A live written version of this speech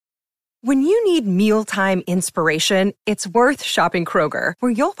When you need mealtime inspiration, it's worth shopping Kroger,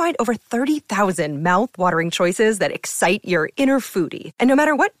 where you'll find over 30,000 mouth-watering choices that excite your inner foodie. And no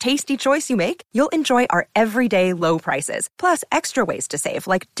matter what tasty choice you make, you'll enjoy our everyday low prices, plus extra ways to save,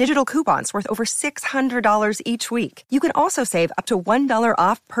 like digital coupons worth over $600 each week. You can also save up to $1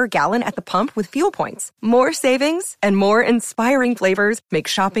 off per gallon at the pump with fuel points. More savings and more inspiring flavors make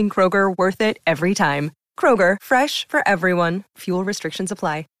shopping Kroger worth it every time. Kroger, fresh for everyone. Fuel restrictions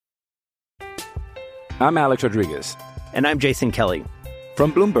apply. I'm Alex Rodriguez. And I'm Jason Kelly.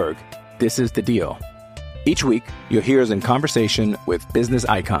 From Bloomberg, this is The Deal. Each week, you'll hear us in conversation with business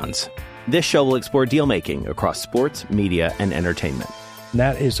icons. This show will explore deal-making across sports, media, and entertainment.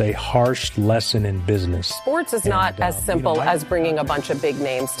 That is a harsh lesson in business. Sports is not as simple as bringing a bunch of big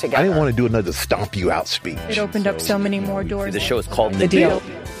names together. I didn't want to do another stomp you out speech. It opened up so many more doors. The show is called The Deal.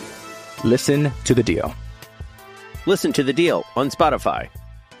 Listen to The Deal. Listen to The Deal on Spotify.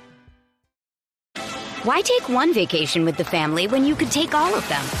 Why take one vacation with the family when you could take all of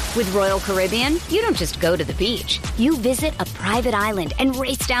them? With Royal Caribbean, you don't just go to the beach. You visit a private island and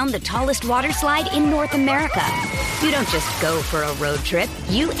race down the tallest water slide in North America. You don't just go for a road trip.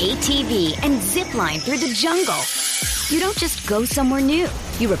 You ATV and zip line through the jungle. You don't just go somewhere new.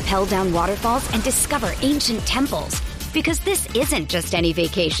 You rappel down waterfalls and discover ancient temples. Because this isn't just any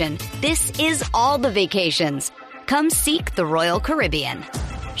vacation. This is all the vacations. Come seek the Royal Caribbean.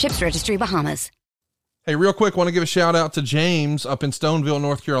 Ships Registry, Bahamas. Hey, real quick, want to give a shout out to James up in Stoneville,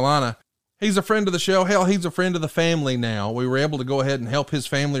 North Carolina. He's a friend of the show. Hell, he's a friend of the family now. We were able to go ahead and help his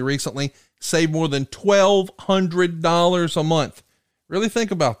family recently save more than $1,200 a month. Really think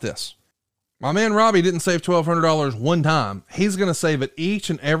about this. My man Robbie didn't save $1,200 one time. He's going to save it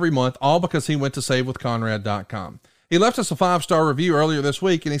each and every month, all because he went to SaveWithConrad.com. He left us a 5-star review earlier this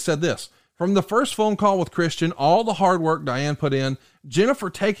week, and he said this: from the first phone call with Christian, all the hard work Diane put in, Jennifer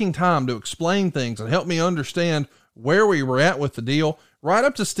taking time to explain things and help me understand where we were at with the deal, right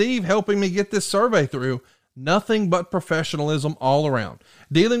up to Steve helping me get this survey through, nothing but professionalism all around.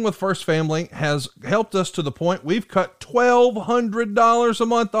 Dealing with First Family has helped us to the point we've cut $1,200 a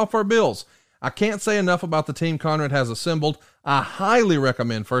month off our bills. I can't say enough about the team Conrad has assembled. I highly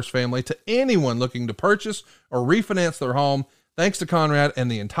recommend First Family to anyone looking to purchase or refinance their home. Thanks to Conrad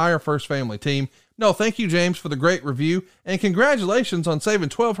and the entire First Family team. No, thank you, James, for the great review, and congratulations on saving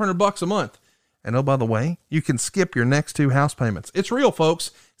 $1,200 a month. And oh, by the way, you can skip your next 2 house payments. It's real,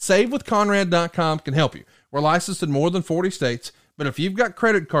 folks. SaveWithConrad.com can help you. We're licensed in more than 40 states, but if you've got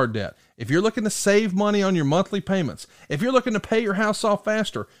credit card debt, if you're looking to save money on your monthly payments, if you're looking to pay your house off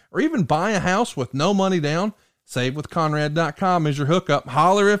faster, or even buy a house with no money down, SaveWithConrad.com is your hookup.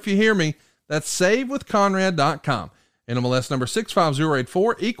 Holler if you hear me. That's SaveWithConrad.com. NMLS number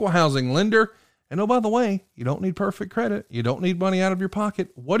 65084, equal housing lender. And oh, by the way, you don't need perfect credit. You don't need money out of your pocket.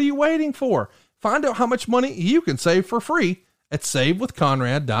 What are you waiting for? Find out how much money you can save for free at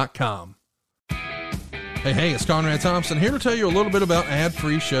SaveWithConrad.com. Hey, it's Conrad Thompson here to tell you a little bit about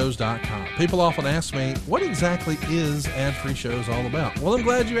AdFreeShows.com. People often ask me, what exactly is Ad-Free Shows all about? Well, I'm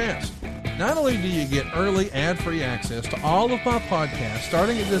glad you asked. Not only do you get early ad-free access to all of my podcasts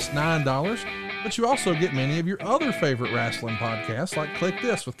starting at just $9, but you also get many of your other favorite wrestling podcasts like Click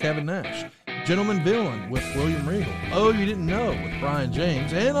This with Kevin Nash, Gentleman Villain with William Regal, Oh You Didn't Know with Brian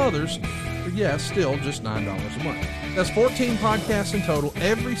James, and others for, yes, still just $9 a month. That's 14 podcasts in total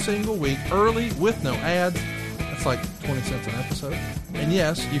every single week, early with no ads. That's like 20 cents an episode. And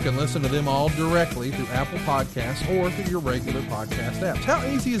yes, you can listen to them all directly through Apple Podcasts or through your regular podcast apps. How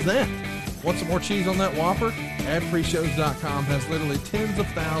easy is that? Want some more cheese on that Whopper? AdFreeShows.com has literally tens of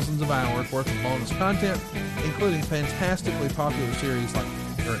thousands of hours worth of bonus content, including fantastically popular series like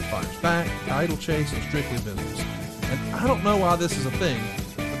Eric Fires Back, Title Chase, and Strictly Business. And I don't know why this is a thing,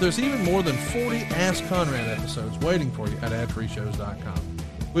 but there's even more than 40 Ask Conrad episodes waiting for you at AdFreeShows.com.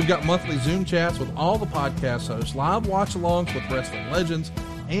 We've got monthly Zoom chats with all the podcast hosts, live watch-alongs with wrestling legends,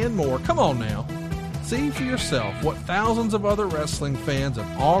 and more. Come on now. See for yourself what thousands of other wrestling fans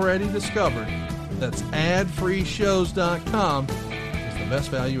have already discovered. That's AdFreeShows.com is the best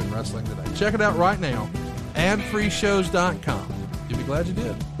value in wrestling today. Check it out right now. AdFreeShows.com. You'll be glad you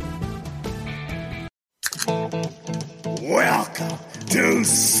did. Welcome to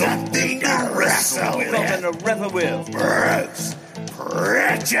Something to Wrestle With. Something to Wrestle With. Bruce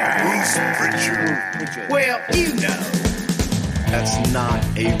Pritchard. Well, you know. That's not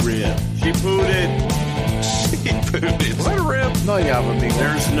a rib. She pooted. What a rip. No, yeah, I mean,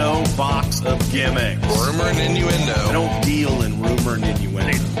 There's no box of gimmicks. Rumor and innuendo. I don't deal in rumor and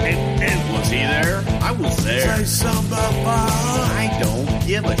innuendo. And was he there? I was there. Say something about I don't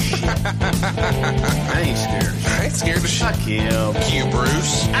give a shit. I ain't scared of shit. I ain't scared of shit. Fuck him. Fuck you,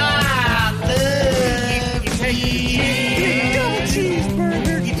 Bruce. Ah!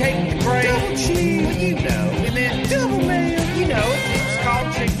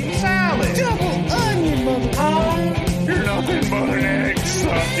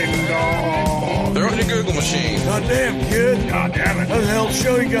 Sucking dog. They're on your Google machine. Goddamn, kid. God damn it. What the hell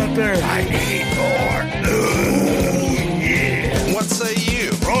show you got there? I need more. Ooh, yeah. What say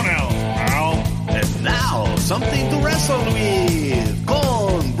you? Pronouns, pal. And now, something to wrestle with.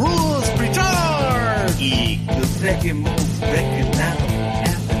 Con Bruce Prichard. The second most recognizable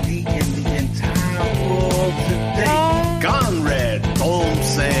athlete in the entire world today. Conrad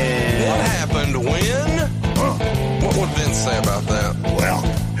Thompson. What happened when? What would Vince say about that? Well,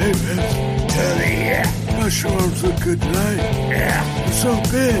 hey Vince, tell me, gosh, your arms look good tonight. Yeah. You're so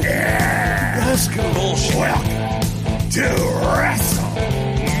big. Yeah. Let's go. Bullshit. Welcome to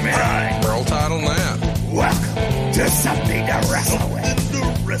WrestleMania. World title now. Welcome to Something to Wrestle With.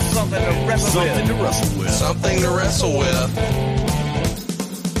 Something to wrestle with. Something to wrestle with.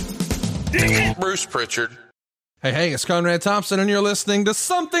 Dig it. Bruce Prichard. Hey, it's Conrad Thompson, and you're listening to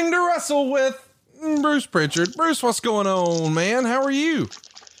Something to Wrestle With. Bruce Prichard. Bruce, what's going on, man? How are you?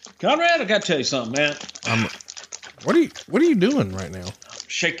 Conrad, I got to tell you something, man. What are you doing right now?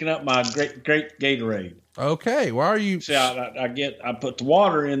 Shaking up my great Gatorade. Okay, why are you? See, I put the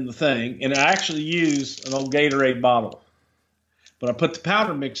water in the thing, and I actually use an old Gatorade bottle, but I put the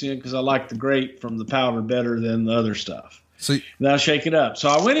powder mix in because I like the grape from the powder better than the other stuff. So now I shake it up. So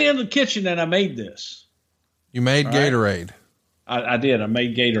I went into the kitchen and I made this. You made Gatorade. Right? I did. I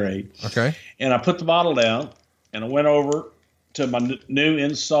made Gatorade. Okay. And I put the bottle down, and I went over to my new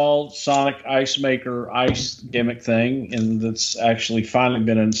installed Sonic Ice Maker ice gimmick thing, and that's actually finally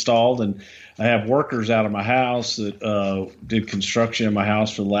been installed. And I have workers out of my house that did construction in my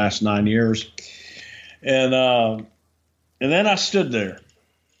house for the last 9 years. And then I stood there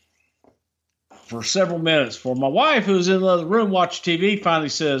for several minutes before my wife, who was in the other room watching TV, finally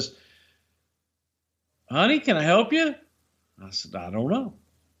says, "Honey, can I help you?" I said, "I don't know.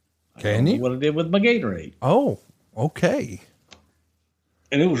 Can you? What I did with my Gatorade." Oh, okay.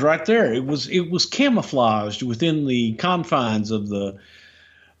 And it was right there. It was camouflaged within the confines of the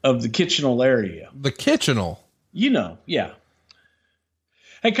kitchenal area. The kitchenal. Yeah.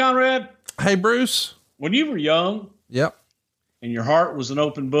 Hey, Conrad. Hey, Bruce. When you were young. Yep. And your heart was an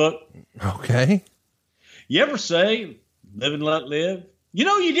open book. Okay. You ever say, "Live and let live"? You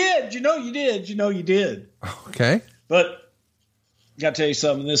did. You did. Okay. But I got to tell you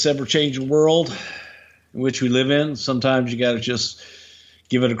something, in this ever-changing world in which we live in, sometimes you got to just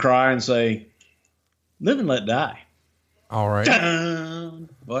give it a cry and say, "Live and let die." All right.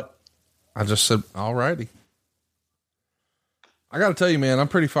 What? I just said, all righty. I got to tell you, man, I'm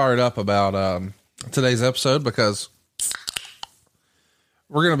pretty fired up about today's episode because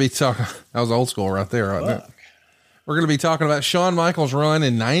we're going to be talking. That was old school right there, right there. We're going to be talking about Shawn Michaels' run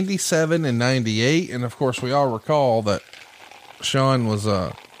in 97 and 98. And of course, we all recall that Shawn was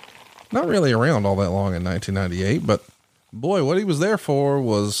not really around all that long in 1998, but boy, what he was there for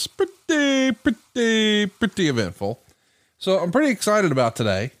was pretty eventful. So I'm pretty excited about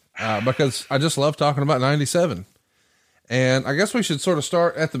today because I just love talking about 97. And I guess we should sort of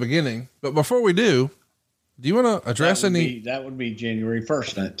start at the beginning. But before we do you want to address that would be January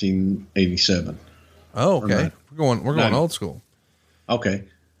 1st, 1987. Oh, okay. We're going old school. Okay.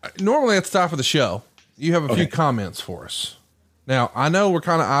 Normally at the top of the show, you have a few comments for us. Now, I know we're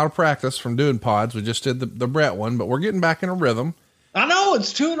kind of out of practice from doing pods. We just did the Brett one, but we're getting back in a rhythm. I know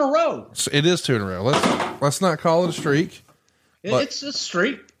it's 2 in a row. It is 2 in a row. Let's not call it a streak. It's a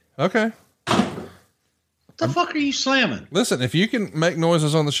streak. Okay. What the fuck are you slamming? Listen, if you can make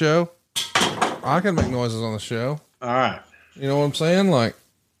noises on the show, I can make noises on the show. All right. You know what I'm saying? Like,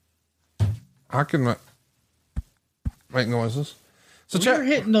 I can make noises. So you're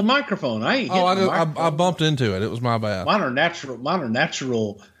hitting the microphone. I ain't. I bumped into it. It was my bad. Mine are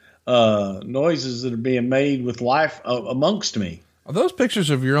natural noises that are being made with life amongst me. Are those pictures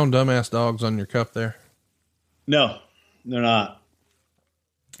of your own dumbass dogs on your cup there? No, they're not.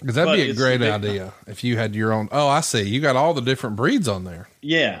 Because that'd be a great idea if you had your own. Oh, I see. You got all the different breeds on there.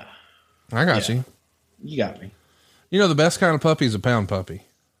 Yeah. I got you. You got me. You know, the best kind of puppy is a pound puppy.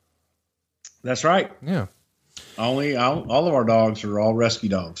 That's right. Yeah. All of our dogs are all rescue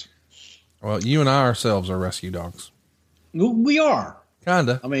dogs. Well, you and I ourselves are rescue dogs. We are.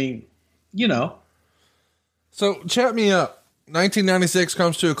 Kinda. I mean, So chat me up. 1996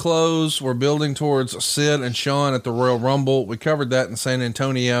 comes to a close. We're building towards Sid and Shawn at the Royal Rumble. We covered that in San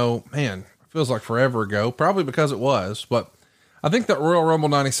Antonio. Man, it feels like forever ago, probably because it was, but I think that Royal Rumble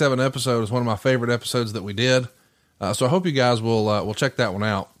 97 episode is one of my favorite episodes that we did. So I hope you guys will check that one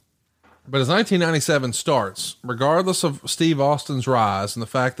out. But as 1997 starts, regardless of Steve Austin's rise and the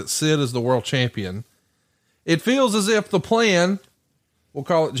fact that Sid is the world champion, it feels as if the plan, we'll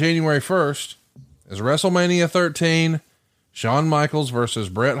call it January 1st, is WrestleMania 13, Shawn Michaels versus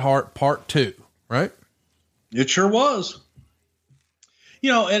Bret Hart Part 2, right? It sure was.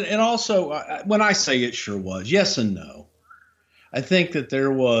 You know, and also when I say it sure was, yes and no. I think that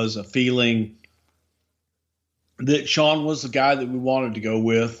there was a feeling that Shawn was the guy that we wanted to go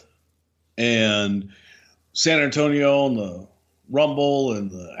with, and San Antonio and the Rumble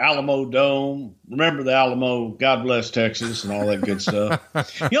and the Alamo Dome. Remember the Alamo, God bless Texas and all that good stuff.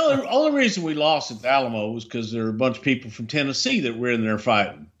 You know, the only reason we lost at the Alamo was because there were a bunch of people from Tennessee that were in there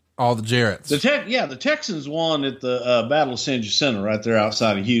fighting. All the Jarretts. The Texans won at the Battle of San Jacinto right there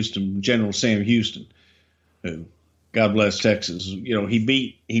outside of Houston, General Sam Houston, who, God bless Texas. You know, he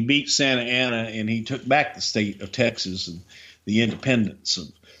beat Santa Ana, and he took back the state of Texas and the independence of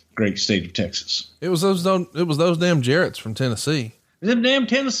the great state of Texas. It was those damn Jarretts from Tennessee. Them damn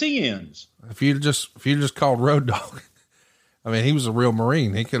Tennesseans. If you just called Road Dogg, I mean, he was a real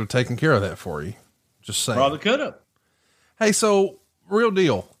Marine. He could have taken care of that for you. Just saying. Probably could have. Hey, so real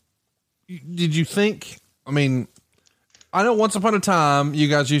deal. Did you think, I mean, I know once upon a time you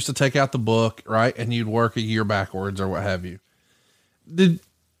guys used to take out the book, right? And you'd work a year backwards or what have you. The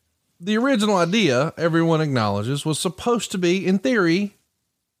original idea, everyone acknowledges, was supposed to be, in theory,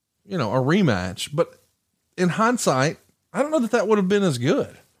 you know, a rematch, but in hindsight, I don't know that would have been as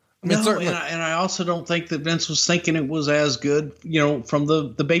good. I mean, no, and I also don't think that Vince was thinking it was as good, you know, from the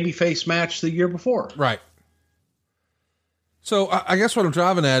babyface match the year before. Right. So I guess what I'm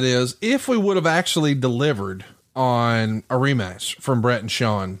driving at is, if we would have actually delivered on a rematch from Bret and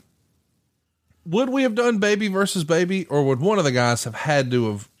Shawn, would we have done baby versus baby, or would one of the guys have had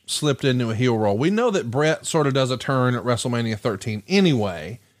to have slipped into a heel role? We know that Bret sort of does a turn at WrestleMania 13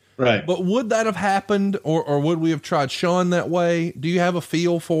 anyway. Right. But would that have happened, or would we have tried Shawn that way? Do you have a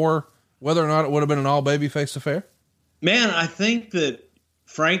feel for whether or not it would have been an all babyface affair? Man, I think that,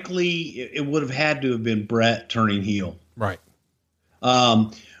 frankly, it would have had to have been Bret turning heel. Right.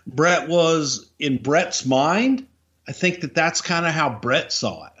 Bret was, in Bret's mind, I think that that's kind of how Bret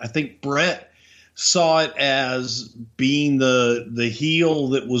saw it. I think Bret saw it as being the heel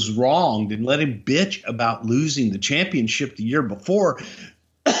that was wronged, and let him bitch about losing the championship the year before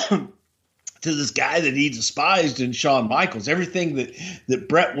to this guy that he despised in Shawn Michaels. Everything that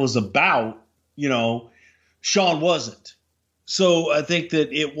Bret was about, you know, Shawn wasn't. So I think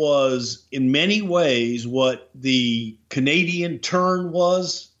that it was, in many ways, what the Canadian turn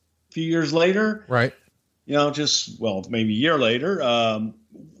was a few years later. Right. You know, maybe a year later.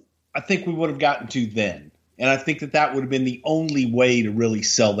 I think we would have gotten to then. And I think that would have been the only way to really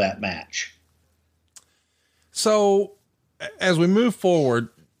sell that match. So as we move forward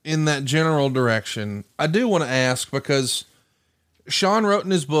in that general direction, I do want to ask, because Shawn wrote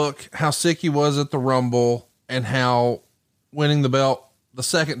in his book how sick he was at the Rumble and how winning the belt the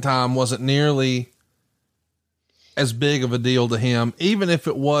second time wasn't nearly as big of a deal to him, even if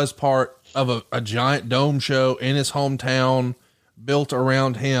it was part of a giant dome show in his hometown built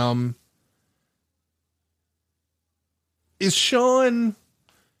around him. Is Shawn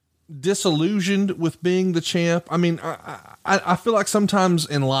disillusioned with being the champ? I mean, I feel like sometimes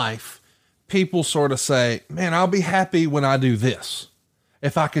in life, people sort of say, man, I'll be happy when I do this.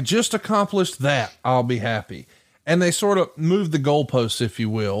 If I could just accomplish that, I'll be happy. And they sort of move the goalposts, if you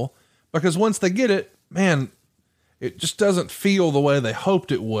will, because once they get it, man, it just doesn't feel the way they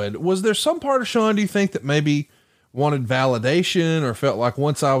hoped it would. Was there some part of Shawn, do you think, that maybe wanted validation, or felt like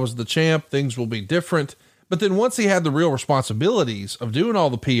once I was the champ, things will be different? But then once he had the real responsibilities of doing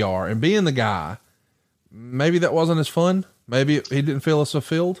all the PR and being the guy, maybe that wasn't as fun. Maybe he didn't feel as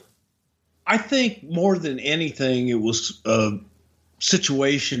fulfilled. I think more than anything, it was a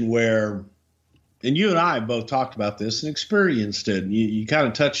situation where, and you and I both talked about this and experienced it, and you kind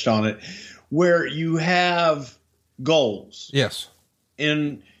of touched on it, where you have goals. Yes.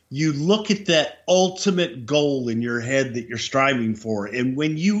 And you look at that ultimate goal in your head that you're striving for. And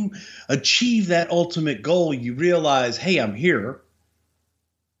when you achieve that ultimate goal, you realize, hey, I'm here.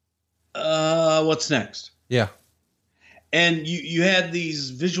 What's next? Yeah. And you had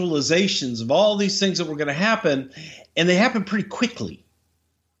these visualizations of all these things that were going to happen, and they happen pretty quickly.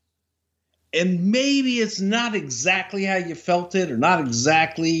 And maybe it's not exactly how you felt it, or not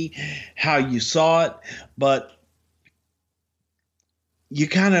exactly how you saw it, but you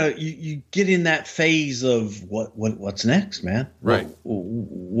kind of, you get in that phase of what's next, man? Right.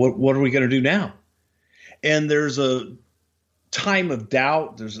 What are we going to do now? And there's a time of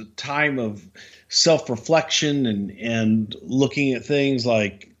doubt. There's a time of self-reflection and looking at things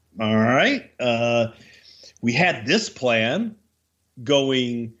like, all right, we had this plan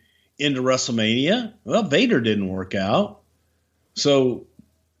going into WrestleMania. Well, Vader didn't work out. So,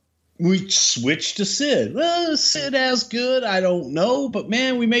 we switched to Sid. Well, Sid as good, I don't know, but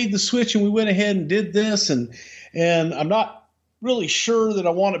man, we made the switch and we went ahead and did this, and I'm not really sure that I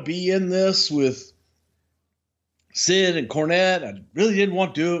want to be in this with Sid and Cornette. I really didn't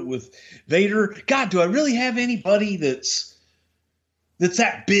want to do it with Vader. God, do I really have anybody that's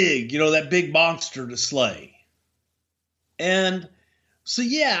that big, that big monster to slay? And so,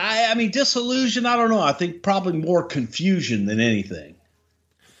 yeah, I mean, disillusion, I don't know. I think probably more confusion than anything.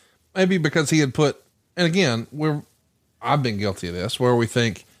 Maybe because he had put, and again, I've been guilty of this, where we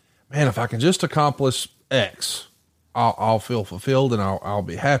think, man, if I can just accomplish X, I'll feel fulfilled and I'll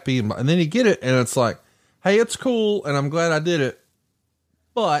be happy. And then you get it and it's like, hey, it's cool. And I'm glad I did it.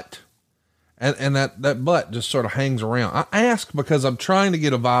 But, and that but just sort of hangs around. I ask because I'm trying to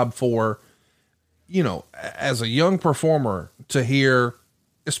get a vibe for, as a young performer to hear,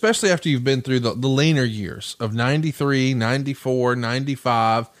 especially after you've been through the leaner years of 93, 94,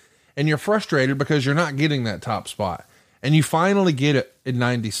 95, and you're frustrated because you're not getting that top spot and you finally get it in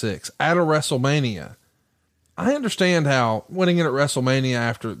 96 at a WrestleMania. I understand how winning it at WrestleMania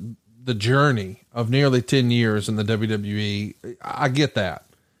after the journey of nearly 10 years in the WWE, I get that.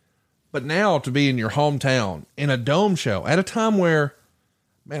 But now to be in your hometown in a dome show at a time where,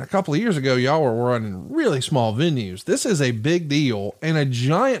 man, a couple of years ago, y'all were running really small venues. This is a big deal and a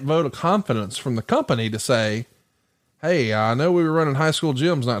giant vote of confidence from the company to say, hey, I know we were running high school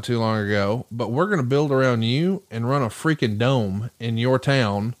gyms not too long ago, but we're going to build around you and run a freaking dome in your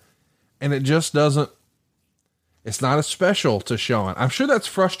town. And it just doesn't, it's not as special to Shawn. I'm sure that's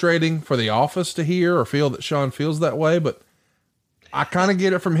frustrating for the office to hear or feel that Shawn feels that way, but I kind of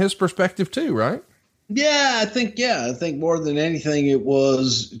get it from his perspective too, right? Yeah, I think more than anything, it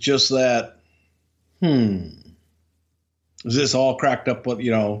was just that, is this all cracked up? What,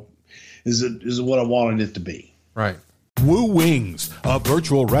 is it what I wanted it to be? Right. Woo Wings, a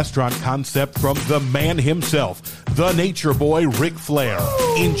virtual restaurant concept from the man himself, the Nature Boy Ric Flair.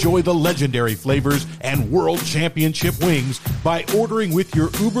 Enjoy the legendary flavors and world championship wings by ordering with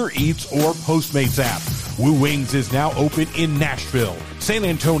your Uber Eats or Postmates app. Woo Wings is now open in Nashville, San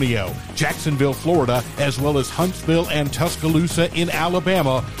Antonio, Jacksonville, Florida, as well as Huntsville and Tuscaloosa in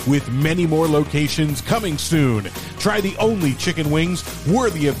Alabama, with many more locations coming soon. Try the only chicken wings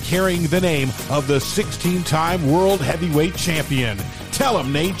worthy of carrying the name of the 16-time World Heavyweight Champion. Tell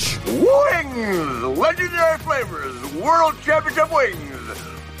him, Nate. Wings! Legendary flavors! World Championship wings!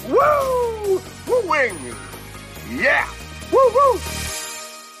 Woo! Woo Wings! Yeah! Woo woo!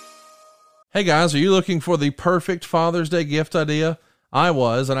 Hey guys, are you looking for the perfect Father's Day gift idea? I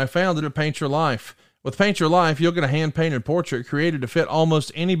was, and I found it at Paint Your Life. With Paint Your Life, you'll get a hand-painted portrait created to fit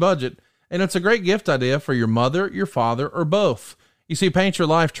almost any budget, and it's a great gift idea for your mother, your father, or both. You see, Paint Your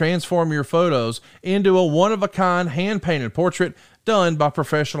Life transform your photos into a one-of-a-kind hand-painted portrait done by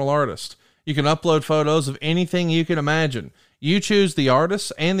professional artists. You can upload photos of anything you can imagine. You choose the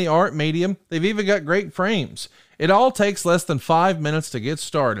artist and the art medium. They've even got great frames. It all takes less than 5 minutes to get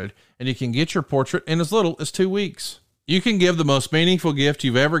started, and you can get your portrait in as little as 2 weeks. You can give the most meaningful gift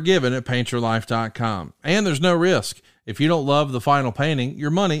you've ever given at paintyourlife.com. And there's no risk. If you don't love the final painting, your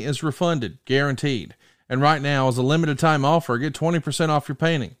money is refunded, guaranteed. And right now, as a limited time offer, get 20% off your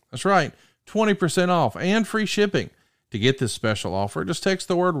painting. That's right, 20% off and free shipping. To get this special offer, just text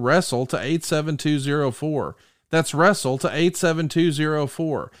the word WRESTLE to 87204. That's WRESTLE to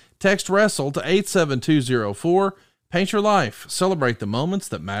 87204. Text WRESTLE to 87204. Paint Your Life. Celebrate the moments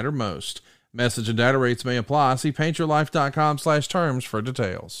that matter most. Message and data rates may apply. See paintyourlife.com/terms for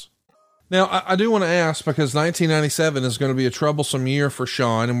details. Now, I do want to ask, because 1997 is going to be a troublesome year for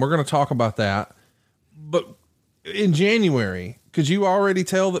Shawn, and we're going to talk about that. But in January, could you already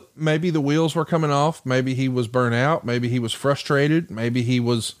tell that maybe the wheels were coming off? Maybe he was burnt out. Maybe he was frustrated. Maybe he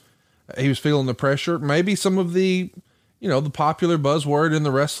was feeling the pressure. Maybe some of the, the popular buzzword in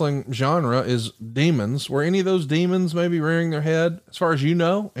the wrestling genre is demons. Were any of those demons maybe rearing their head, as far as you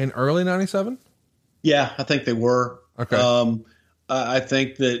know, in early 97? Yeah, I think they were. Okay. I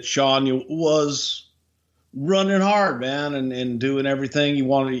think that Shawn was running hard, man, and doing everything he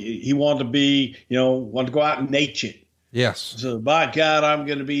wanted. He wanted to be, wanted to go out and nature it. Yes. So by God, I'm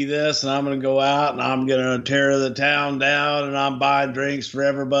going to be this, and I'm going to go out and I'm going to tear the town down, and I'm buying drinks for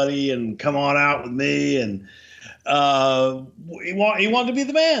everybody, and come on out with me. And he wanted to be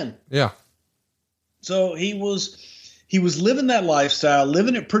the man. Yeah. So he was living that lifestyle,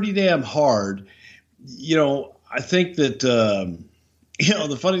 living it pretty damn hard. I think that,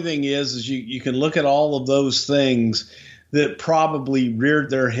 the funny thing is you can look at all of those things that probably reared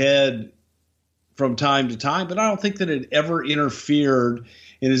their head from time to time, but I don't think that it ever interfered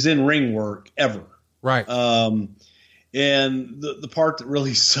in his in-ring work ever. Right. And the part that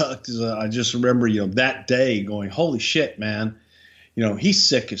really sucked is I just remember, that day going, holy shit, man, he's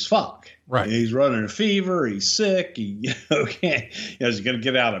sick as fuck. Right. He's running a fever. He's sick. He, can't, he's going to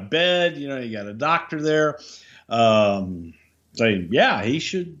get out of bed. You got a doctor there. Saying, yeah, he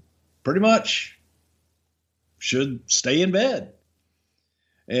should stay in bed.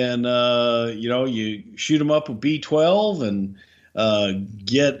 And, you shoot him up with B12 and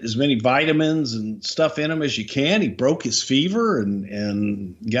get as many vitamins and stuff in him as you can. He broke his fever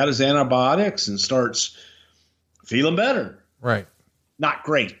and got his antibiotics and starts feeling better. Right. Not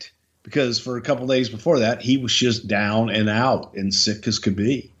great, because for a couple of days before that, he was just down and out and sick as could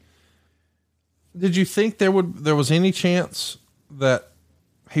be. Did you think there was any chance that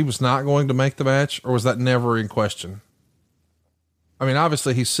he was not going to make the match, or was that never in question? I mean,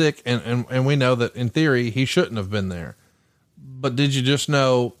 obviously he's sick and we know that in theory he shouldn't have been there, but did you just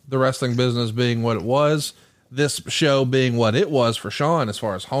know, the wrestling business being what it was, this show being what it was for Shawn, as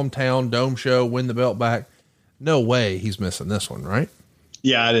far as hometown dome show, win the belt back, no way he's missing this one, right?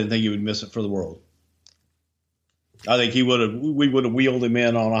 Yeah. I didn't think he would miss it for the world. I think we would have wheeled him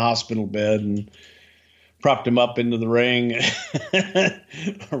in on a hospital bed and propped him up into the ring,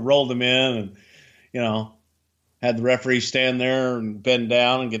 rolled him in, and, had the referee stand there and bend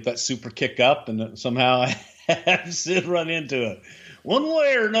down and get that super kick up, and somehow have Sid run into it. One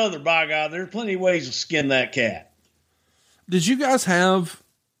way or another, by God, there's plenty of ways to skin that cat. Did you guys have,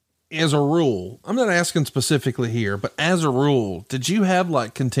 as a rule, I'm not asking specifically here, but as a rule, did you have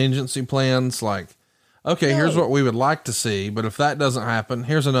like contingency plans? Like, okay, here's what we would like to see, but if that doesn't happen,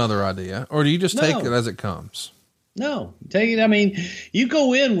 here's another idea. Or do you just take it as it comes? No, take it. I mean, you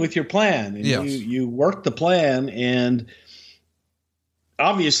go in with your plan and you work the plan, and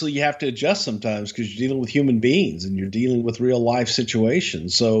obviously you have to adjust sometimes because you're dealing with human beings and you're dealing with real life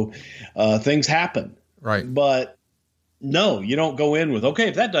situations. So things happen. Right. But no, you don't go in with, okay,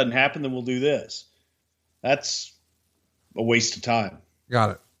 if that doesn't happen, then we'll do this. That's a waste of time. Got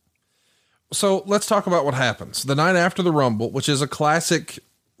it. So let's talk about what happens the night after the Rumble, which is a classic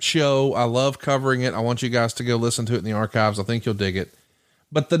show. I love covering it. I want you guys to go listen to it in the archives. I think you'll dig it.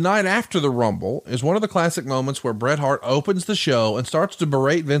 But the night after the Rumble is one of the classic moments where Bret Hart opens the show and starts to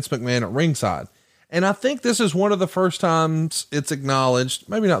berate Vince McMahon at ringside. And I think this is one of the first times it's acknowledged,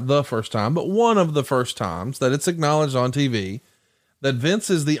 maybe not the first time, but one of the first times that it's acknowledged on TV that Vince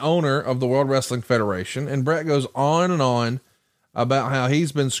is the owner of the World Wrestling Federation. And Bret goes on and on about how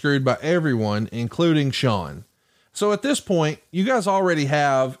he's been screwed by everyone, including Shawn. So at this point, you guys already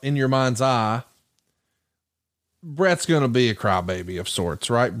have in your mind's eye, Bret's going to be a crybaby of sorts,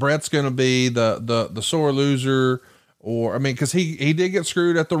 right? Bret's going to be the sore loser, or, I mean, cause he did get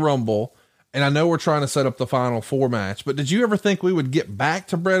screwed at the Rumble, and I know we're trying to set up the Final Four match, but did you ever think we would get back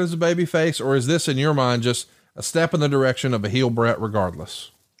to Bret as a babyface, or is this in your mind just a step in the direction of a heel Bret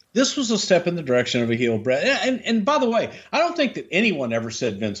regardless? This was a step in the direction of a heel Bret. And by the way, I don't think that anyone ever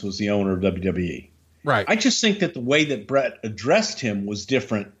said Vince was the owner of WWE. Right. I just think that the way that Bret addressed him was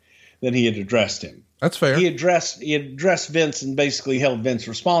different than he had addressed him. That's fair. He addressed Vince and basically held Vince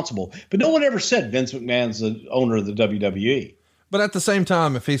responsible, but no one ever said Vince McMahon's the owner of the WWE. But at the same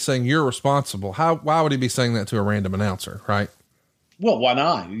time, if he's saying you're responsible, why would he be saying that to a random announcer? Right. Well, why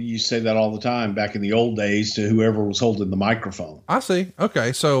not? You say that all the time back in the old days to whoever was holding the microphone. I see.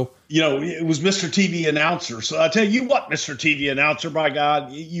 Okay. So, it was Mr. TV announcer. So I tell you what, Mr. TV announcer, by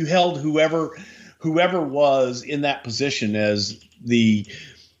God, you held whoever was in that position as the,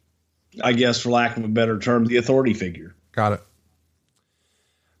 I guess, for lack of a better term, the authority figure. Got it.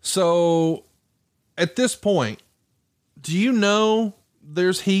 So at this point, do you know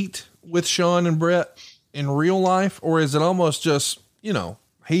there's heat with Shawn and Bret in real life, or is it almost just,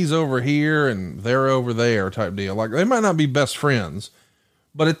 he's over here and they're over there type deal? Like, they might not be best friends,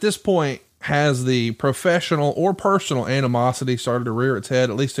 but at this point, has the professional or personal animosity started to rear its head,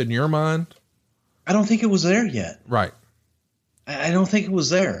 at least in your mind? I don't think it was there yet. Right. I don't think it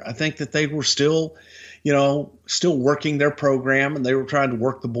was there. I think that they were still working their program, and they were trying to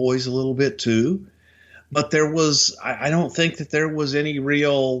work the boys a little bit too. But I don't think that there was any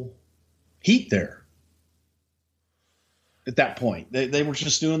real heat there at that point. They were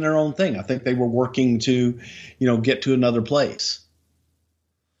just doing their own thing. I think they were working to, get to another place.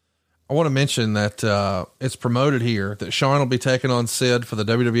 I want to mention that it's promoted here that Shawn will be taking on Sid for the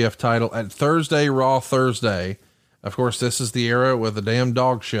WWF title at Thursday, Raw Thursday. Of course, this is the era where the damn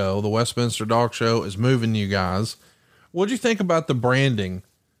dog show, the Westminster Dog Show, is moving you guys. What'd you think about the branding?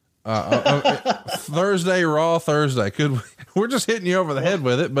 Thursday, Raw Thursday. We're just hitting you over the head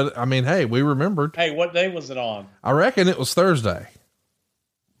with it, but I mean, hey, we remembered. Hey, what day was it on? I reckon it was Thursday.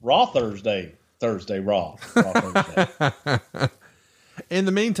 Raw Thursday. Thursday Raw Thursday. In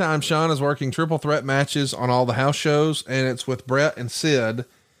the meantime, Sean is working triple threat matches on all the house shows, and it's with Brett and Sid.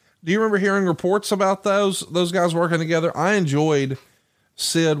 Do you remember hearing reports about those guys working together? I enjoyed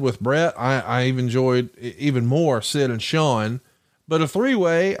Sid with Brett. I even enjoyed even more Sid and Sean. But a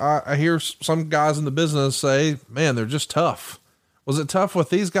three-way, I hear some guys in the business say, man, they're just tough. Was it tough with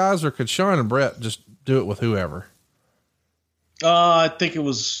these guys, or could Sean and Brett just do it with whoever? I think it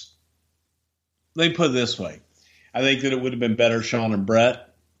was, they put it this way. I think that it would have been better Sean and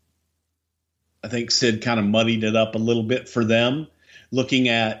Brett. I think Sid kind of muddied it up a little bit for them, looking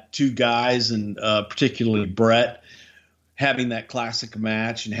at two guys, and particularly Brett, having that classic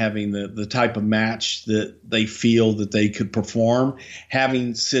match and having the type of match that they feel that they could perform.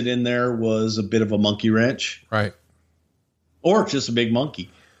 Having Sid in there was a bit of a monkey wrench. Right. Or just a big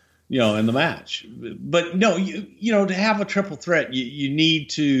monkey, in the match. But no, to have a triple threat, you need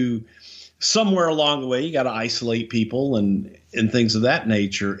to, somewhere along the way, you got to isolate people and things of that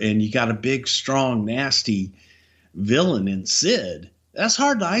nature. And you got a big, strong, nasty villain in Sid. That's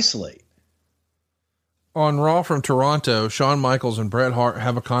hard to isolate. On Raw from Toronto, Shawn Michaels and Bret Hart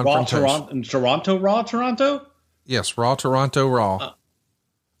have a confrontation. Raw Toronto? Yes, Raw Toronto Raw.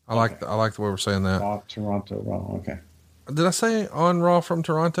 I like the way we're saying that. Raw Toronto Raw. Okay. Did I say on Raw from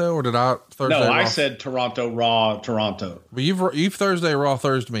Toronto, or did I Thursday? No, Raw? I said Toronto Raw Toronto. But you've Thursday Raw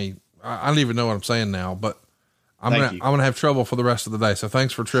Thursday me. I don't even know what I'm saying now, but I'm gonna have trouble for the rest of the day. So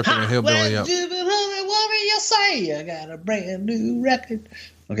thanks for tripping a hillbilly up. What do you say? I got a brand new record.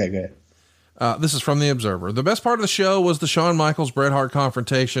 Okay, go ahead. This is from The Observer. The best part of the show was the Shawn Michaels Bret Hart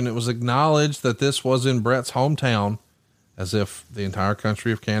confrontation. It was acknowledged that this was in Bret's hometown, as if the entire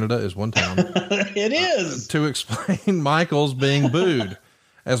country of Canada is one town. It is. To explain Michaels being booed.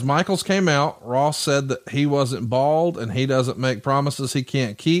 As Michaels came out, Ross said that he wasn't bald and he doesn't make promises he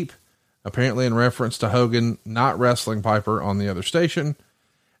can't keep, apparently in reference to Hogan not wrestling Piper on the other station.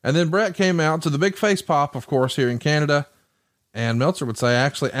 And then Bret came out to the big face pop, of course, here in Canada. And Meltzer would say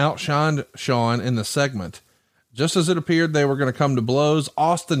actually outshined Shawn in the segment. Just as it appeared they were going to come to blows,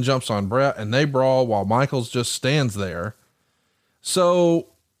 Austin jumps on Bret and they brawl while Michaels just stands there. So,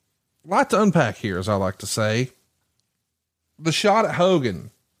 a lot to unpack here, as I like to say. The shot at Hogan,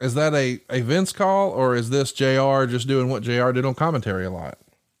 is that a Vince call, or is this JR just doing what JR did on commentary a lot?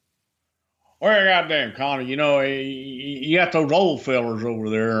 Well, goddamn, Connie, you got those old fellers over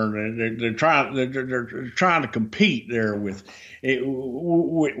there, and they're trying to compete there with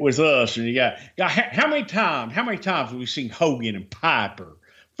us, and you got how many times have we seen Hogan and Piper?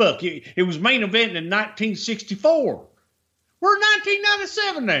 Fuck, it was main event in 1964. We're in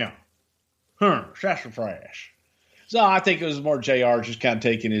 1997 now. Sassafras. So I think it was more JR just kind of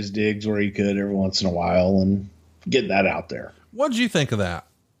taking his digs where he could every once in a while and getting that out there. What did you think of that?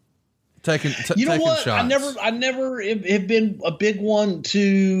 Taking what? shots. I never have been a big one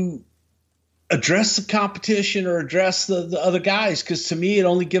to address the competition or address the other guys, because to me it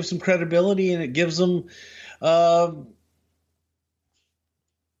only gives them credibility and it gives them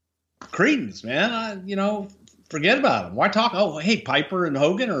credence, man. Forget about them. Why talk? Oh, hey, Piper and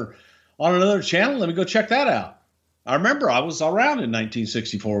Hogan are on another channel. Let me go check that out. I remember I was around in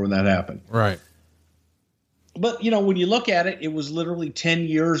 1964 when that happened. Right. But, when you look at it, it was literally 10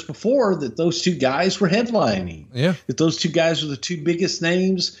 years before that those two guys were headlining. Yeah. That those two guys were the two biggest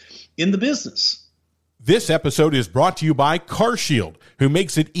names in the business. This episode is brought to you by CarShield, who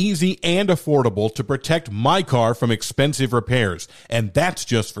makes it easy and affordable to protect my car from expensive repairs. And that's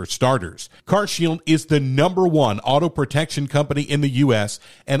just for starters. CarShield is the #1 auto protection company in the U.S.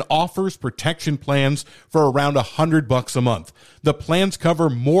 and offers protection plans for around $100 a month. The plans cover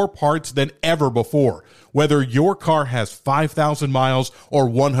more parts than ever before, whether your car has 5,000 miles or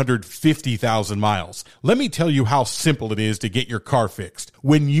 150,000 miles. Let me tell you how simple it is to get your car fixed.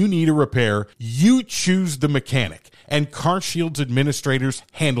 When you need a repair, you choose the mechanic, and CarShield's administrators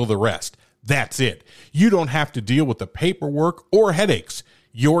handle the rest. That's it. You don't have to deal with the paperwork or headaches.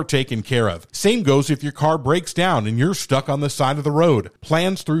 You're taken care of. Same goes if your car breaks down and you're stuck on the side of the road.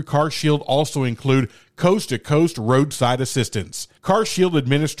 Plans through CarShield also include coast-to-coast roadside assistance. CarShield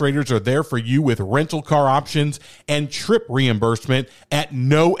administrators are there for you with rental car options and trip reimbursement at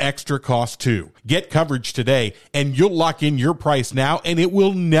no extra cost too. Get coverage today and you'll lock in your price now and it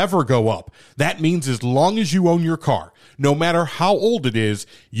will never go up. That means as long as you own your car, no matter how old it is,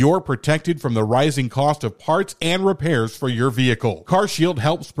 you're protected from the rising cost of parts and repairs for your vehicle. CarShield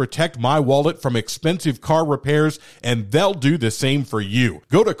helps protect my wallet from expensive car repairs, and they'll do the same for you.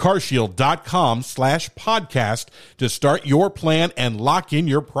 Go to carshield.com/podcast to start your plan and lock in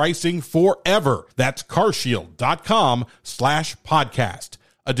your pricing forever. That's carshield.com/podcast.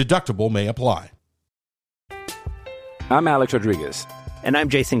 A deductible may apply. I'm Alex Rodriguez. And I'm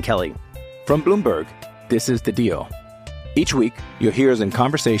Jason Kelly. From Bloomberg, this is The Deal. Each week, you'll hear us in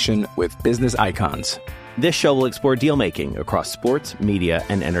conversation with business icons. This show will explore deal-making across sports, media,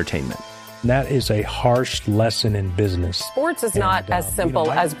 and entertainment. That is a harsh lesson in business. Sports is not as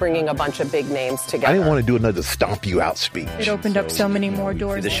simple as bringing a bunch of big names together. I didn't want to do another stomp you out speech. It opened up so many more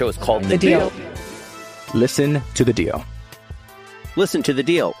doors. The show is called The Deal. Listen to The Deal. Listen to The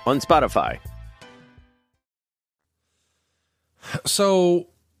Deal on Spotify. So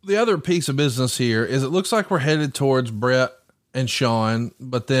the other piece of business here is it looks like we're headed towards Brett and Sean,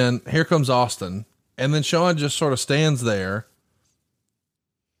 but then here comes Austin, and then Sean just sort of stands there.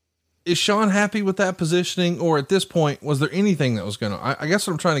 Is Sean happy with that positioning, or at this point, was there anything that was going to, I guess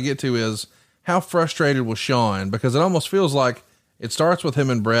what I'm trying to get to is how frustrated was Sean, because it almost feels like it starts with him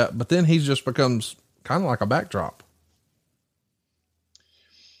and Brett, but then he just becomes kind of like a backdrop.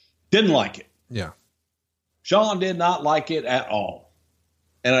 Didn't like it. Yeah. Sean did not like it at all.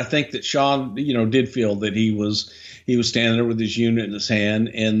 And I think that Sean, did feel that he was standing there with his unit in his hand,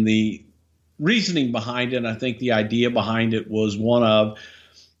 and the reasoning behind it, I think the idea behind it was one of,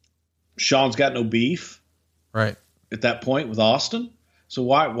 Sean's got no beef right at that point with Austin. So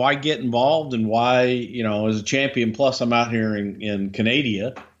why get involved, and why, as a champion, plus I'm out here in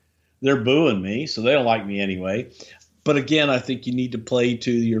Canada, they're booing me. So they don't like me anyway. But again, I think you need to play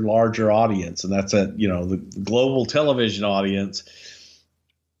to your larger audience, and that's the global television audience.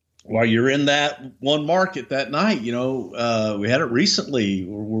 While you're in that one market that night, we had it recently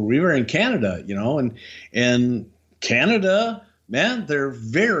where we were in Canada, and Canada, man, they're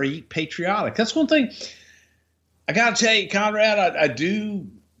very patriotic. That's one thing I got to tell you, Conrad, I do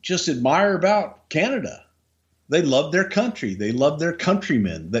just admire about Canada. They love their country. They love their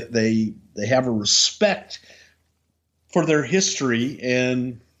countrymen. They have a respect for their history.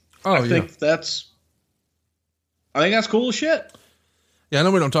 And I think that's cool as shit. Yeah. I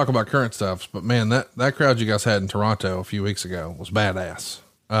know we don't talk about current stuff, but man, that crowd you guys had in Toronto a few weeks ago was badass.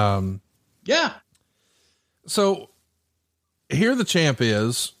 Yeah. So, here the champ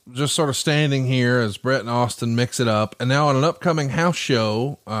is just sort of standing here as Brett and Austin mix it up. And now on an upcoming house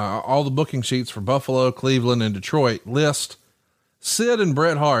show, all the booking sheets for Buffalo, Cleveland, and Detroit list Sid and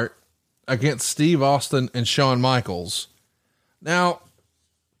Bret Hart against Steve Austin and Shawn Michaels. Now,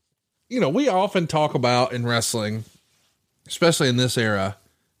 we often talk about in wrestling, especially in this era,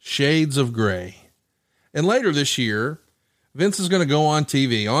 shades of gray. And later this year, Vince is going to go on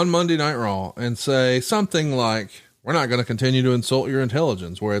TV on Monday Night Raw and say something like, we're not going to continue to insult your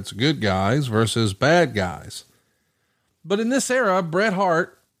intelligence, where it's good guys versus bad guys. But in this era, Bret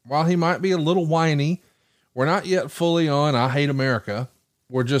Hart, while he might be a little whiny, we're not yet fully on I Hate America.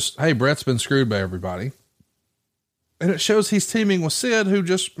 We're just, hey, Bret's been screwed by everybody. And it shows he's teaming with Sid, who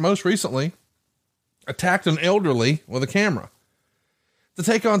just most recently attacked an elderly with a camera, to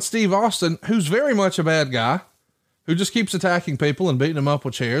take on Steve Austin, who's very much a bad guy, who just keeps attacking people and beating them up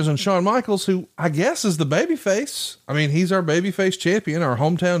with chairs, and Shawn Michaels, who I guess is the babyface. I mean, he's our babyface champion, our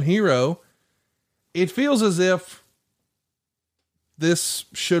hometown hero. It feels as if this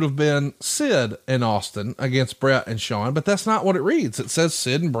should have been Sid and Austin against Bret and Shawn, but that's not what it reads. It says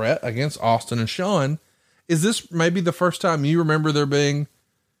Sid and Bret against Austin and Shawn. Is this maybe the first time you remember there being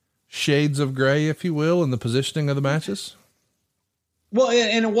shades of gray, if you will, in the positioning of the matches? Well,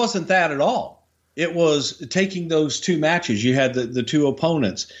 and it wasn't that at all. It was taking those two matches. You had the two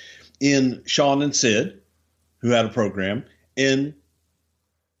opponents in Shawn and Sid, who had a program, in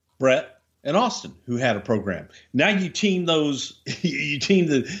Bret and Austin, who had a program. Now you team the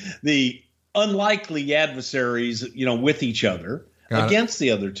unlikely adversaries, with each other against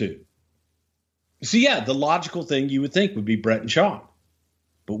the other two. So yeah, the logical thing you would think would be Bret and Shawn.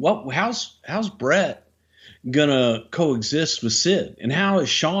 But how's Bret gonna coexist with Sid, and how is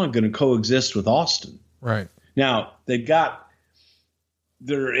Shawn gonna coexist with Austin? Right. Now they've got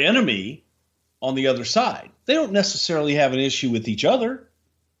their enemy on the other side. They don't necessarily have an issue with each other,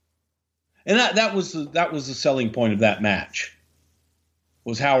 and that was the selling point of that match.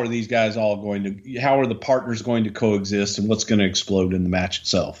 Was how are these guys how are the partners going to coexist, and what's going to explode in the match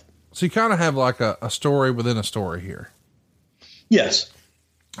itself? So you kind of have like a story within a story here. Yes.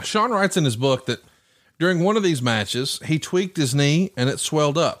 Shawn writes in his book that during one of these matches, he tweaked his knee and it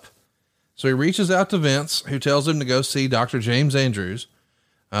swelled up. So he reaches out to Vince, who tells him to go see Dr. James Andrews,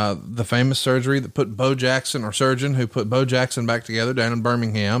 the famous surgeon who put Bo Jackson back together down in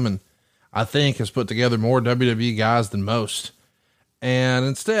Birmingham, and I think has put together more WWE guys than most. And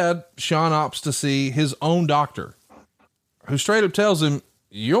instead, Shawn opts to see his own doctor, who straight up tells him,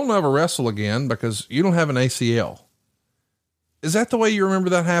 you'll never wrestle again because you don't have an ACL. Is that the way you remember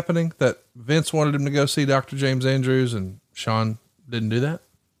that happening? That Vince wanted him to go see Dr. James Andrews and Sean didn't do that?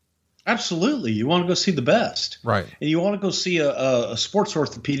 Absolutely. You want to go see the best. Right. And you want to go see a sports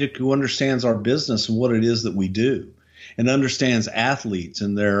orthopedic who understands our business and what it is that we do and understands athletes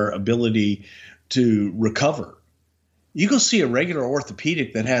and their ability to recover. You go see a regular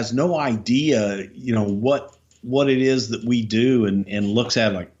orthopedic that has no idea, what it is that we do and looks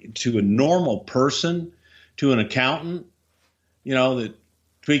at like to a normal person, to an accountant, that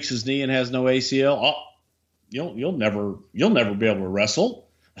tweaks his knee and has no ACL. Oh, you'll never be able to wrestle.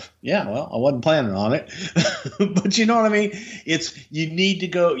 Yeah, well, I wasn't planning on it, but you know what I mean? You need to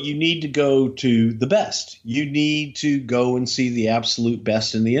go to the best. You need to go and see the absolute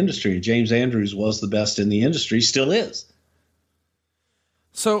best in the industry. James Andrews was the best in the industry, still is.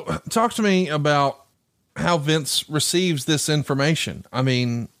 So talk to me about how Vince receives this information. I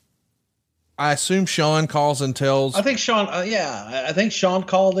mean, I assume Sean calls and tells. I think Sean. I think Sean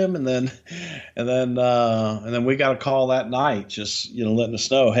called him, and then we got a call that night, just letting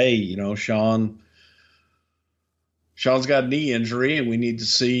us know, hey, Sean's got a knee injury, and we need to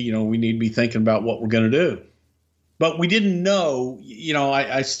see, we need to be thinking about what we're going to do. But we didn't know.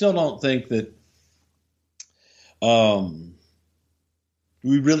 I still don't think that.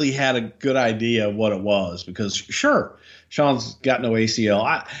 We really had a good idea of what it was because sure, Sean's got no ACL.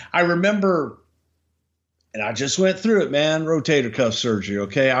 I remember, and I just went through it, man, rotator cuff surgery.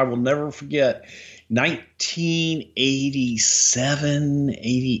 Okay. I will never forget 1987,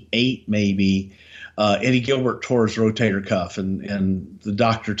 88, maybe, Eddie Gilbert tore his rotator cuff and the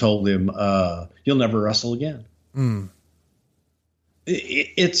doctor told him, you'll never wrestle again. Mm.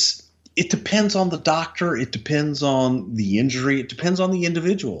 It depends on the doctor. It depends on the injury. It depends on the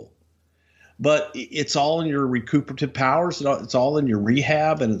individual. But it's all in your recuperative powers. It's all in your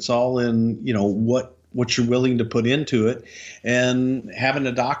rehab, and it's all in what you're willing to put into it, and having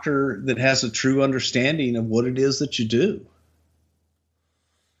a doctor that has a true understanding of what it is that you do.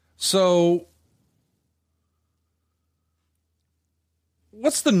 So,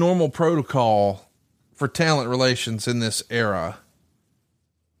 what's the normal protocol for talent relations in this era?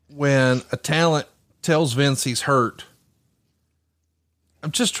 When a talent tells Vince he's hurt,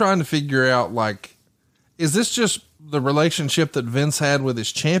 I'm just trying to figure out, like, is this just the relationship that Vince had with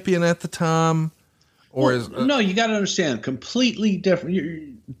his champion at the time? Or no, you got to understand, completely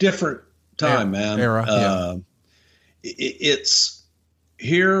different time, man. Era. It's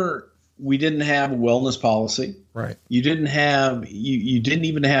here. We didn't have a wellness policy. Right. You didn't have, you didn't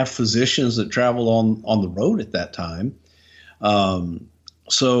even have physicians that traveled on the road at that time.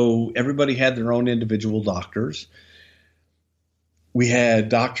 So everybody had their own individual doctors. We had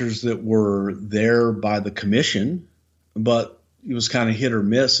doctors that were there by the commission, but it was kind of hit or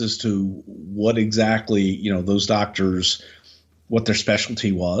miss as to what exactly, those doctors, what their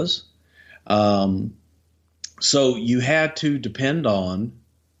specialty was. So you had to depend on,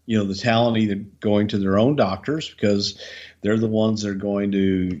 the talent either going to their own doctors because they're the ones that are going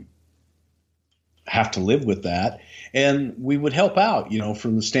to have to live with that. And we would help out,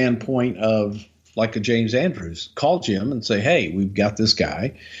 from the standpoint of like a James Andrews, call Jim and say, hey, we've got this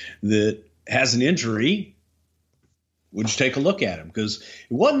guy that has an injury. Would you take a look at him? Because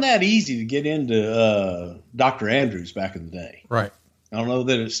it wasn't that easy to get into Dr. Andrews back in the day. Right. I don't know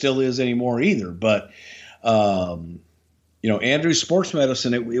that it still is anymore either, but Andrews Sports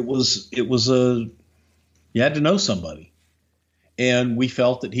Medicine, it was you had to know somebody. And we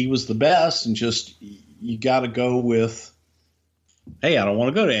felt that he was the best, and just you got to go with, hey, I don't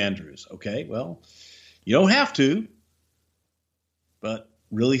want to go to Andrews. Okay, well, you don't have to, but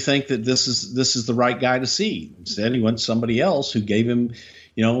really think that this is the right guy to see. Instead, he went to somebody else who gave him,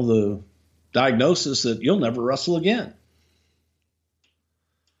 the diagnosis that you'll never wrestle again.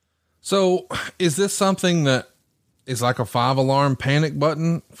 So is this something that is like a 5-alarm panic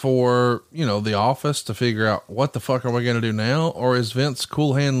button for, the office to figure out what the fuck are we going to do now? Or is Vince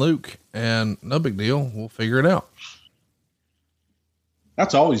cool hand Luke and no big deal, we'll figure it out?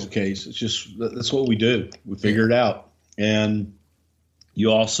 That's always the case. It's just, that's what we do. We figure it out. And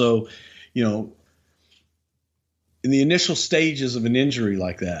you also, in the initial stages of an injury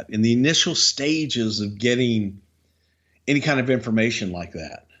like that, in the initial stages of getting any kind of information like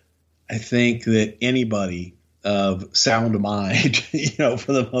that, I think that anybody of sound mind,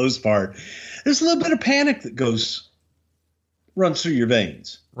 for the most part, there's a little bit of panic that runs through your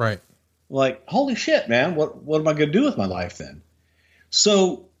veins. Right. Like, holy shit, man, what am I going to do with my life then?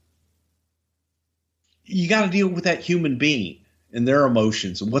 So you got to deal with that human being and their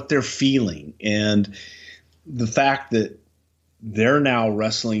emotions and what they're feeling. And the fact that they're now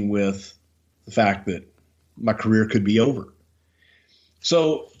wrestling with the fact that my career could be over.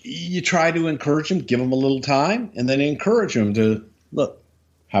 So you try to encourage them, give them a little time, and then encourage them to, look,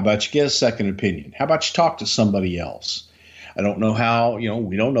 how about you get a second opinion? How about you talk to somebody else? I don't know how,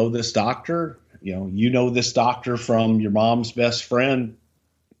 we don't know this doctor. You know this doctor from your mom's best friend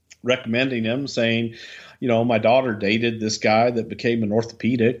recommending him, saying, my daughter dated this guy that became an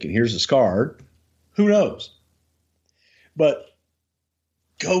orthopedic, and here's his card. Who knows? But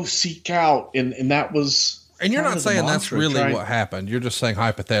go seek out, and that was. And you're not saying that's really what happened. You're just saying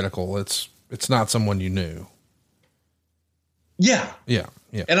hypothetical. It's not someone you knew. Yeah. Yeah.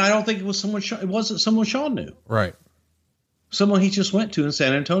 Yeah. And I don't think it was someone. It wasn't someone Sean knew. Right. Someone he just went to in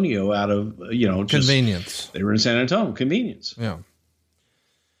San Antonio out of convenience. They were in San Antonio, convenience. Yeah.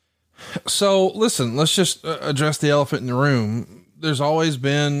 So listen, let's just address the elephant in the room. There's always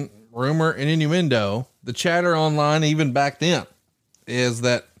been rumor and innuendo. The chatter online, even back then, is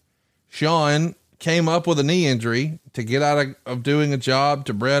that Sean came up with a knee injury to get out of doing a job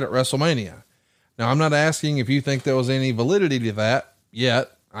to Bret at WrestleMania. Now, I'm not asking if you think there was any validity to that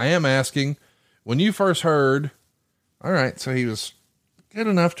yet. I am asking, when you first heard, all right, so he was good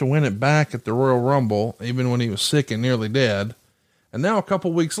enough to win it back at the Royal Rumble, even when he was sick and nearly dead, and now a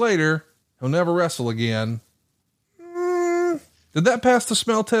couple weeks later, he'll never wrestle again. Did that pass the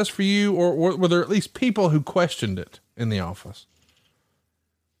smell test for you, or were there at least people who questioned it in the office?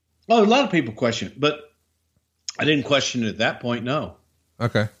 Well, a lot of people questioned it, but I didn't question it at that point. No.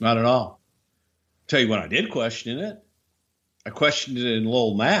 Okay. Not at all. Tell you when I did question it. I questioned it in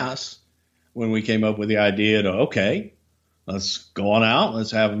Lowell, Mass, when we came up with the idea to, okay, let's go on out,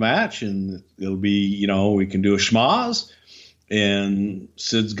 let's have a match, and it'll be, we can do a schmoz, and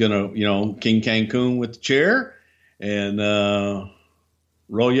Sid's gonna, King Cancun with the chair, and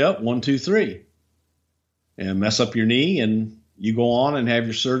roll you up 1, 2, 3, and mess up your knee, and you go on and have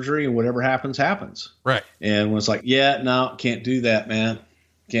your surgery, and whatever happens, happens. Right. And when it's like, yeah, no, can't do that, man.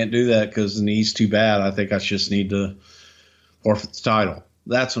 Can't do that because the knee's too bad. I think I just need to forfeit the title.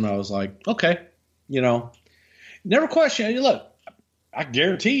 That's when I was like, okay, never question. Look, I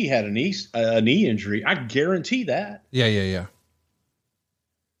guarantee he had a knee injury. I guarantee that. Yeah.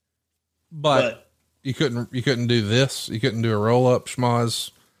 But you couldn't do this. You couldn't do a roll up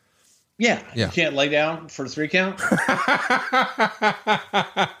schmoz. Yeah. You can't lay down for the 3 count.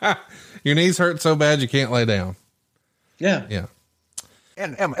 Your knees hurt so bad you can't lay down. Yeah. Yeah.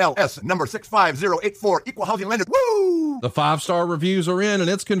 NMLS number 65084, equal housing lender. Woo! The 5-star reviews are in, and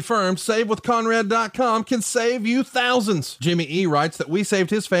it's confirmed. SaveWithConrad.com can save you thousands. Jimmy E writes that we saved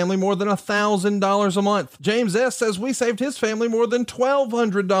his family more than $1,000 a month. James S says we saved his family more than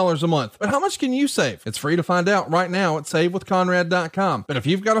 $1,200 a month. But how much can you save? It's free to find out right now at SaveWithConrad.com. But if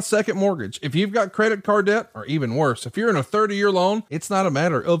you've got a second mortgage, if you've got credit card debt, or even worse, if you're in a 30-year loan, it's not a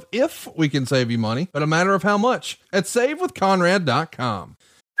matter of if we can save you money, but a matter of how much at SaveWithConrad.com.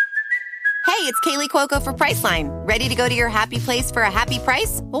 Hey, it's Kaylee Cuoco for Priceline. Ready to go to your happy place for a happy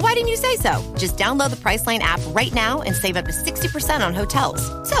price? Well, why didn't you say so? Just download the Priceline app right now and save up to 60% on hotels.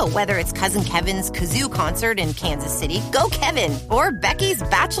 So whether it's Cousin Kevin's Kazoo Concert in Kansas City, go Kevin, or Becky's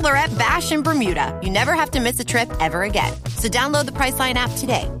Bachelorette Bash in Bermuda, you never have to miss a trip ever again. So download the Priceline app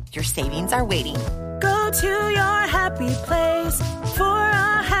today. Your savings are waiting. Go to your happy place for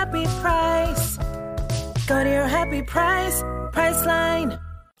a happy price. Go to your happy price, Priceline.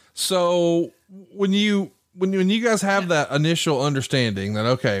 So when you guys have that initial understanding that,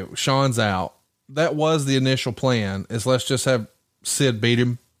 okay, Sean's out, that was the initial plan, is let's just have Sid beat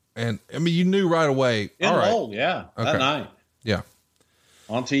him. And I mean, you knew right away. All right. Yeah. Okay. That night. Yeah.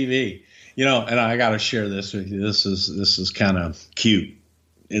 On TV, and I got to share this with you. This is kind of cute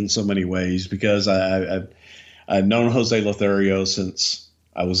in so many ways because I've known Jose Lothario since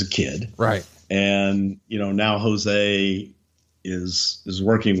I was a kid. Right. And, now Jose is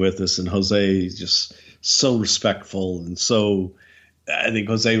working with us, and Jose is just so respectful. And so I think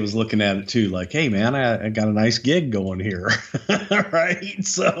Jose was looking at it too, like, hey man, I got a nice gig going here. Right.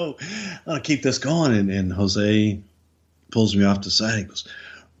 So I'll keep this going. And Jose pulls me off the side. He goes,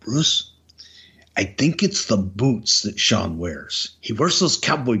 Bruce, I think it's the boots that Sean wears. He wears those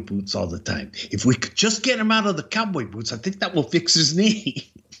cowboy boots all the time. If we could just get him out of the cowboy boots, I think that will fix his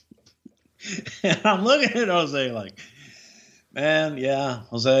knee. And I'm looking at Jose like, man, yeah,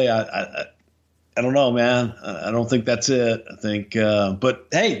 Jose, I don't know, man. I don't think that's it. I think, but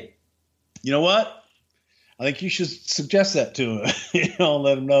hey, you know what? I think you should suggest that to him.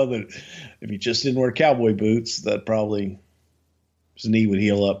 Let him know that if he just didn't wear cowboy boots, that probably his knee would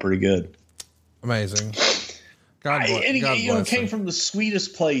heal up pretty good. Amazing. It came from the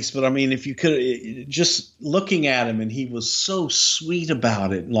sweetest place, but I mean, if you could just looking at him, and he was so sweet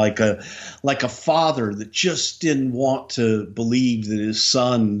about it, like a father that just didn't want to believe that his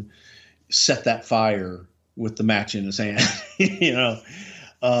son set that fire with the match in his hand,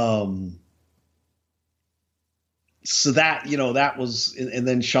 So that was, and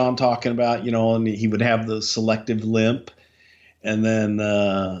then Shawn talking about, and he would have the selective limp. And then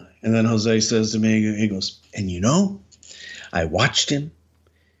Jose says to me, he goes, and I watched him.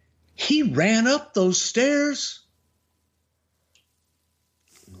 He ran up those stairs.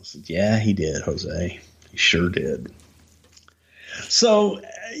 I said, yeah, he did, Jose. He sure did. So,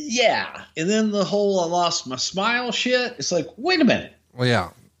 yeah. And then the whole I lost my smile shit. It's like, wait a minute. Well, yeah.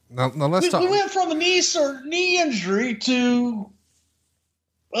 Now let's talk. We went from a knee injury to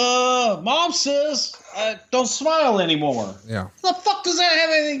Mom says don't smile anymore. Yeah. The fuck does that have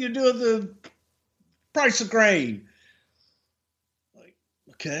anything to do with the price of grain? Like,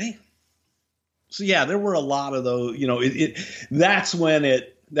 okay. So yeah, there were a lot of those. That's when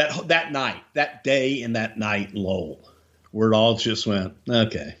that night, that day, and that night lull, where it all just went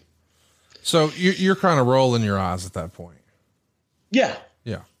okay. So you're kind of rolling your eyes at that point. Yeah.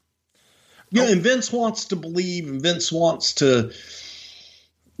 Yeah. And Vince wants to believe, and Vince wants to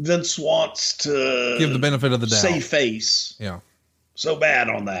give the benefit of the doubt, save face. Yeah. So bad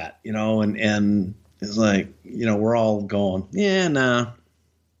on that, and it's like, we're all going, yeah, nah.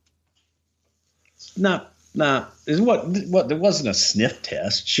 Not, is what there wasn't a sniff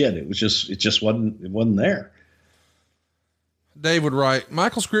test. Shit. It just wasn't there. Dave would write,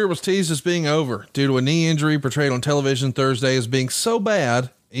 Michael's career was teased as being over due to a knee injury portrayed on television Thursday as being so bad,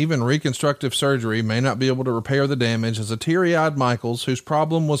 even reconstructive surgery may not be able to repair the damage, as a teary-eyed Michaels, whose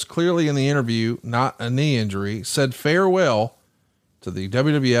problem was clearly in the interview, not a knee injury, said farewell to the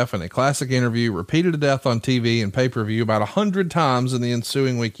WWF in a classic interview repeated to death on TV and pay-per-view about 100 times in the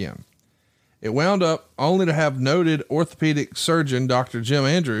ensuing weekend. It wound up only to have noted orthopedic surgeon Dr. Jim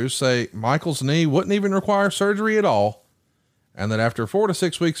Andrews say Michael's knee wouldn't even require surgery at all, and that after 4 to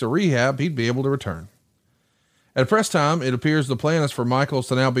 6 weeks of rehab, he'd be able to return. At press time, it appears the plan is for Michaels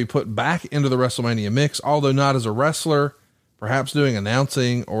to now be put back into the WrestleMania mix, although not as a wrestler, perhaps doing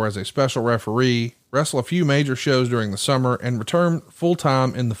announcing or as a special referee, wrestle a few major shows during the summer, and return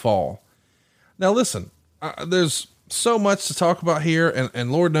full-time in the fall. Now listen, there's so much to talk about here,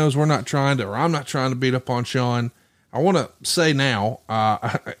 and Lord knows I'm not trying to beat up on Shawn. I want to say now,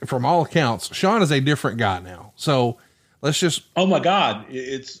 from all accounts, Shawn is a different guy now. So let's just, oh my God,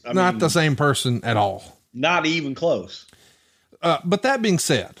 it's not the same person at all. Not even close. But that being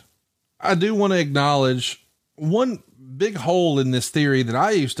said, I do want to acknowledge one big hole in this theory that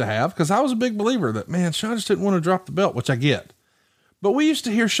I used to have, because I was a big believer that, man, Shawn just didn't want to drop the belt, which I get. But we used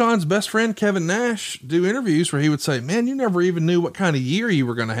to hear Shawn's best friend, Kevin Nash, do interviews where he would say, man, you never even knew what kind of year you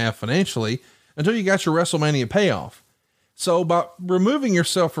were going to have financially until you got your WrestleMania payoff. So by removing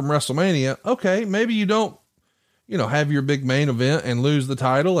yourself from WrestleMania, okay, maybe you don't, have your big main event and lose the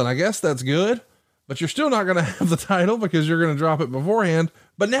title. And I guess that's good. But you're still not going to have the title because you're going to drop it beforehand.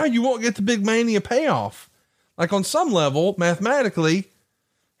 But now you won't get the big Mania payoff. Like on some level, mathematically,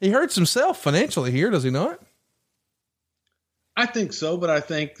 he hurts himself financially here, does he not? I think so, but I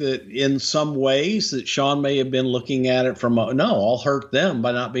think that in some ways that Shawn may have been looking at it from, I'll hurt them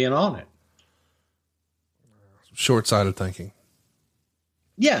by not being on it. Short-sighted thinking.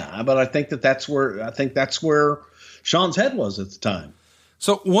 Yeah, but I think that's where Shawn's head was at the time.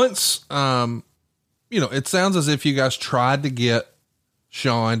 So once, it sounds as if you guys tried to get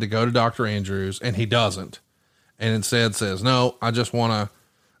Shawn to go to Dr. Andrews and he doesn't, and instead says, no, I just want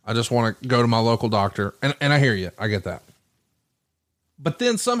to go to my local doctor. And I hear you. I get that. But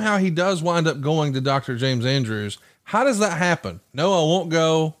then somehow he does wind up going to Dr. James Andrews. How does that happen? No, I won't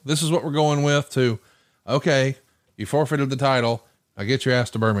go. This is what we're going with, to, okay, you forfeited the title. I'll get your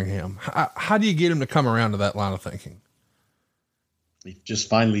ass to Birmingham. How do you get him to come around to that line of thinking? He just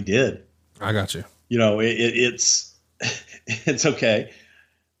finally did. I got you. It's okay.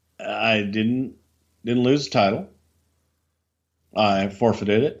 I didn't lose the title. I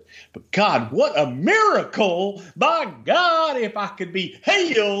forfeited it, but God, what a miracle! By God, if I could be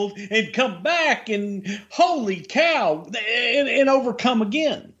healed and come back and holy cow, and overcome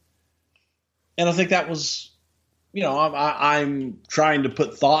again. And I think that was, I'm trying to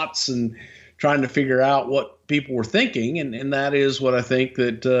put thoughts and trying to figure out what people were thinking. And that is what I think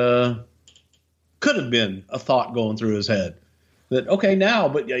that, could have been a thought going through his head, that, okay, now,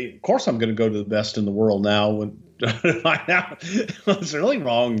 but of course I'm going to go to the best in the world now when what's really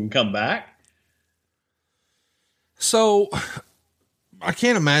wrong and come back. So I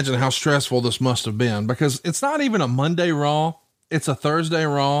can't imagine how stressful this must have been, because it's not even a Monday Raw. It's a Thursday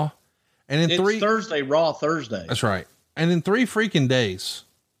Raw. And it's Thursday Raw Thursday. That's right. And in 3 freaking days,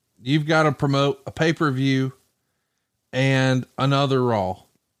 you've got to promote a pay-per-view and another Raw.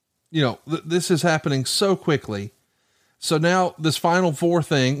 You know, this is happening so quickly. So now this Final Four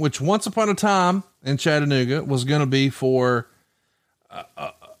thing, which once upon a time in Chattanooga was going to be for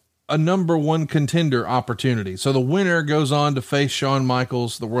a number 1 contender opportunity. So the winner goes on to face Shawn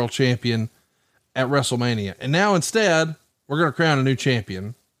Michaels, the world champion, at WrestleMania. And now instead, we're going to crown a new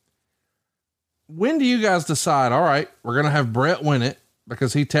champion. When do you guys decide, all right, we're going to have Bret win it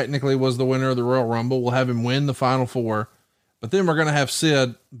because he technically was the winner of the Royal Rumble. We'll have him win the Final Four, but then we're going to have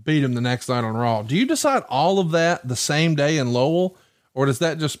Sid beat him the next night on Raw. Do you decide all of that the same day in Lowell, or does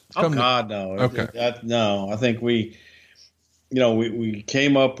that just come? Oh God, no. Okay. No, I think we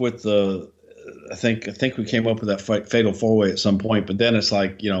came up with I think we came up with that fatal 4-way at some point, but then it's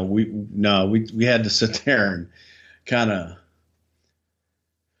like, we had to sit there and kind of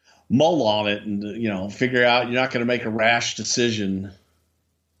mull on it and, figure out you're not going to make a rash decision.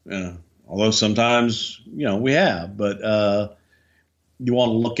 Although sometimes, we have, but, you want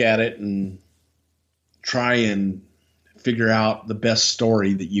to look at it and try and figure out the best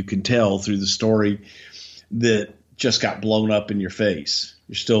story that you can tell through the story that just got blown up in your face.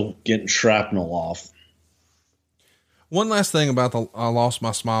 You're still getting shrapnel off. One last thing about the I Lost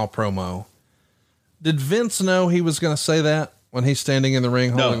My Smile promo. Did Vince know he was going to say that when he's standing in the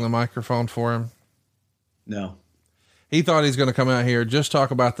ring holding the microphone for him? No. He thought he's going to come out here, just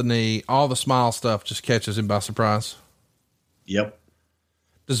talk about the knee. All the smile stuff just catches him by surprise. Yep.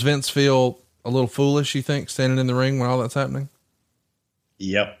 Does Vince feel a little foolish, you think, standing in the ring when all that's happening?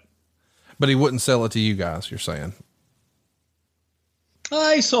 Yep. But he wouldn't sell it to you guys, you're saying?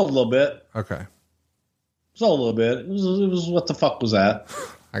 He sold a little bit. Okay. Sold a little bit. It was what the fuck was that?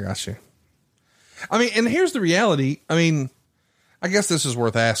 I got you. I mean, and here's the reality. I mean, I guess this is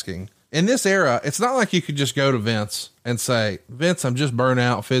worth asking. In this era, it's not like you could just go to Vince and say, Vince, I'm just burnt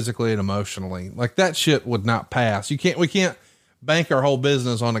out physically and emotionally. Like, that shit would not pass. We can't bank our whole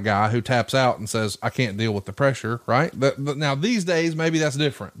business on a guy who taps out and says, I can't deal with the pressure. Right. But now these days, maybe that's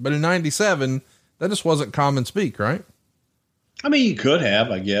different, but in 97, that just wasn't common speak, right? I mean, you could have,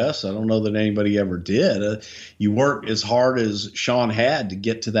 I guess. I don't know that anybody ever did. You worked as hard as Shawn had to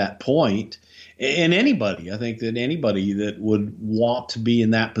get to that point. And I think that anybody that would want to be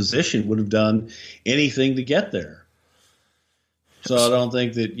in that position would have done anything to get there. So I don't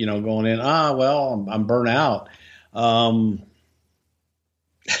think that, going in, I'm burnt out. I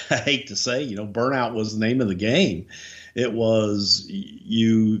hate to say, burnout was the name of the game. It was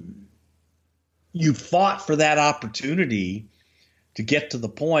you fought for that opportunity to get to the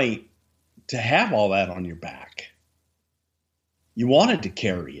point to have all that on your back. You wanted to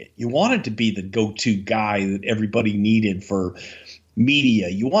carry it. You wanted to be the go-to guy that everybody needed for media.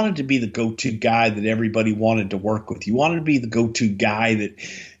 You wanted to be the go-to guy that everybody wanted to work with. You wanted to be the go-to guy that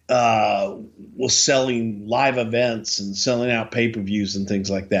was selling live events and selling out pay-per-views and things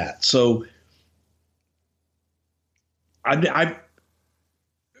like that. So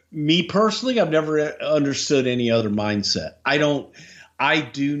me personally, I've never understood any other mindset. I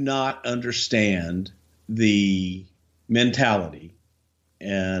do not understand the mentality,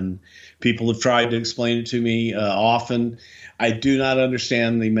 and people have tried to explain it to me often. I do not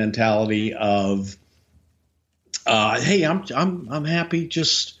understand the mentality of, hey, I'm happy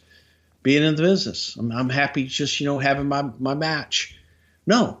just being in the business. I'm happy just, having my match.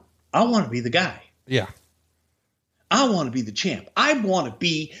 No, I want to be the guy. Yeah. I want to be the champ. I want to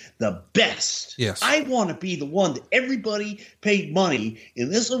be the best. Yes. I want to be the one that everybody paid money in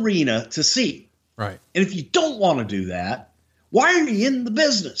this arena to see. Right. And if you don't want to do that, why are you in the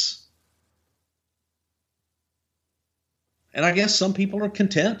business? And I guess some people are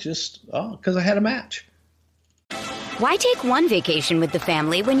content just, because I had a match. Why take one vacation with the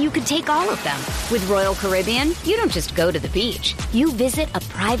family when you could take all of them? With Royal Caribbean, you don't just go to the beach. You visit a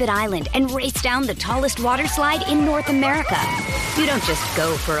private island and race down the tallest water slide in North America. You don't just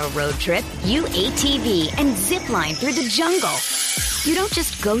go for a road trip. You ATV and zip line through the jungle. You don't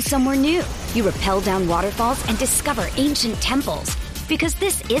just go somewhere new. You rappel down waterfalls and discover ancient temples. Because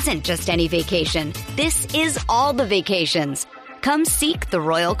this isn't just any vacation. This is all the vacations. Come seek the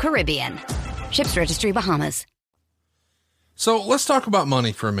Royal Caribbean. Ships Registry, Bahamas. So let's talk about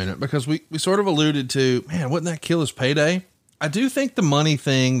money for a minute, because we sort of alluded to, man, wouldn't that kill his payday? I do think the money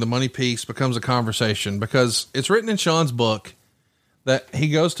thing, the money piece becomes a conversation, because it's written in Shawn's book that he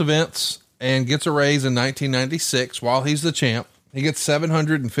goes to Vince and gets a raise in 1996 while he's the champ. He gets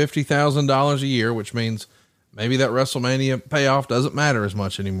 $750,000 a year, which means Maybe that WrestleMania payoff doesn't matter as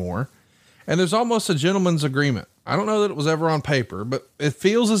much anymore. And there's almost a gentleman's agreement. I don't know that it was ever on paper, but it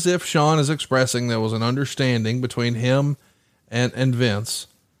feels as if Shawn is expressing there was an understanding between him and Vince.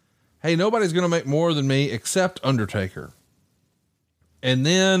 Hey, nobody's going to make more than me except Undertaker. And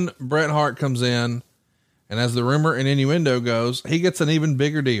then Bret Hart comes in, and as the rumor and innuendo goes, he gets an even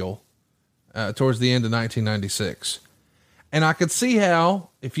bigger deal towards the end of 1996. And I could see how,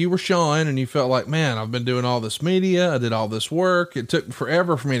 if you were Shawn and you felt like, man, I've been doing all this media, I did all this work, it took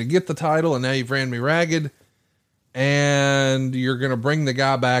forever for me to get the title, and now you've ran me ragged, and you're going to bring the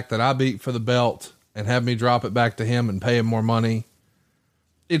guy back that I beat for the belt and have me drop it back to him and pay him more money.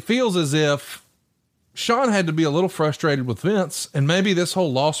 It feels as if Shawn had to be a little frustrated with Vince, and maybe this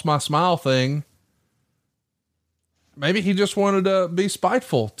whole lost my smile thing, maybe he just wanted to be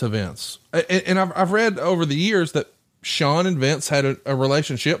spiteful to Vince. And I've read over the years that Shawn and Vince had a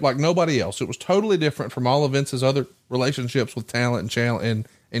relationship like nobody else. It was totally different from all of Vince's other relationships with talent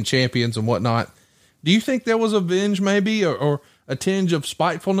and champions and whatnot. Do you think there was a venge maybe, or a tinge of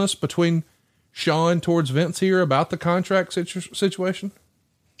spitefulness between Shawn towards Vince here about the contract situation?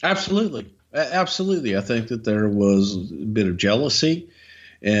 Absolutely. Absolutely. I think that there was a bit of jealousy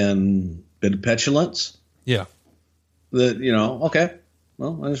and a bit of petulance. Yeah. That, okay,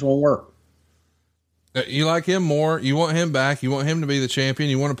 well, I just won't work. You like him more. You want him back. You want him to be the champion.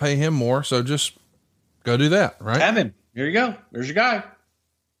 You want to pay him more. So just go do that, right? Have him. Here you go. There's your guy.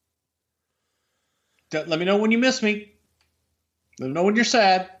 Let me know when you miss me. Let me know when you're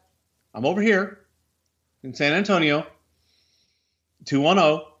sad. I'm over here in San Antonio.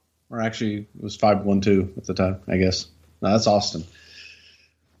 210, or actually it was 512 at the time, I guess. No, that's Austin.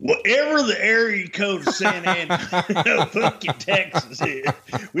 Whatever the area code of San Antonio, fucking Texas is.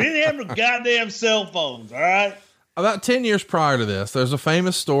 We didn't have no goddamn cell phones, all right? About 10 years prior to this, there's a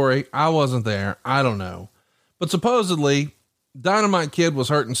famous story. I wasn't there. I don't know. But supposedly, Dynamite Kid was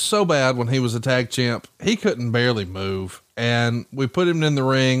hurting so bad when he was a tag champ, he couldn't barely move. And we put him in the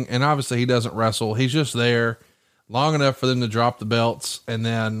ring, and obviously he doesn't wrestle. He's just there long enough for them to drop the belts, and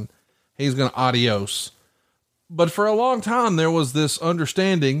then he's going to adios. But for a long time, there was this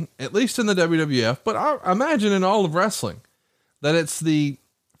understanding, at least in the WWF, but I imagine in all of wrestling, that it's the,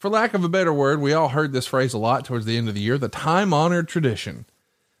 for lack of a better word, we all heard this phrase a lot towards the end of the year, the time-honored tradition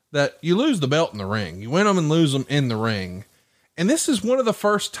that you lose the belt in the ring. You win them and lose them in the ring. And this is one of the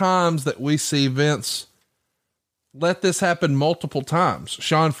first times that we see Vince let this happen multiple times.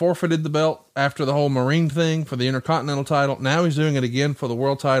 Shawn forfeited the belt after the whole Marine thing for the Intercontinental title. Now he's doing it again for the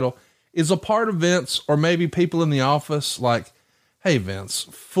world title. Is a part of Vince, or maybe people in the office, like, hey, Vince,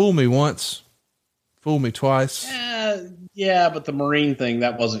 fool me once, fool me twice. Yeah, but the Marine thing,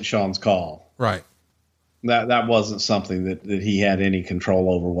 that wasn't Shawn's call. Right. That wasn't something that he had any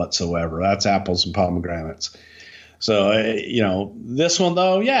control over whatsoever. That's apples and pomegranates. So, this one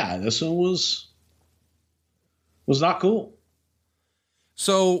though, yeah, this one was not cool.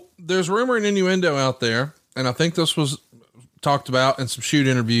 So there's rumor and innuendo out there, and I think this was talked about in some shoot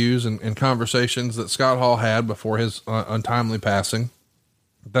interviews and conversations that Scott Hall had before his untimely passing,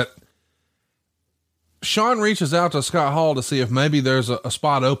 that Shawn reaches out to Scott Hall to see if maybe there's a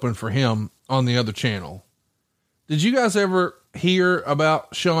spot open for him on the other channel. Did you guys ever hear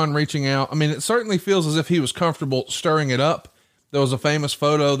about Shawn reaching out? I mean, it certainly feels as if he was comfortable stirring it up. There was a famous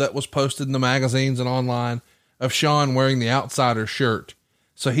photo that was posted in the magazines and online of Shawn wearing the Outsider shirt.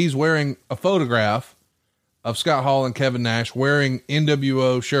 So he's wearing a photograph of Scott Hall and Kevin Nash wearing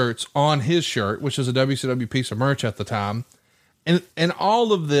NWO shirts on his shirt, which is a WCW piece of merch at the time. And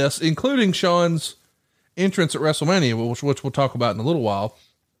all of this, including Shawn's entrance at WrestleMania, which we'll talk about in a little while,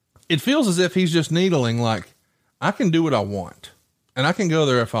 it feels as if he's just needling, like, I can do what I want and I can go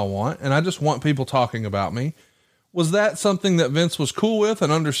there if I want. And I just want people talking about me. Was that something that Vince was cool with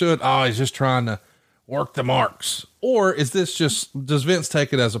and understood? Oh, he's just trying to work the marks. Or is this just, does Vince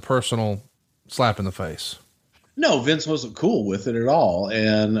take it as a personal slap in the face? No, Vince wasn't cool with it at all.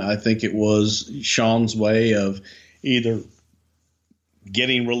 And I think it was Shawn's way of either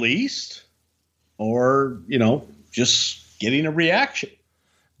getting released or, just getting a reaction.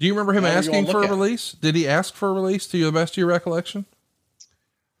 Do you remember him asking for a release? Did he ask for a release to the best of your recollection?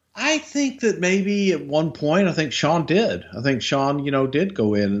 I think that maybe at one point, I think Shawn did. I think Shawn, did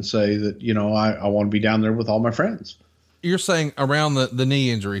go in and say that, I want to be down there with all my friends. You're saying around the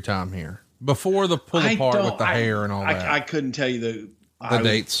knee injury time here, before the pull apart with the hair and all that. I couldn't tell you the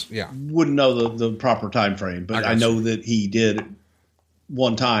dates. Yeah. Wouldn't know the proper time frame, but I know that he did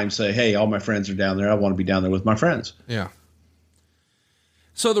one time say, hey, all my friends are down there. I want to be down there with my friends. Yeah.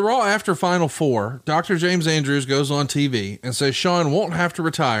 So the Raw after Final Four, Dr. James Andrews goes on TV and says Shawn won't have to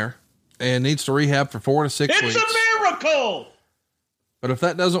retire and needs to rehab for 4 to 6 weeks. It's a miracle. But if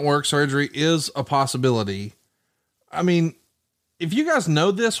that doesn't work, surgery is a possibility. I mean, if you guys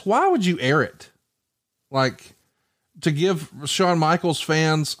know this, why would you air it? Like, to give Shawn Michaels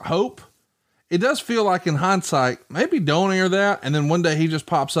fans hope? It does feel like, in hindsight, maybe don't air that, and then one day he just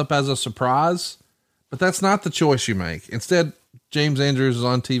pops up as a surprise. But that's not the choice you make. Instead, James Andrews is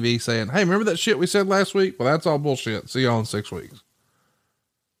on TV saying, hey, remember that shit we said last week? Well, that's all bullshit. See y'all in 6 weeks.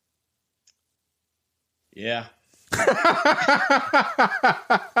 Yeah.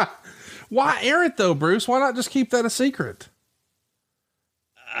 Why air it though, Bruce? Why not just keep that a secret?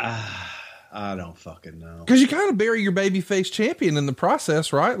 I don't fucking know. Because you kind of bury your babyface champion in the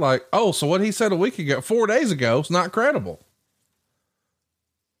process, right? Like, oh, so what he said a week ago, 4 days ago, is not credible.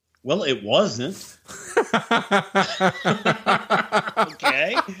 Well, it wasn't.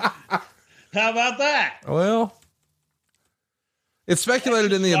 Okay. How about that? Well, it's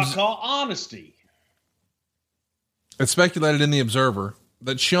speculated in the call honesty. It's speculated in the Observer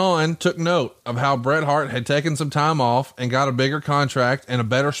that Shawn took note of how Bret Hart had taken some time off and got a bigger contract and a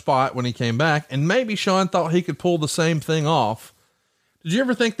better spot when he came back. And maybe Shawn thought he could pull the same thing off. Did you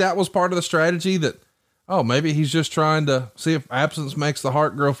ever think that was part of the strategy, that, oh, maybe he's just trying to see if absence makes the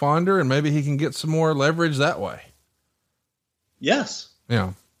heart grow fonder and maybe he can get some more leverage that way? Yes.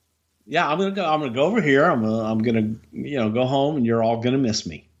 Yeah. Yeah. I'm going to go over here. I'm going to, go home, and you're all going to miss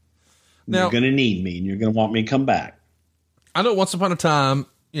me. Now, you're going to need me, and you're going to want me to come back. I know once upon a time,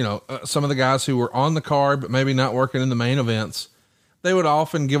 some of the guys who were on the card, but maybe not working in the main events, they would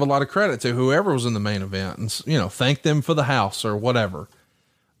often give a lot of credit to whoever was in the main event and, thank them for the house or whatever.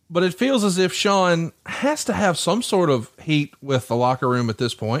 But it feels as if Shawn has to have some sort of heat with the locker room at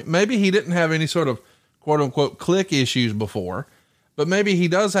this point. Maybe he didn't have any sort of quote unquote click issues before, but maybe he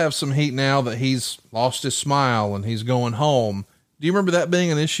does have some heat now that he's lost his smile and he's going home. Do you remember that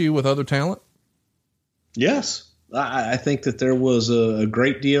being an issue with other talent? Yes. I think that there was a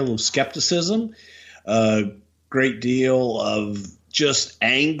great deal of skepticism, a great deal of just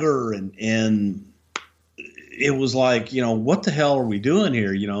anger, and it was like, what the hell are we doing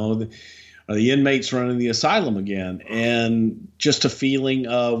here? The inmates running the asylum again, and just a feeling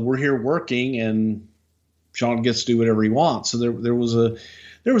of we're here working and Shawn gets to do whatever he wants. So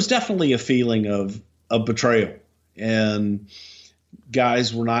there was definitely a feeling of betrayal, and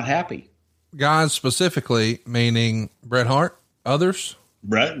guys were not happy. Guys specifically, meaning Bret Hart, others?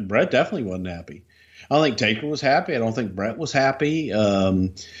 Bret definitely wasn't happy. I don't think Taker was happy. I don't think Bret was happy.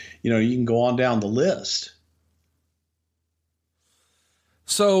 You can go on down the list.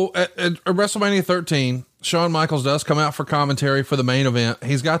 So at WrestleMania 13, Shawn Michaels does come out for commentary for the main event.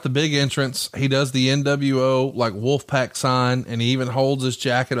 He's got the big entrance. He does the NWO like Wolfpack sign, and he even holds his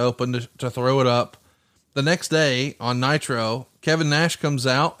jacket open to throw it up. The next day on Nitro, Kevin Nash comes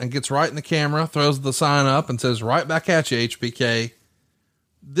out and gets right in the camera, throws the sign up and says, right back at you, HBK.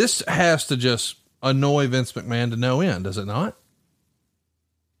 This has to just annoy Vince McMahon to no end, does it not?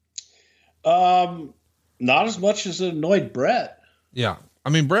 Not as much as it annoyed Bret. Yeah. I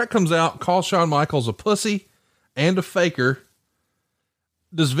mean, Bret comes out, calls Shawn Michaels a pussy and a faker.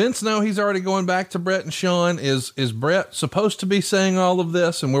 Does Vince know he's already going back to Bret and Shawn? Is Bret supposed to be saying all of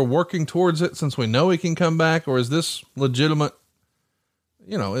this and we're working towards it since we know he can come back? Or is this legitimate?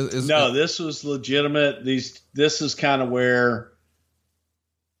 No, this was legitimate. This is kind of where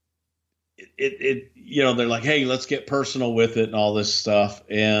they're like, hey, let's get personal with it and all this stuff.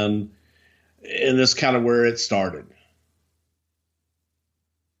 And this kind of where it started.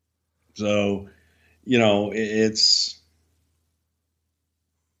 So, to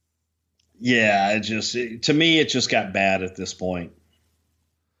me, it just got bad at this point.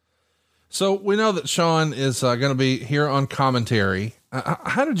 So we know that Shawn is going to be here on commentary.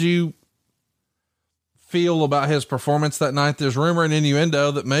 How did you feel about his performance that night? There's rumor and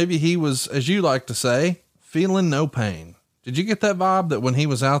innuendo that maybe he was, as you like to say, feeling no pain. Did you get that vibe that when he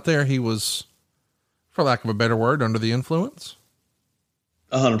was out there, he was, for lack of a better word, under the influence?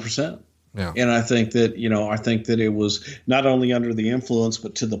 100%. Yeah. And I think that, it was not only under the influence,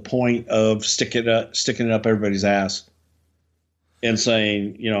 but to the point of sticking it up everybody's ass and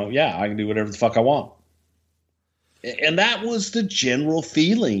saying, yeah, I can do whatever the fuck I want. And that was the general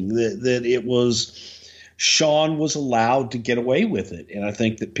feeling that it was, Shawn was allowed to get away with it. And I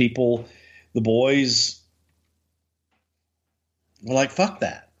think that the boys were like, fuck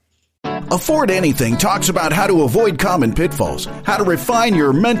that. Afford Anything talks about how to avoid common pitfalls, how to refine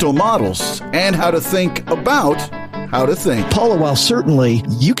your mental models, and how to think about how to think. Paula, while certainly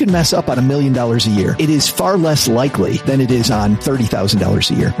you can mess up on $1 million a year, it is far less likely than it is on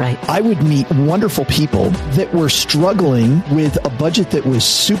 $30,000 a year. Right. I would meet wonderful people that were struggling with a budget that was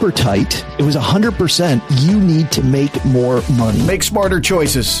super tight. It was 100%. You need to make more money. Make smarter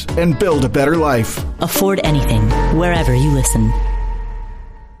choices and build a better life. Afford anything, wherever you listen.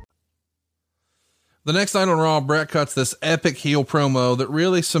 The next night on Raw, Bret cuts this epic heel promo that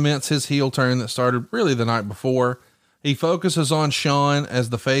really cements his heel turn that started really the night before. He focuses on Shawn as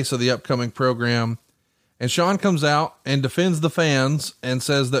the face of the upcoming program, and Shawn comes out and defends the fans and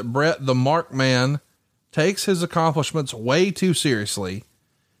says that Bret, the Mark Man, takes his accomplishments way too seriously.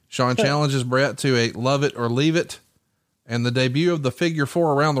 Shawn challenges Bret to a love it or leave it, and the debut of the figure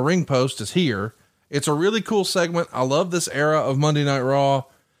 4 around the ring post is here. It's a really cool segment. I love this era of Monday Night Raw,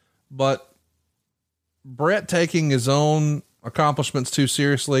 but Bret taking his own accomplishments too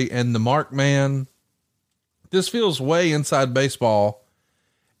seriously and the Mark Man, this feels way inside baseball.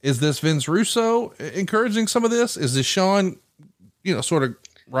 Is this Vince Russo encouraging some of this? Is this Shawn, sort of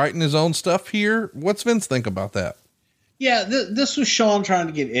writing his own stuff here? What's Vince think about that? Yeah, this was Shawn trying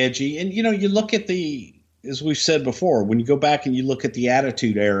to get edgy. And, you look at as we've said before, when you go back and you look at the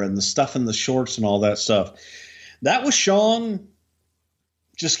Attitude Era and the stuff in the shorts and all that stuff, that was Shawn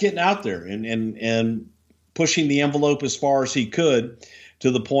just getting out there and pushing the envelope as far as he could, to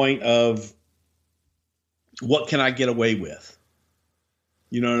the point of, what can I get away with?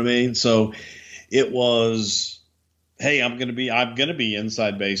 You know what I mean? So it was, hey, I'm going to be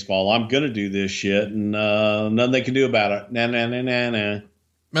inside baseball. I'm going to do this shit, and nothing they can do about it. Nah.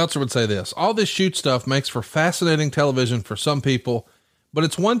 Meltzer would say this: all this shoot stuff makes for fascinating television for some people, but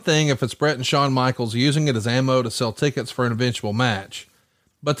it's one thing if it's Bret and Shawn Michaels using it as ammo to sell tickets for an eventual match.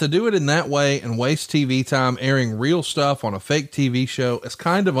 But to do it in that way and waste TV time airing real stuff on a fake TV show is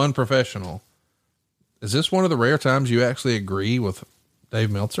kind of unprofessional. Is this one of the rare times you actually agree with Dave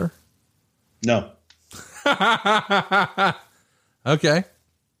Meltzer? No. Okay.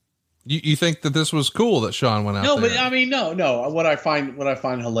 You think that this was cool that Shawn went out there? No, but I mean, no. What I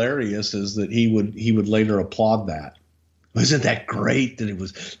find hilarious is that he would later applaud that. Wasn't that great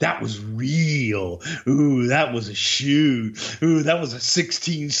that was real? Ooh, that was a shoot. Ooh, that was a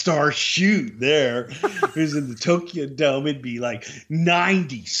 16-star shoot there. It was in the Tokyo Dome. It'd be like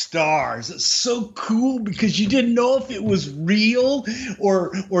 90 stars. It's so cool because you didn't know if it was real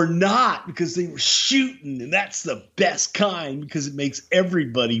or not, because they were shooting, and that's the best kind because it makes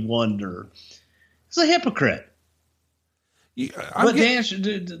everybody wonder. It's a hypocrite. But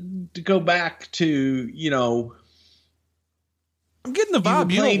to go back to, I'm getting the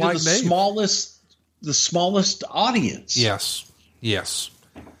vibe. You don't like the smallest audience. Yes.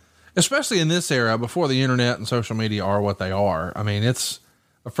 Especially in this era before the internet and social media are what they are. I mean, it's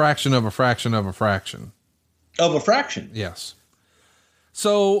a fraction of a fraction of a fraction of a fraction. Yes.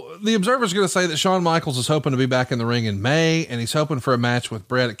 So the Observer's going to say that Shawn Michaels is hoping to be back in the ring in May, and he's hoping for a match with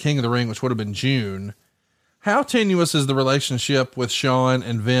Bret at King of the Ring, which would have been June. How tenuous is the relationship with Shawn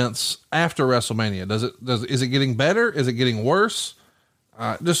and Vince after WrestleMania? Is it getting better? Is it getting worse?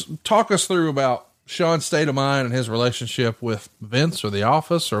 Just talk us through about Shawn's state of mind and his relationship with Vince or the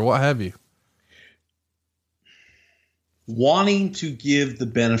office or what have you. Wanting to give the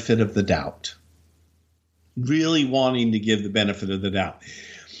benefit of the doubt. Really wanting to give the benefit of the doubt.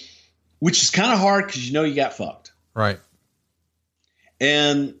 Which is kind of hard because you got fucked. Right.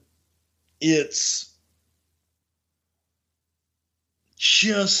 And it's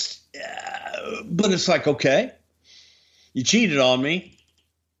just, but it's like, okay, you cheated on me,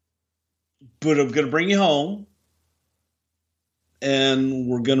 but I'm going to bring you home and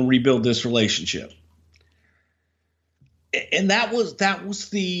we're going to rebuild this relationship. And that was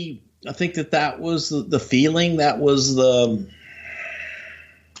the feeling, that was the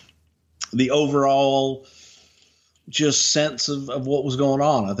overall just sense of what was going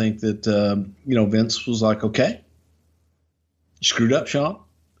on. I think that, Vince was like, okay, you screwed up, Shawn.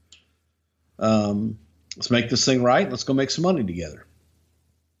 Let's make this thing right. Let's go make some money together.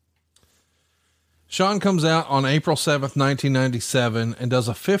 Shawn comes out on April 7th, 1997 and does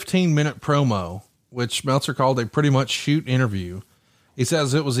a 15-minute promo, which Meltzer called a pretty much shoot interview. He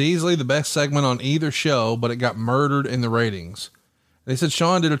says it was easily the best segment on either show, but it got murdered in the ratings. They said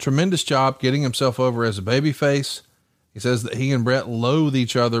Shawn did a tremendous job getting himself over as a babyface. He says that he and Bret loathe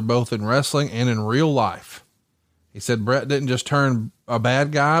each other both in wrestling and in real life. He said Bret didn't just turn a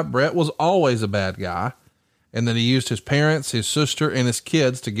bad guy. Bret was always a bad guy, and that he used his parents, his sister, and his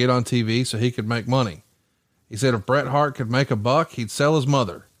kids to get on TV so he could make money. He said if Bret Hart could make a buck, he'd sell his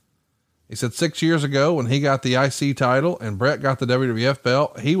mother. He said 6 years ago when he got the IC title and Bret got the WWF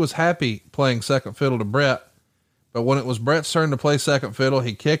belt, he was happy playing second fiddle to Bret, but when it was Brett's turn to play second fiddle,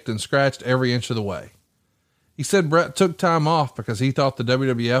 he kicked and scratched every inch of the way. He said Brett took time off because he thought the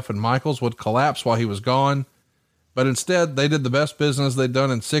WWF and Michaels would collapse while he was gone, but instead they did the best business they'd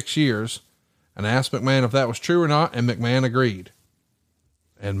done in 6 years, and asked McMahon if that was true or not, and McMahon agreed.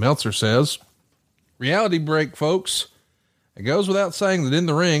 And Meltzer says, reality break, folks. It goes without saying that in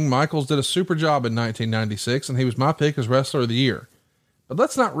the ring, Michaels did a super job in 1996, and he was my pick as Wrestler of the Year. But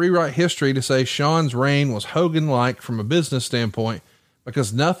let's not rewrite history to say Shawn's reign was Hogan-like from a business standpoint,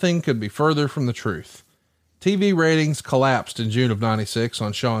 because nothing could be further from the truth. TV ratings collapsed in June of 96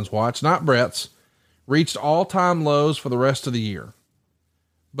 on Shawn's watch, not Brett's, reached all-time lows for the rest of the year.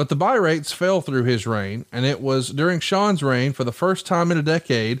 But the buy rates fell through his reign, and it was during Shawn's reign for the first time in a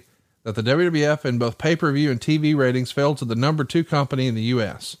decade that the WWF in both pay-per-view and TV ratings fell to the number 2 company in the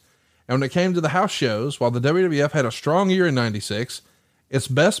U.S. And when it came to the house shows, while the WWF had a strong year in 96, its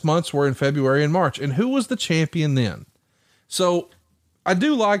best months were in February and March. And who was the champion then? So I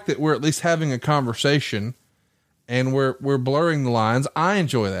do like that we're at least having a conversation and we're blurring the lines. I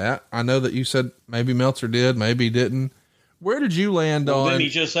enjoy that. I know that you said maybe Meltzer did, maybe he didn't. Where did you land on? Didn't he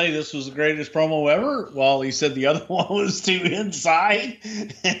just say this was the greatest promo ever? While he said the other one was too inside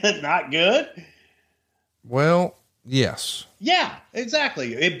and not good. Well, yes. Yeah,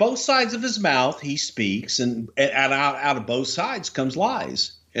 exactly. In both sides of his mouth, he speaks, and out of both sides comes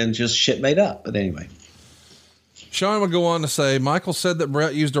lies and just shit made up. But anyway. Shawn would go on to say, Michael said that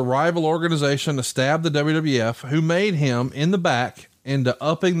Brett used a rival organization to stab the WWF, who made him in the back into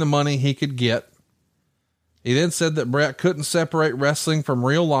upping the money he could get. He then said that Brett couldn't separate wrestling from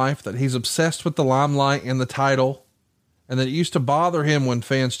real life, that he's obsessed with the limelight and the title, and that it used to bother him when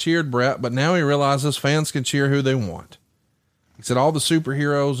fans cheered Brett, but now he realizes fans can cheer who they want. He said all the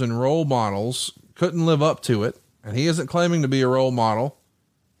superheroes and role models couldn't live up to it, and he isn't claiming to be a role model.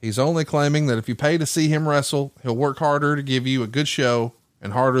 He's only claiming that if you pay to see him wrestle, he'll work harder to give you a good show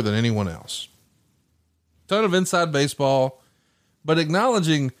and harder than anyone else. Ton of inside baseball, but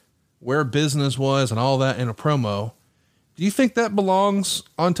acknowledging where business was and all that in a promo. Do you think that belongs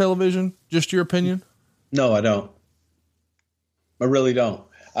on television? Just your opinion? No, I don't. I really don't.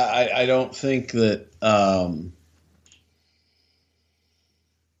 I don't think that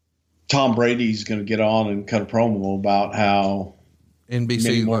Tom Brady's going to get on and cut a promo about how NBC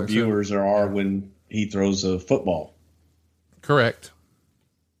many more viewers there are when he throws a football. Correct.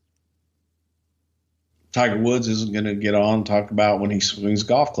 Tiger Woods isn't going to get on and talk about when he swings a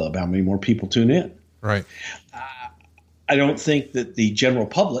golf club, how many more people tune in. Right. I don't think that the general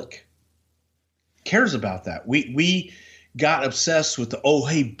public cares about that. We got obsessed with oh,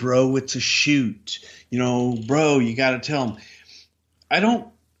 hey, bro, it's a shoot. You know, bro, you got to tell them. I don't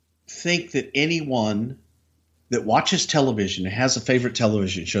think that anyone that watches television and has a favorite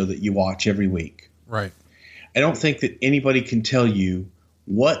television show that you watch every week. Right. I don't think that anybody can tell you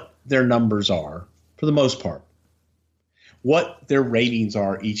what their numbers are, for the most part, what their ratings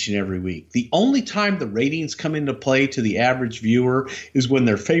are each and every week. The only time the ratings come into play to the average viewer is when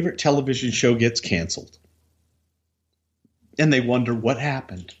their favorite television show gets canceled. And they wonder what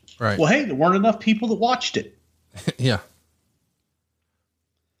happened. Right. Well, hey, there weren't enough people that watched it. Yeah.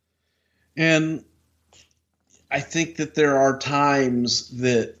 And I think that there are times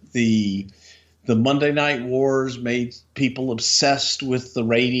that the Monday Night Wars made people obsessed with the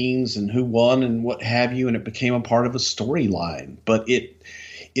ratings and who won and what have you, and it became a part of a storyline. But it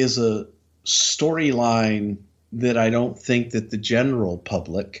is a storyline that I don't think that the general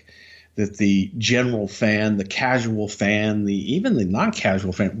public, that the general fan, the casual fan, even the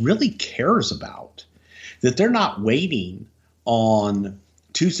non-casual fan really cares about. That they're not waiting on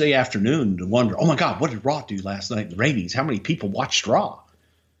Tuesday afternoon to wonder, oh my God, what did Raw do last night in the ratings? How many people watched Raw?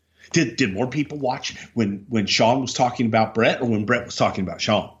 Did more people watch when Shawn was talking about Brett or when Brett was talking about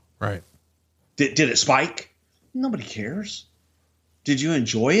Shawn? Right. Did it spike? Nobody cares. Did you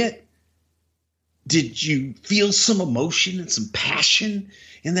enjoy it? Did you feel some emotion and some passion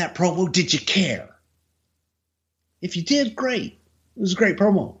in that promo? Did you care? If you did, great. It was a great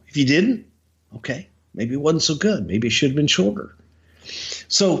promo. If you didn't, okay, maybe it wasn't so good. Maybe it should have been shorter.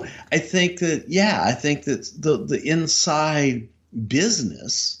 So I think that, the inside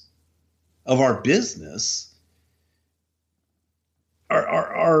business of our business,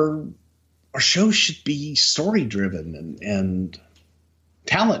 our shows should be story driven and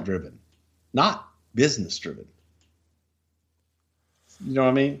talent driven, not business driven. You know what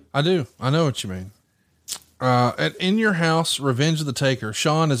I mean? I do. I know what you mean. At In Your House, Revenge of the Taker,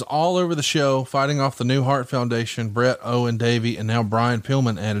 Shawn is all over the show, fighting off the New Heart Foundation, Brett, Owen, Davey, and now Brian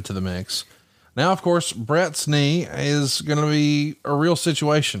Pillman added to the mix. Now, of course, Brett's knee is going to be a real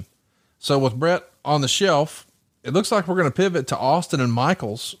situation. So with Brett on the shelf, it looks like we're going to pivot to Austin and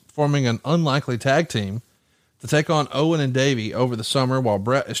Michaels forming an unlikely tag team to take on Owen and Davey over the summer while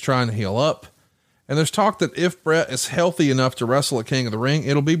Bret is trying to heal up. And there's talk that if Bret is healthy enough to wrestle at King of the Ring,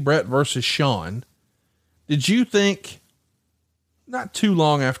 it'll be Bret versus Shawn. Did you think, not too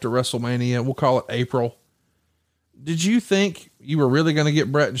long after WrestleMania, we'll call it April, did you think you were really going to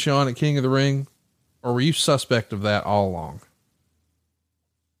get Bret and Shawn at King of the Ring, or were you suspect of that all along?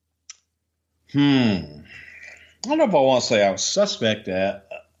 I don't know if I want to say I was suspect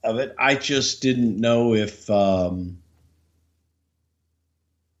of it. I just didn't know if, I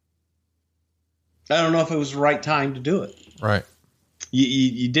don't know if it was the right time to do it. Right.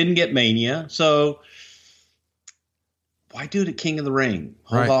 You didn't get Mania, so why do it at King of the Ring?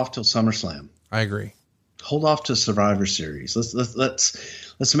 Hold off till SummerSlam. I agree. Hold off to Survivor Series.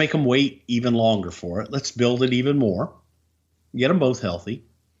 Let's make them wait even longer for it. Let's build it even more. Get them both healthy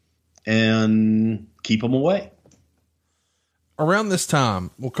and keep them away. Around this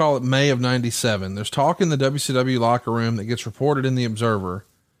time, we'll call it May of 97, there's talk in the WCW locker room that gets reported in the Observer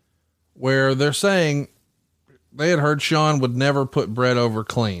where they're saying they had heard Shawn would never put Bret over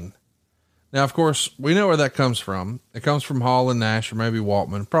clean. Now, of course, we know where that comes from. It comes from Hall and Nash, or maybe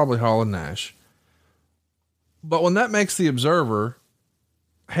Waltman, probably Hall and Nash. But when that makes the Observer,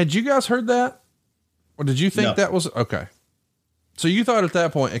 had you guys heard that? Or did you think that was okay? So you thought at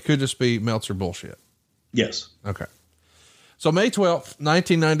that point it could just be Meltzer bullshit? Yes. Okay. So May 12th,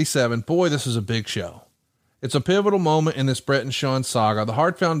 1997, boy, this is a big show. It's a pivotal moment in this Bret and Shawn saga. The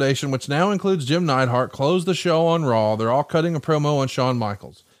Hart Foundation, which now includes Jim Neidhart, closed the show on Raw. They're all cutting a promo on Shawn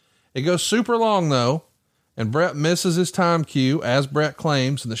Michaels. It goes super long though, and Bret misses his time cue, as Bret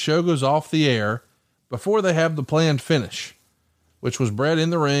claims, and the show goes off the air before they have the planned finish, which was Bret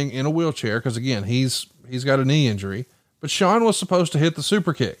in the ring in a wheelchair. Cause again, he's got a knee injury, but Shawn was supposed to hit the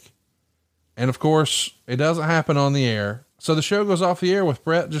super kick. And of course it doesn't happen on the air. So the show goes off the air with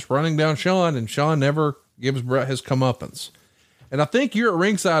Bret just running down Shawn, and Shawn never gives Bret his comeuppance. And I think you're at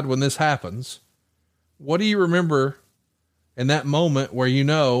ringside when this happens. What do you remember in that moment where, you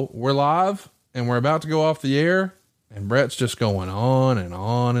know, we're live and we're about to go off the air and Bret's just going on and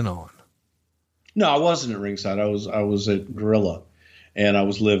on and on? No, I wasn't at ringside. I was at Gorilla, and I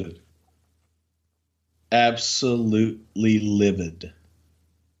was livid. Absolutely livid.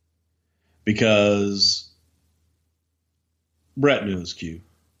 Because Bret knew his cue.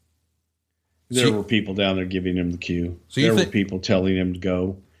 There were people down there giving him the cue. There were people telling him to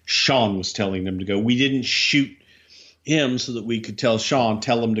go. Shawn was telling them to go. We didn't shoot him so that we could tell Shawn,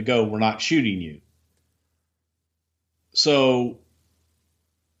 tell him to go. We're not shooting you. So,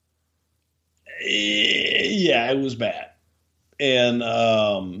 yeah, it was bad. And,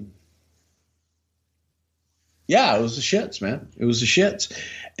 yeah, it was the shits, man. It was the shits.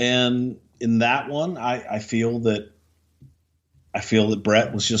 And in that one, I feel that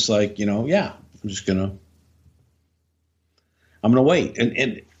Bret was just like, you know, yeah, I'm gonna wait.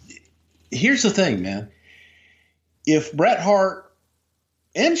 And here's the thing, man. If Bret Hart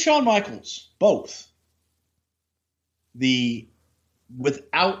and Shawn Michaels, both,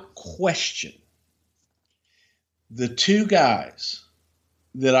 without question, the two guys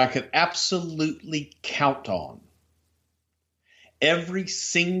that I could absolutely count on every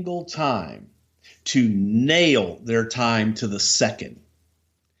single time to nail their time to the second.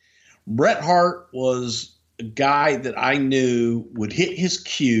 Bret Hart was a guy that I knew would hit his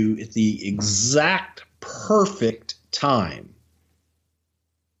cue at the exact perfect time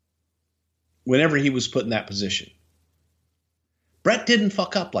whenever he was put in that position. Bret didn't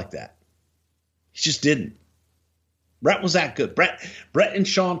fuck up like that. He just didn't. Bret was that good. Bret and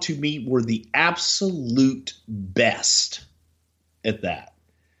Shawn, to me, were the absolute best at that.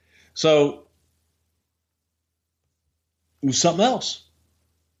 So it was something else.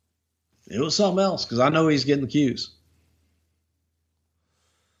 It was something else, because I know he's getting the cues.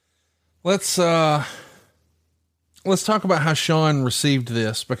 Let's talk about how Shawn received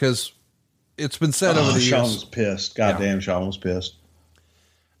this, because it's been said over the years. Shawn was pissed. Goddamn, Shawn was pissed.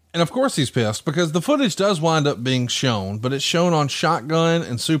 And of course he's pissed, because the footage does wind up being shown, but it's shown on Shotgun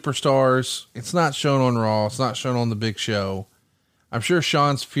and Superstars. It's not shown on Raw. It's not shown on the big show. I'm sure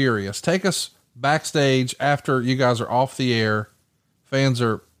Shawn's furious. Take us backstage after you guys are off the air. Fans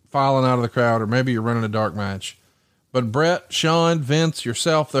are filing out of the crowd, or maybe you're running a dark match. But Bret, Shawn, Vince,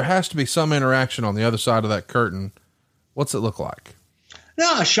 yourself, there has to be some interaction on the other side of that curtain. What's it look like?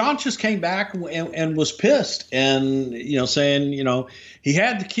 No, Shawn just came back and was pissed, and, you know, saying, you know, he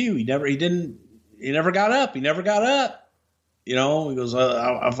had the cue. He never got up. He never got up. You know, he goes,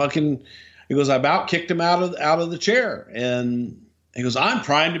 I about kicked him out of the chair. And He goes, I'm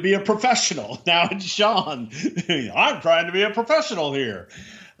trying to be a professional. Now it's Sean. I'm trying to be a professional here.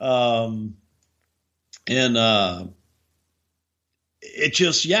 It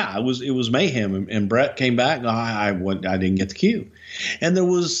just, it was mayhem. And Brett came back and I didn't get the cue. And there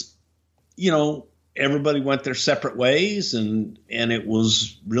was, everybody went their separate ways and it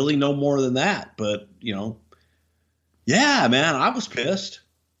was really no more than that. But, man, I was pissed.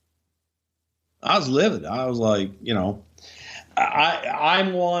 I was livid. I was like,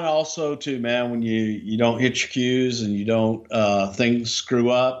 I'm one also too, man, when you don't hit your cues and you don't, things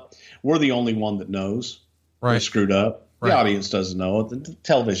screw up. We're the only one that knows. Right. They screwed up. Right. The audience doesn't know it. The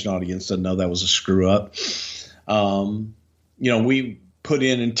television audience doesn't know that was a screw up. We put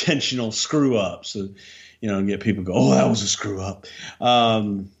in intentional screw ups, and get people to go, oh, that was a screw up,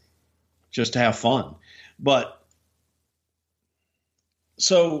 just to have fun. But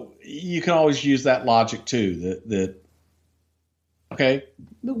so you can always use that logic too. That okay,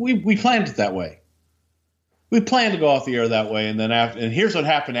 we planned it that way. We planned to go off the air that way, and then and here's what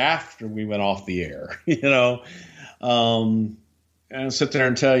happened after we went off the air. And I'll sit there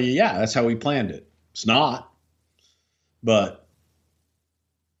and tell you, yeah, that's how we planned it. It's not, but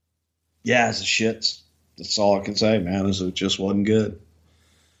yeah, it's a shits. That's all I can say, man. It just wasn't good.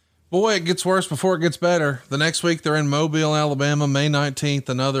 Boy, it gets worse before it gets better. The next week they're in Mobile, Alabama, May 19th,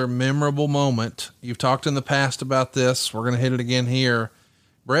 another memorable moment. You've talked in the past about this. We're going to hit it again here.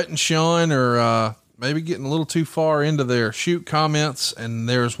 Brett and Sean are, maybe getting a little too far into their shoot comments. And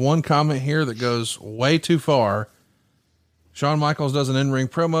there's one comment here that goes way too far. Shawn Michaels does an in-ring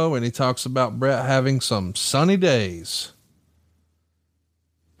promo and he talks about Brett having some sunny days.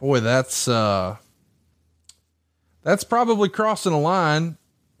 Boy, that's probably crossing a line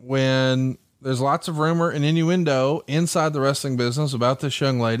when there's lots of rumor and innuendo inside the wrestling business about this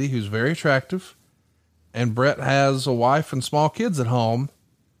young lady who's very attractive, and Brett has a wife and small kids at home.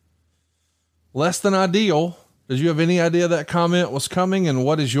 Less than ideal. Did you have any idea that comment was coming? And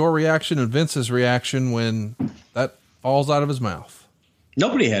what is your reaction and Vince's reaction when that falls out of his mouth?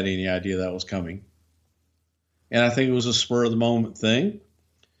 Nobody had any idea that was coming. And I think it was a spur of the moment thing.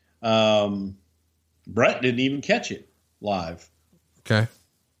 Brett didn't even catch it live. Okay.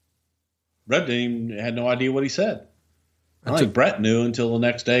 Brett had no idea what he said. I don't think Brett knew until the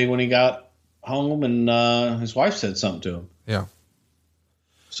next day when he got home and his wife said something to him. Yeah.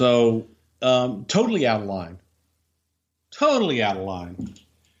 So totally out of line. Totally out of line.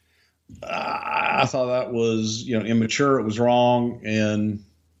 I thought that was, immature. It was wrong. And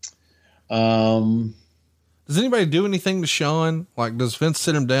does anybody do anything to Sean? Like, does Vince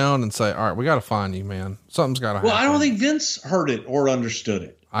sit him down and say, all right, we got to find you, man. Something's got to happen. Well, I don't think Vince heard it or understood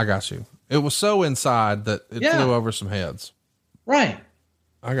it. I got you. It was so inside that it flew over some heads. Right.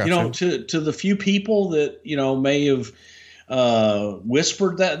 I got you. To the few people that, may have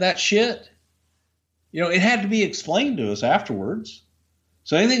whispered that shit, it had to be explained to us afterwards.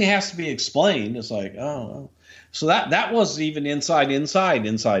 So anything that has to be explained, it's like, oh. So that was even inside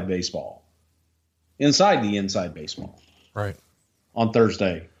baseball. Inside the inside baseball. Right. On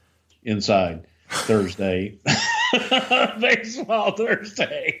Thursday. Inside Thursday. Baseball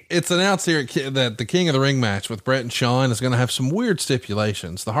Thursday. It's announced here that the King of the Ring match with Brett and Sean is going to have some weird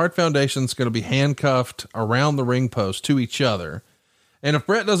stipulations. The Hart Foundation is going to be handcuffed around the ring post to each other. And if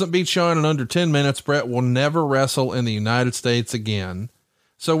Brett doesn't beat Sean in under 10 minutes, Brett will never wrestle in the United States again.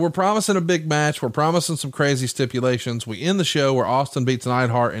 So we're promising a big match. We're promising some crazy stipulations. We end the show where Austin beats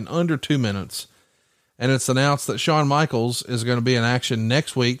Neidhart in under 2 minutes. And it's announced that Shawn Michaels is going to be in action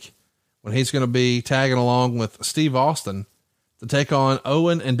next week when he's going to be tagging along with Steve Austin to take on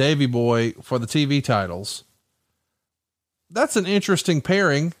Owen and Davey Boy for the TV titles. That's an interesting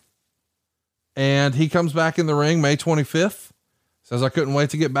pairing. And he comes back in the ring May 25th. Says, I couldn't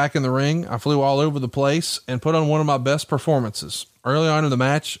wait to get back in the ring. I flew all over the place and put on one of my best performances. Early on in the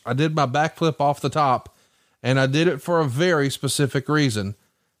match, I did my backflip off the top, and I did it for a very specific reason.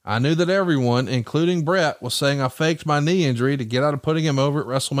 I knew that everyone, including Brett, was saying I faked my knee injury to get out of putting him over at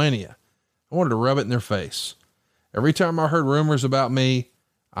WrestleMania. I wanted to rub it in their face. Every time I heard rumors about me,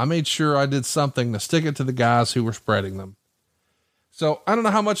 I made sure I did something to stick it to the guys who were spreading them. So I don't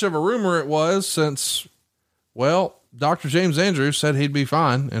know how much of a rumor it was since, well, Dr. James Andrews said he'd be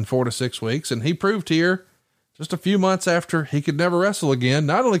fine in 4 to 6 weeks. And he proved here just a few months after he could never wrestle again.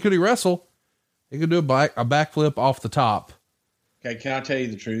 Not only could he wrestle, he could do a backflip off the top. Okay. Can I tell you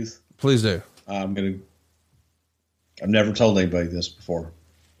the truth? Please do. I've never told anybody this before.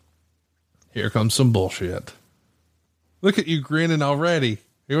 Here comes some bullshit. Look at you grinning already.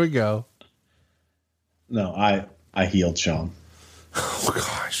 Here we go. No, I healed Sean. Oh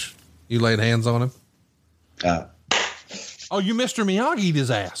gosh. You laid hands on him? Oh, you Mr. Miyagi'd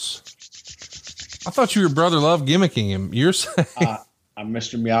his ass. I thought you were Brother Love gimmicking him. You're saying I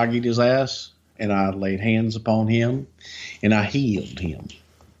Mr. Miyagi'd his ass, and I laid hands upon him, and I healed him.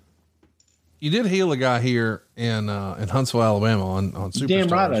 You did heal a guy here in Huntsville, Alabama on Superstars. Damn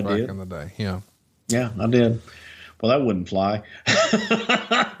right I back did. in the day. Yeah. Yeah, I did. Well, that wouldn't fly.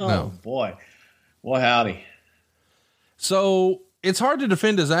 No. Boy, howdy. So it's hard to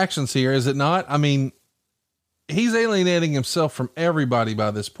defend his actions here, is it not? I mean, he's alienating himself from everybody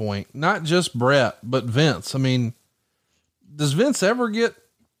by this point, not just Brett, but Vince. I mean, is Vince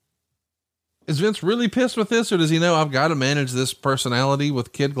really pissed with this, or does he know I've got to manage this personality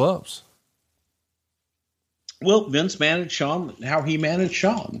with kid gloves? Well, Vince managed Shawn how he managed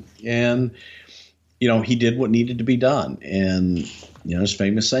Shawn, and he did what needed to be done. And his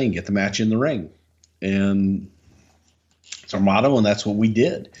famous saying, "Get the match in the ring," and it's our motto, and that's what we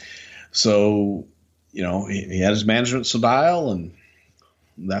did. So, he had his management style, and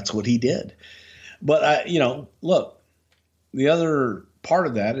that's what he did. But look, the other part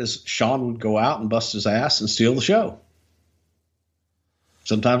of that is Shawn would go out and bust his ass and steal the show.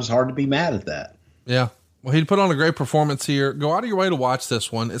 Sometimes it's hard to be mad at that. Yeah. Well, he'd put on a great performance here. Go out of your way to watch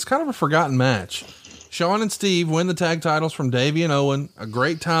this one. It's kind of a forgotten match. Shawn and Steve win the tag titles from Davey and Owen, a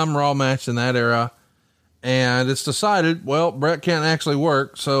great time Raw match in that era. And it's decided, well, Brett can't actually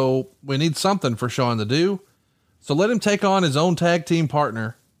work, so we need something for Shawn to do. So let him take on his own tag team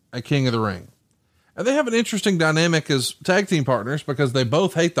partner at King of the Ring. And they have an interesting dynamic as tag team partners because they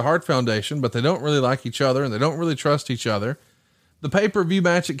both hate the Hart Foundation, but they don't really like each other and they don't really trust each other. The pay-per-view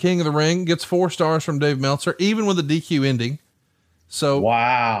match at King of the Ring gets 4 stars from Dave Meltzer, even with a DQ ending. So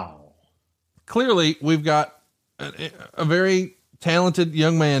wow. Clearly we've got a very talented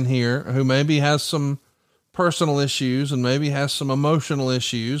young man here who maybe has some personal issues and maybe has some emotional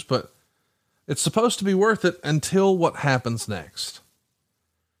issues, but it's supposed to be worth it until what happens next.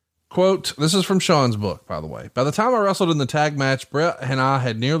 Quote, this is from Shawn's book, by the way. By the time I wrestled in the tag match, Brett and I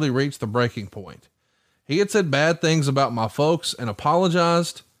had nearly reached the breaking point. He had said bad things about my folks and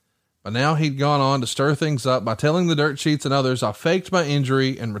apologized, but now he'd gone on to stir things up by telling the Dirt Sheets and others I faked my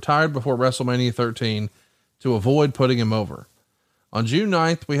injury and retired before WrestleMania 13 to avoid putting him over. On June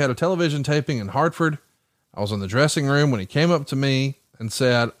 9th, we had a television taping in Hartford. I was in the dressing room when he came up to me and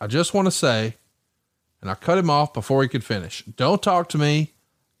said, I just want to say, and I cut him off before he could finish. Don't talk to me.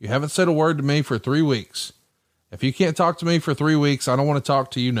 You haven't said a word to me for 3 weeks. If you can't talk to me for 3 weeks, I don't want to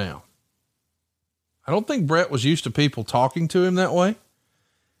talk to you now. I don't think Brett was used to people talking to him that way.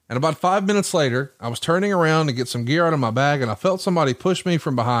 And about 5 minutes later, I was turning around to get some gear out of my bag and I felt somebody push me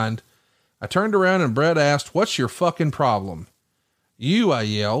from behind. I turned around and Brett asked, what's your fucking problem? You, I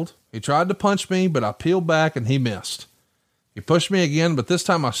yelled. He tried to punch me, but I peeled back and he missed. He pushed me again, but this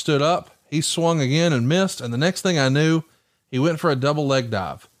time I stood up. He swung again and missed. And the next thing I knew, he went for a double leg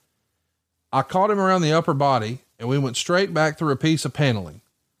dive. I caught him around the upper body and we went straight back through a piece of paneling.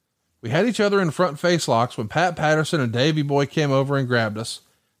 We had each other in front face locks when Pat Patterson and Davey Boy came over and grabbed us.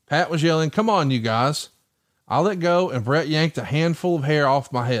 Pat was yelling, come on, you guys. I let go and Brett yanked a handful of hair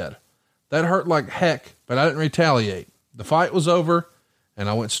off my head. That hurt like heck, but I didn't retaliate. The fight was over and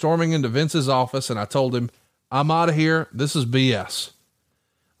I went storming into Vince's office and I told him, I'm out of here. This is BS.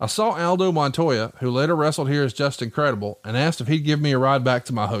 I saw Aldo Montoya, who later wrestled here as Just Incredible, and asked if he'd give me a ride back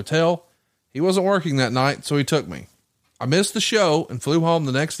to my hotel. He wasn't working that night, so he took me. I missed the show and flew home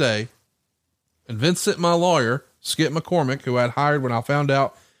the next day. And Vince sent my lawyer, Skip McCormick, who I'd hired when I found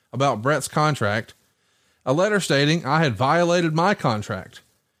out about Brett's contract, a letter stating I had violated my contract.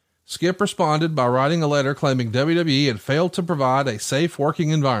 Skip responded by writing a letter claiming WWE had failed to provide a safe working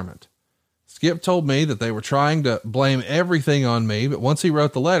environment. Skip told me that they were trying to blame everything on me, but once he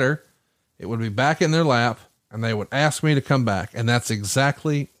wrote the letter, it would be back in their lap and they would ask me to come back. And that's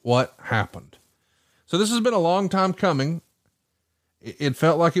exactly what happened. So this has been a long time coming. It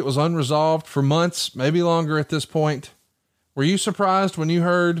felt like it was unresolved for months, maybe longer at this point. Were you surprised when you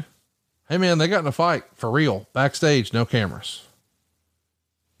heard, hey man, they got in a fight for real, backstage, no cameras?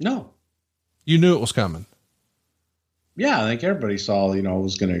 No. You knew it was coming. Yeah, I think everybody saw, it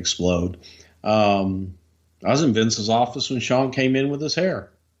was going to explode. I was in Vince's office when Shawn came in with his hair.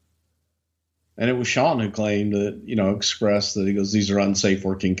 And it was Shawn who claimed that, expressed that he goes, these are unsafe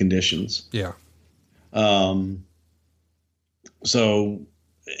working conditions. Yeah. So,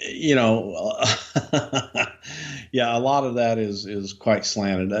 yeah, a lot of that is quite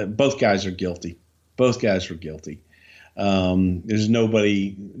slanted. Both guys are guilty. Both guys were guilty. There's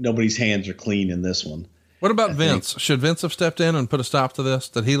nobody's hands are clean in this one. What about Vince? Should Vince have stepped in and put a stop to this?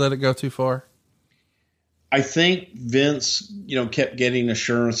 Did he let it go too far? I think Vince, kept getting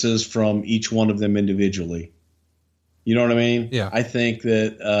assurances from each one of them individually. You know what I mean? Yeah. I think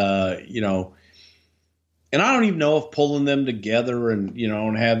that, and I don't even know if pulling them together and,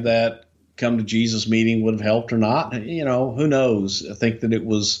 and have that come to Jesus meeting would have helped or not. Who knows? I think that it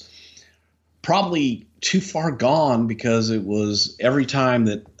was probably too far gone because it was every time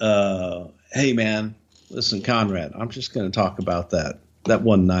that, hey man, listen, Conrad, I'm just going to talk about that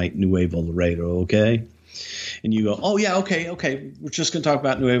one night, Nuevo Laredo. Okay. And you go, oh yeah, okay. We're just going to talk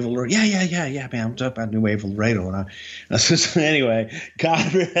about Nuevo Laredo. Yeah, man. I'm talking about Nuevo Laredo. And I said, anyway,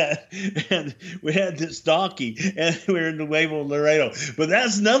 Conrad, and we had this donkey, and we were in Nuevo Laredo. But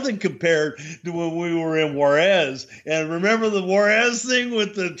that's nothing compared to when we were in Juarez. And remember the Juarez thing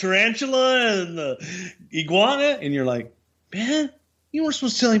with the tarantula and the iguana? And you're like, man, you weren't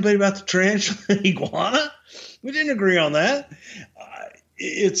supposed to tell anybody about the tarantula and iguana. We didn't agree on that.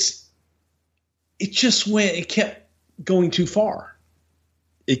 It kept going too far.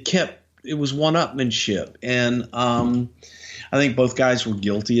 It was one-upmanship. And I think both guys were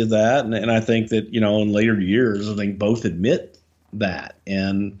guilty of that. And I think that, in later years, I think both admit that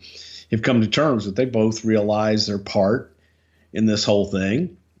and have come to terms that they both realize their part in this whole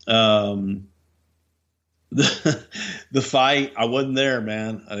thing. The fight, I wasn't there,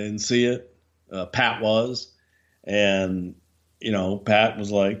 man. I didn't see it. Pat was. And Pat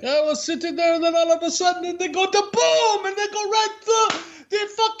was like, I was sitting there, and then all of a sudden, and they go to boom, and they go right through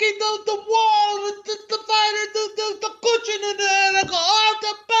the wall, and the fighter, the cushion, and I go off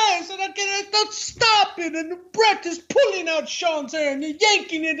the base, and I don't stop it, and Brett is pulling out Sean's hair, and he's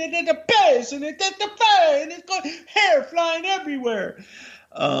yanking it at the base, and it's at the fire, and it's got hair flying everywhere.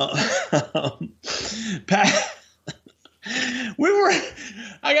 Pat,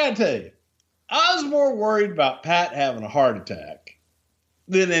 I gotta tell you, I was more worried about Pat having a heart attack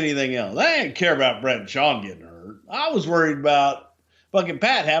than anything else. I didn't care about Brett and Sean getting hurt. I was worried about fucking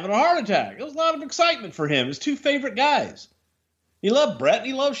Pat having a heart attack. It was a lot of excitement for him. His two favorite guys. He loved Brett and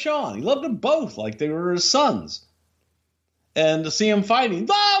he loved Sean. He loved them both like they were his sons. And to see him fighting,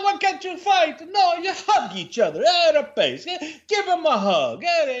 why can't you fight? No, you hug each other at a pace. Give him a hug.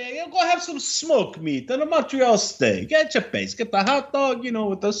 Go have some smoked meat and a Montreal steak. At your pace. Get the hot dog,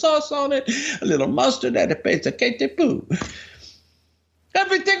 with the sauce on it, a little mustard at a pace.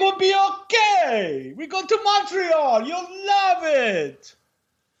 Everything will be okay. We go to Montreal. You'll love it.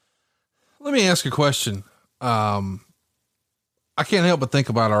 Let me ask a question. I can't help but think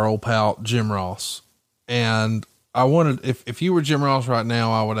about our old pal, Jim Ross. And I wanted, if you were Jim Ross right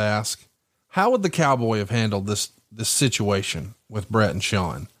now, I would ask, how would the Cowboy have handled this situation with Brett and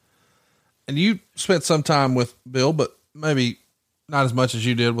Sean? And you spent some time with Bill, but maybe not as much as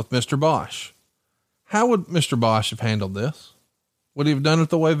you did with Mr. Bosch. How would Mr. Bosch have handled this? Would he have done it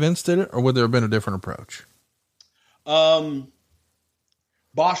the way Vince did it, or would there have been a different approach? Bosch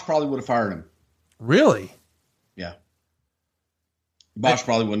probably would have fired him. Really? Yeah. Bosch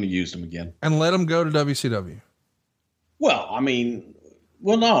probably wouldn't have used him again. And let him go to WCW. Well,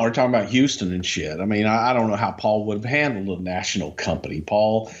 no, we're talking about Houston and shit. I don't know how Paul would have handled a national company.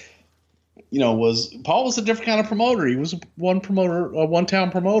 Paul was a different kind of promoter. He was a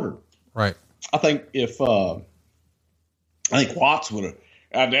one-town promoter. Right. I think Watts would have,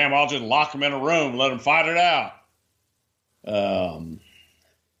 goddamn, I'll just lock him in a room, let him fight it out.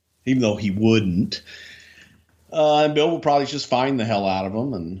 Even though he wouldn't. And Bill would probably just find the hell out of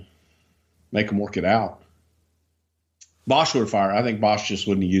him and make him work it out. Bosch would have fired. I think Bosch just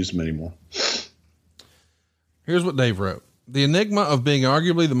wouldn't have used him anymore. Here's what Dave wrote. The enigma of being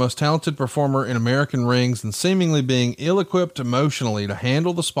arguably the most talented performer in American rings and seemingly being ill-equipped emotionally to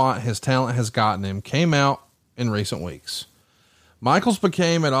handle the spot his talent has gotten him came out in recent weeks. Michaels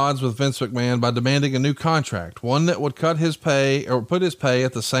became at odds with Vince McMahon by demanding a new contract, one that would cut his pay or put his pay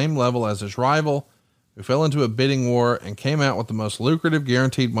at the same level as his rival, who fell into a bidding war and came out with the most lucrative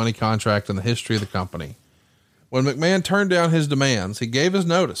guaranteed money contract in the history of the company. When McMahon turned down his demands, he gave his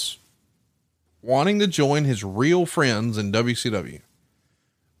notice, wanting to join his real friends in WCW.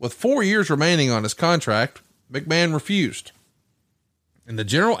 With 4 years remaining on his contract, McMahon refused. And the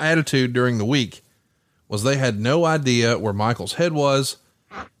general attitude during the week was they had no idea where Michael's head was,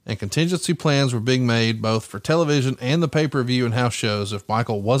 and contingency plans were being made both for television and the pay-per-view and house shows if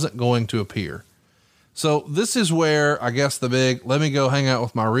Michael wasn't going to appear. So this is where I guess the big, let me go hang out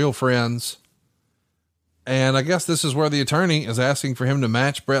with my real friends. And I guess this is where the attorney is asking for him to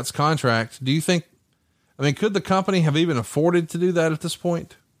match Brett's contract. Do you think, could the company have even afforded to do that at this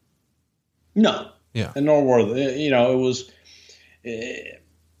point? No. Yeah. And nor were they, it was,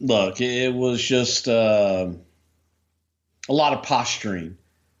 look, it was just a lot of posturing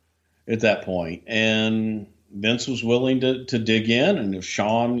at that point. And Vince was willing to dig in. And if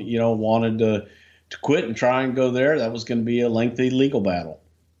Sean, wanted to quit and try and go there, that was going to be a lengthy legal battle.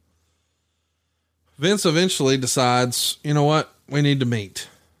 Vince eventually decides, you know what? We need to meet.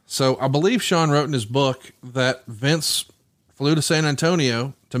 So I believe Sean wrote in his book that Vince flew to San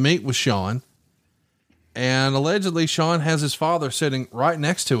Antonio to meet with Sean. And allegedly Sean has his father sitting right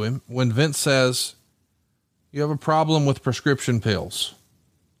next to him when Vince says, you have a problem with prescription pills.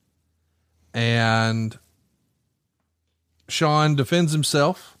 And Sean defends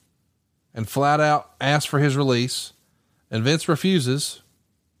himself and flat out asks for his release. And Vince refuses,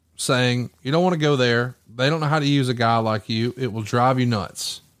 saying, you don't want to go there. They don't know how to use a guy like you. It will drive you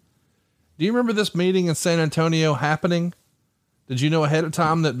nuts. Do you remember this meeting in San Antonio happening? Did you know ahead of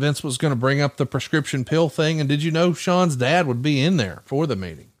time that Vince was going to bring up the prescription pill thing? And did you know Sean's dad would be in there for the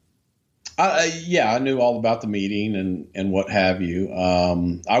meeting? Yeah, I knew all about the meeting and what have you.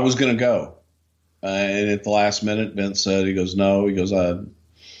 I was going to go. And at the last minute, Vince said, he goes, no, he goes, I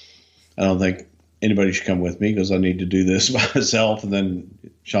don't think anybody should come with me because I need to do this by myself. And then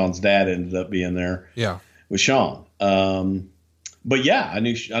Sean's dad ended up being there. Yeah. With Sean. But yeah, I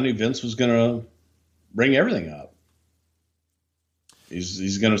knew Vince was going to bring everything up.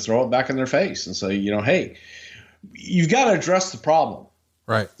 He's going to throw it back in their face and say, hey, you've got to address the problem.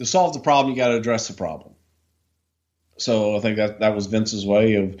 Right. To solve the problem, you got to address the problem. So I think that was Vince's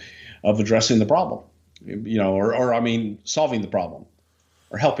way of addressing the problem, solving the problem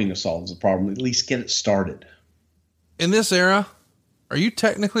or helping to solve the problem, at least get it started. In this era, are you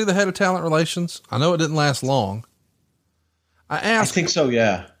technically the head of talent relations? I know it didn't last long. I think so.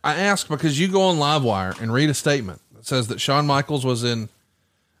 Yeah. I ask because you go on Livewire and read a statement that says that Shawn Michaels was in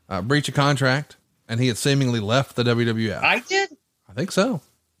breach of contract and he had seemingly left the WWF. I did. I think so.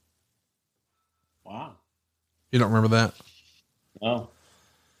 Wow. You don't remember that? No.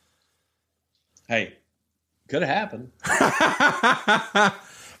 Hey, could have happened.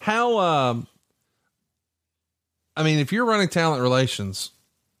 How, if you're running talent relations,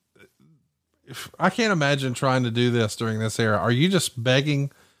 I can't imagine trying to do this during this era. Are you just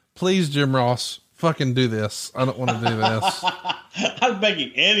begging, please, Jim Ross, fucking do this? I don't want to do this. I'm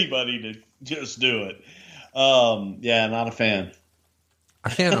begging anybody to just do it. Yeah, not a fan. I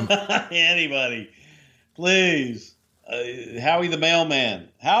can't. Anybody, please. Howie the mailman.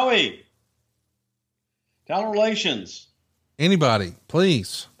 Howie. Talent relations. Anybody,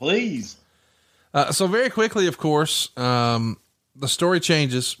 please. Please. So very quickly, of course, the story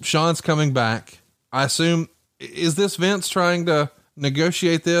changes. Sean's coming back. I assume, is this Vince trying to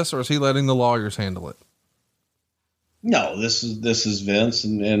negotiate this, or is he letting the lawyers handle it? No, this is Vince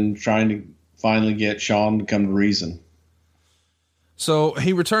and trying to finally get Sean to come to reason. So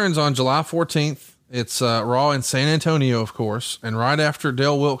he returns on July 14th. It's Raw in San Antonio, of course. And right after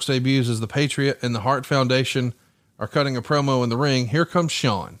Dale Wilkes debuts as the Patriot and the Hart Foundation are cutting a promo in the ring, here comes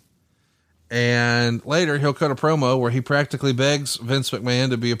Sean. And later he'll cut a promo where he practically begs Vince McMahon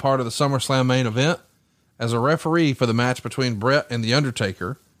to be a part of the SummerSlam main event as a referee for the match between Bret and The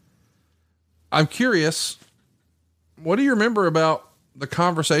Undertaker. I'm curious, what do you remember about the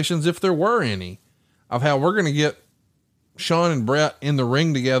conversations, if there were any, of how we're going to get Sean and Bret in the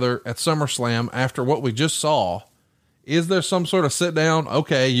ring together at SummerSlam after what we just saw? Is there some sort of sit down,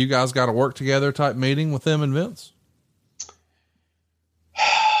 okay, you guys got to work together type meeting with them and Vince?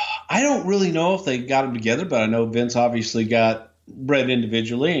 I don't really know if they got them together, but I know Vince obviously got Bret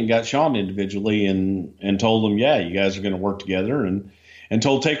individually and got Sean individually and told them, yeah, you guys are going to work together, and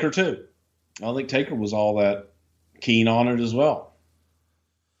told Taker too. I don't think Taker was all that keen on it as well.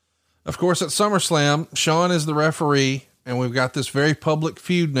 Of course, at SummerSlam, Sean is the referee, and we've got this very public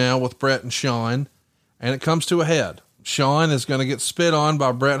feud now with Bret and Sean, and it comes to a head. Sean is going to get spit on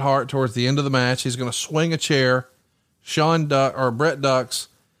by Bret Hart towards the end of the match. He's going to swing a chair. Bret ducks.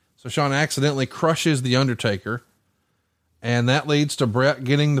 So Sean accidentally crushes The Undertaker, and that leads to Bret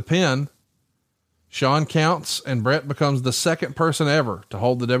getting the pin. Sean counts, and Bret becomes the second person ever to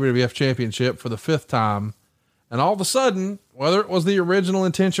hold the WWF Championship for the 5th time. And all of a sudden, whether it was the original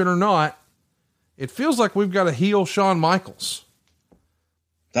intention or not, it feels like we've got a heel Shawn Michaels.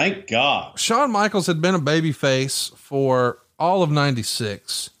 Thank God. Shawn Michaels had been a babyface for all of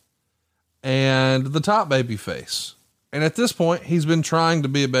 96 and the top babyface. And at this point, he's been trying to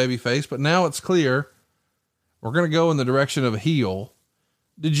be a babyface, but now it's clear we're going to go in the direction of a heel.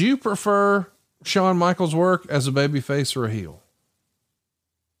 Did you prefer Shawn Michaels' work as a babyface or a heel?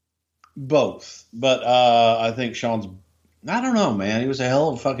 Both, but I think Sean's, I don't know, man. He was a hell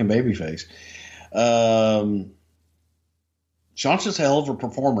of a fucking babyface. Sean's just a hell of a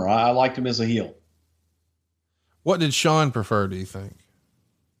performer. I liked him as a heel. What did Sean prefer, do you think?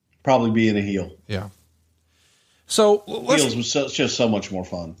 Probably being a heel. Yeah. So heels was just so much more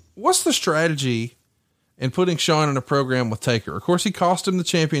fun. What's the strategy and putting Shawn in a program with Taker. Of course, he cost him the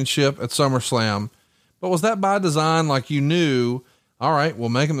championship at SummerSlam, but was that by design? Like, you knew, all right, we'll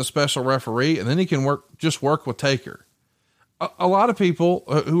make him the special referee and then he can work with Taker. A lot of people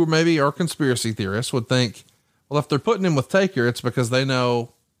who maybe are conspiracy theorists would think, well, if they're putting him with Taker, it's because they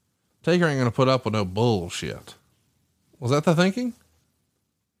know Taker ain't going to put up with no bullshit. Was that the thinking?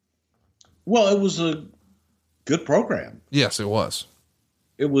 Well, it was a good program. Yes, it was.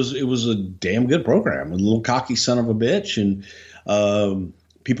 It was a damn good program. A little cocky son of a bitch, and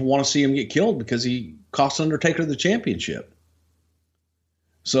people want to see him get killed because he cost Undertaker the championship.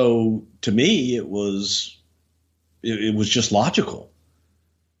 So to me, it was just logical,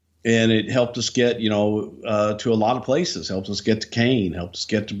 and it helped us get to a lot of places. Helped us get to Kane. Helped us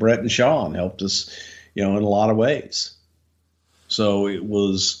get to Brett and Shawn. Helped us, in a lot of ways. So it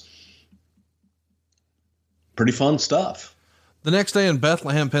was pretty fun stuff. The next day in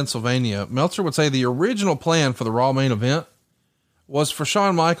Bethlehem, Pennsylvania, Meltzer would say the original plan for the Raw main event was for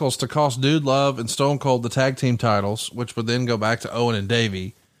Shawn Michaels to cost Dude Love and Stone Cold the tag team titles, which would then go back to Owen and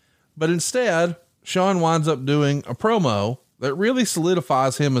Davey. But instead, Shawn winds up doing a promo that really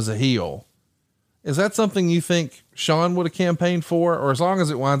solidifies him as a heel. Is that something you think Shawn would have campaigned for, or as long as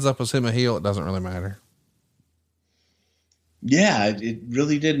it winds up as him a heel, it doesn't really matter? Yeah, it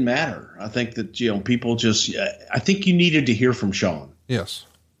really didn't matter. I think that, people I think you needed to hear from Shawn. Yes.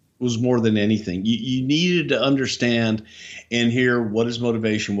 It was more than anything. You needed to understand and hear what his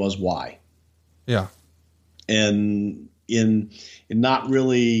motivation was, why. Yeah. And in not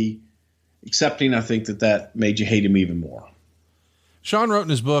really accepting, I think that made you hate him even more. Shawn wrote in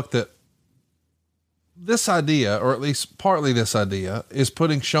his book that this idea, or at least partly this idea, is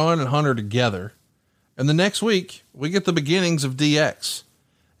putting Shawn and Hunter together. And the next week, we get the beginnings of DX.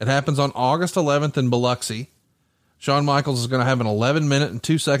 It happens on August 11th in Biloxi. Shawn Michaels is going to have an 11-minute and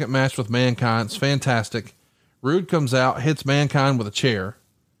 2-second match with Mankind. It's fantastic. Rude comes out, hits Mankind with a chair.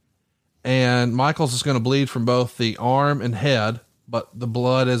 And Michaels is going to bleed from both the arm and head, but the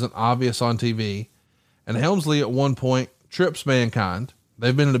blood isn't obvious on TV. And Helmsley at one point trips Mankind.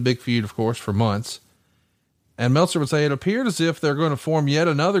 They've been in a big feud, of course, for months. And Meltzer would say it appeared as if they're going to form yet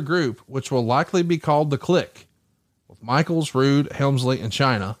another group, which will likely be called the Clique, with Michaels, Rude, Helmsley, and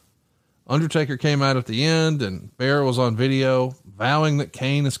Chyna. Undertaker came out at the end, and Bear was on video vowing that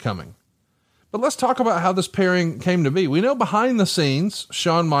Kane is coming. But let's talk about how this pairing came to be. We know behind the scenes,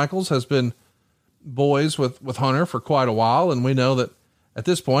 Shawn Michaels has been boys with Hunter for quite a while, and we know that at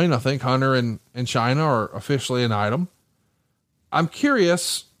this point, I think Hunter and Chyna are officially an item. I'm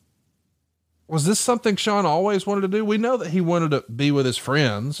curious, was this something Shawn always wanted to do? We know that he wanted to be with his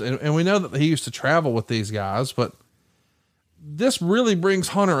friends, and we know that he used to travel with these guys, but this really brings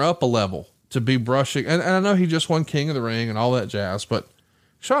Hunter up a level to be brushing. And I know he just won King of the Ring and all that jazz, but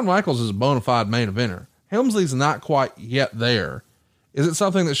Shawn Michaels is a bona fide main eventer. Helmsley's not quite yet there. Is it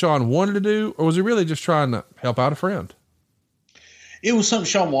something that Shawn wanted to do, or was he really just trying to help out a friend? It was something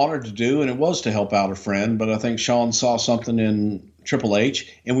Shawn wanted to do, and it was to help out a friend, but I think Shawn saw something in Triple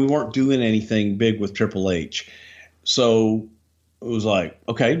H, and we weren't doing anything big with Triple H. So it was like,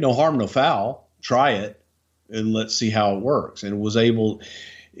 okay, no harm, no foul. Try it and let's see how it works. And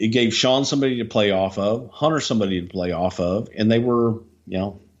it gave Shawn somebody to play off of, Hunter somebody to play off of, and they were,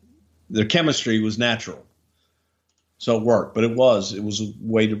 their chemistry was natural. So it worked, but it was a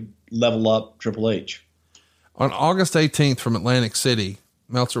way to level up Triple H. On August 18th from Atlantic City,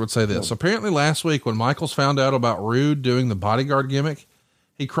 Meltzer would say this. Apparently last week when Michaels found out about Rude doing the bodyguard gimmick,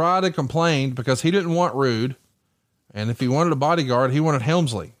 he cried and complained because he didn't want Rude. And if he wanted a bodyguard, he wanted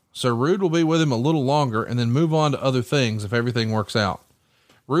Helmsley. So Rude will be with him a little longer and then move on to other things if everything works out.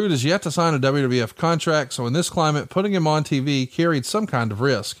 Rude is yet to sign a WWF contract. So in this climate, putting him on TV carried some kind of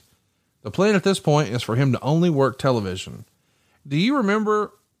risk. The plan at this point is for him to only work television. Do you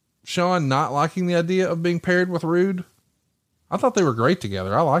remember Shawn not liking the idea of being paired with Rude? I thought they were great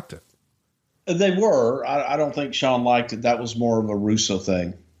together. I liked it. They were. I don't think Shawn liked it. That was more of a Russo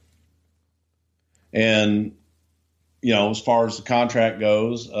thing. And, as far as the contract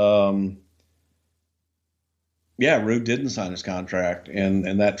goes, Rude didn't sign his contract.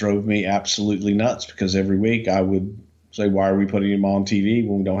 And that drove me absolutely nuts because every week I would say, why are we putting him on TV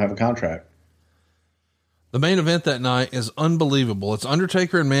when we don't have a contract? The main event that night is unbelievable. It's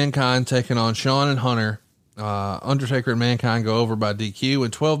Undertaker and Mankind taking on Shawn and Hunter. Undertaker and Mankind go over by DQ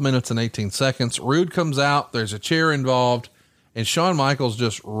in 12 minutes and 18 seconds. Rude comes out. There's a chair involved, and Shawn Michaels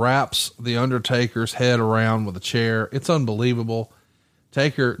just wraps the Undertaker's head around with a chair. It's unbelievable.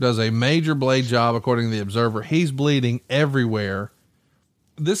 Taker does a major blade job, according to the Observer. He's bleeding everywhere.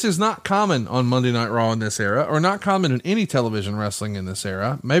 This is not common on Monday Night Raw in this era, or not common in any television wrestling in this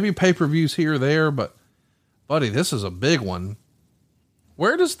era. Maybe pay-per-views here or there, but Buddy, this is a big one.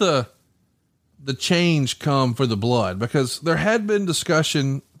 Where does the change come for the blood? Because there had been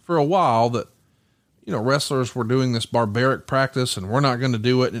discussion for a while that, you know, wrestlers were doing this barbaric practice and we're not going to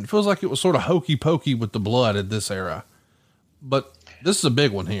do it. And it feels like it was sort of hokey pokey with the blood at this era, but this is a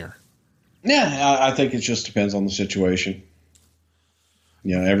big one here. Yeah. I think it just depends on the situation.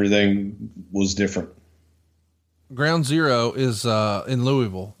 You know, everything was different. Ground Zero is in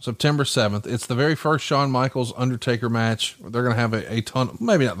Louisville, September 7th. It's the very first Shawn Michaels Undertaker match. They're going to have a ton,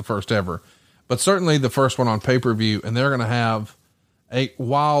 maybe not the first ever, but certainly the first one on pay-per-view. And they're going to have a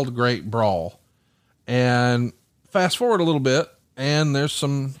wild, great brawl. And fast forward a little bit, and there's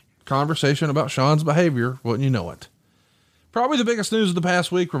some conversation about Shawn's behavior. Wouldn't you know it? Probably the biggest news of the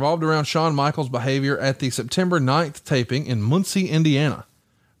past week revolved around Shawn Michaels' behavior at the September 9th taping in Muncie, Indiana.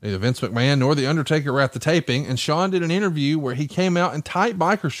 Neither Vince McMahon nor The Undertaker were at the taping, and Shawn did an interview where he came out in tight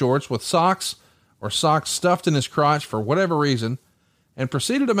biker shorts with socks stuffed in his crotch for whatever reason, and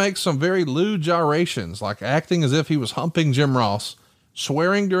proceeded to make some very lewd gyrations, like acting as if he was humping Jim Ross,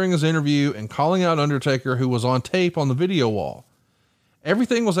 swearing during his interview, and calling out Undertaker, who was on tape on the video wall.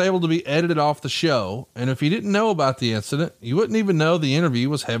 Everything was able to be edited off the show, and if you didn't know about the incident, you wouldn't even know the interview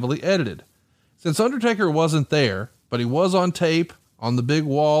was heavily edited. Since Undertaker wasn't there, but he was on tape on the big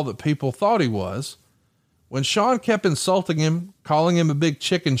wall that people thought he was, when Shawn kept insulting him, calling him a big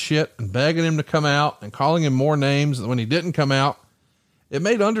chicken shit and begging him to come out and calling him more names when he didn't come out, it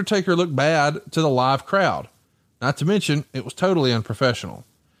made Undertaker look bad to the live crowd. Not to mention, it was totally unprofessional.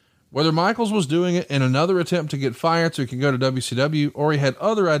 Whether Michaels was doing it in another attempt to get fired so he could go to WCW, or he had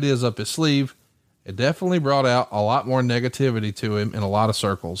other ideas up his sleeve, it definitely brought out a lot more negativity to him in a lot of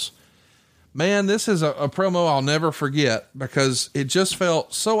circles. Man, this is a promo I'll never forget, because it just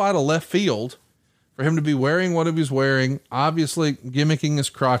felt so out of left field for him to be wearing what he was wearing, obviously gimmicking his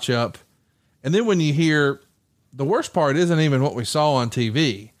crotch up. And then when you hear, the worst part isn't even what we saw on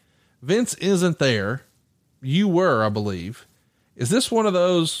TV. Vince isn't there. You were, I believe. Is this one of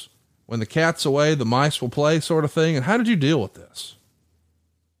those, when the cat's away, the mice will play sort of thing? And how did you deal with this?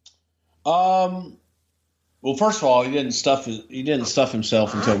 Well, first of all, he didn't stuff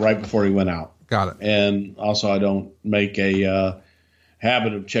himself until right before he went out. Got it. And also, I don't make a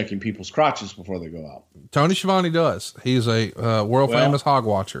habit of checking people's crotches before they go out. Tony Schiavone does. He's a world famous hog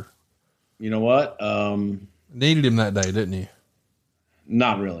watcher. You know what? Needed him that day, didn't you?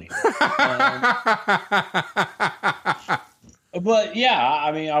 Not really. But yeah,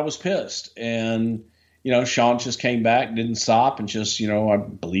 I mean, I was pissed, and you know, Shawn just came back, didn't stop, and just, you know, I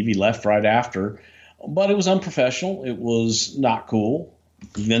believe he left right after. But it was unprofessional. It was not cool.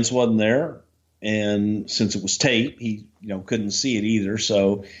 Vince wasn't there. And since it was tape, he, you know, couldn't see it either.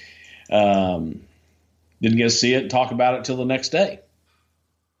 So, didn't get to see it and talk about it till the next day.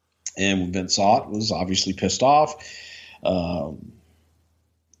 And when Vince saw it, was obviously pissed off.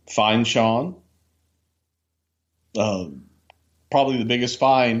 Fined Shawn. Probably the biggest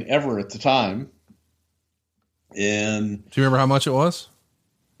fine ever at the time. And do you remember how much it was?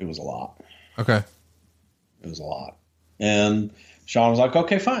 It was a lot. Okay. It was a lot. And Shawn was like,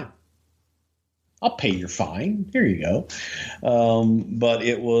 okay, fine. I'll pay your fine. Here you go. But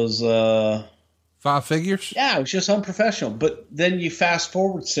it was, 5 figures. Yeah, it was just unprofessional. But then you fast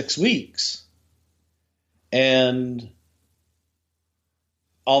forward 6 weeks and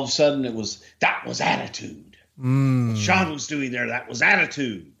all of a sudden that was attitude. What Shawn was doing there, that was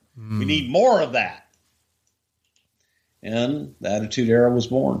attitude. We need more of that. And the Attitude Era was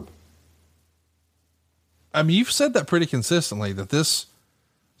born. I mean, you've said that pretty consistently, that this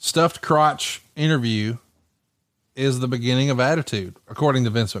stuffed crotch interview is the beginning of Attitude, according to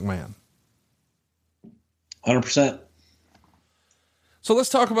Vince McMahon. 100%. So let's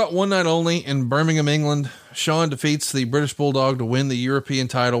talk about One Night Only in Birmingham, England. Shawn defeats the British Bulldog to win the European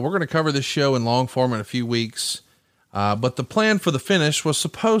title. We're going to cover this show in long form in a few weeks. But the plan for the finish was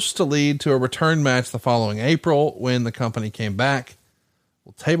supposed to lead to a return match the following April when the company came back.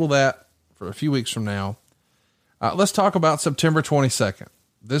 We'll table that for a few weeks from now. Let's talk about September 22nd.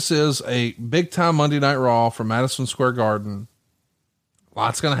 This is a big time Monday Night Raw from Madison Square Garden.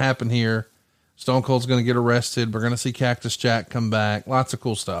 Lots going to happen here. Stone Cold's going to get arrested. We're going to see Cactus Jack come back. Lots of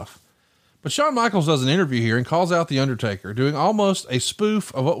cool stuff. But Shawn Michaels does an interview here and calls out The Undertaker, doing almost a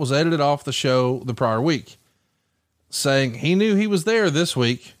spoof of what was edited off the show the prior week, saying he knew he was there this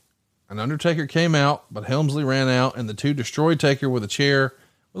week. An Undertaker came out, but Helmsley ran out and the two destroyed Taker with a chair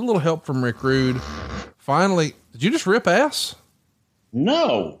with a little help from Rick Rude. Finally, did you just rip ass?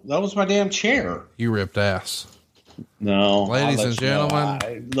 No, that was my damn chair. You ripped ass. No. Ladies and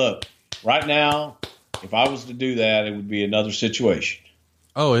gentlemen. Look, right now, if I was to do that, it would be another situation.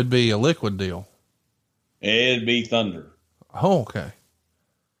 Oh, it'd be a liquid deal. It'd be thunder. Oh, okay.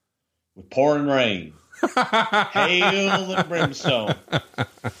 With pouring rain. Hail and brimstone.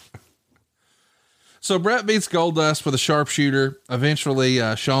 So Bret beats Goldust with a sharpshooter. Eventually,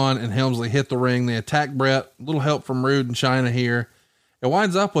 Shawn and Helmsley hit the ring. They attack Bret. A little help from Rude and Chyna here. It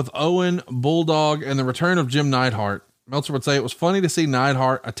winds up with Owen, Bulldog, and the return of Jim Neidhart. Meltzer would say it was funny to see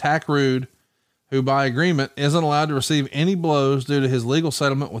Neidhart attack Rude, who by agreement isn't allowed to receive any blows due to his legal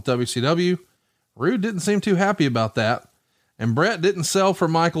settlement with WCW. Rude didn't seem too happy about that, and Bret didn't sell for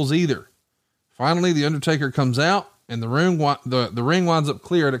Michaels either. Finally, the Undertaker comes out, and the ring winds up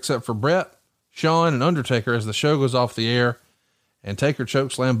cleared except for Bret, Shawn, and Undertaker as the show goes off the air, and Taker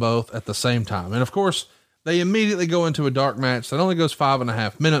chokeslam both at the same time. And of course, they immediately go into a dark match that only goes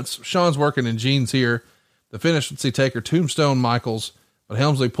 5.5 minutes. Shawn's working in jeans here. The finish would see Taker tombstone Michaels, but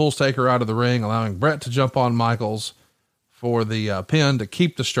Helmsley pulls Taker out of the ring, allowing Bret to jump on Michaels for the pin to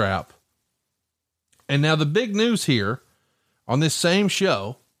keep the strap. And now the big news here on this same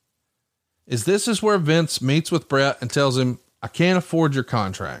show is this is where Vince meets with Bret and tells him, I can't afford your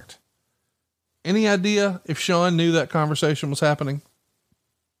contract. Any idea if Shawn knew that conversation was happening?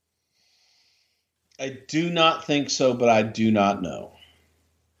 I do not think so, but I do not know.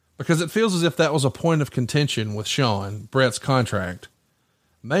 Because it feels as if that was a point of contention with Shawn, Bret's contract.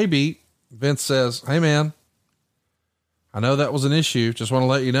 Maybe Vince says, hey man, I know that was an issue. Just want to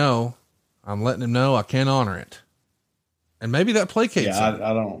let you know, I'm letting him know I can't honor it. And maybe that placates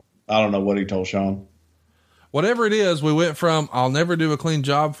him. I don't know what he told Shawn. Whatever it is, we went from, I'll never do a clean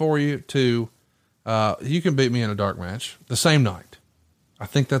job for you to, you can beat me in a dark match the same night. I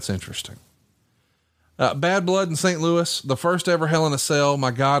think that's interesting. Bad Blood in St. Louis, the first ever Hell in a Cell. My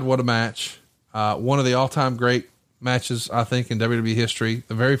God, what a match. One of the all-time great matches, I think, in WWE history.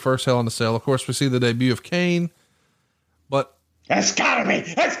 The very first Hell in a Cell. Of course, we see the debut of Kane, but it's gotta be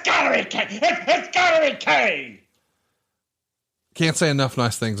Kane. It's gotta be Kane. Can't say enough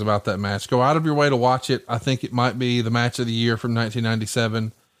nice things about that match. Go out of your way to watch it. I think it might be the match of the year from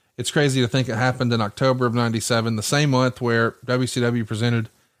 1997. It's crazy to think it happened in October of 97, the same month where WCW presented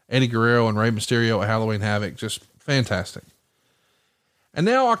Eddie Guerrero and Rey Mysterio at Halloween Havoc. Just fantastic. And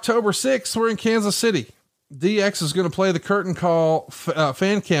now October 6th, we're in Kansas City. DX is going to play the curtain call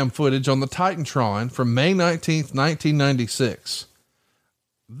fan cam footage on the Titantron from May 19th, 1996.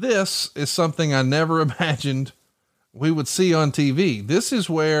 This is something I never imagined we would see on TV. This is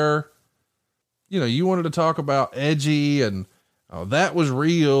where, you wanted to talk about edgy and that was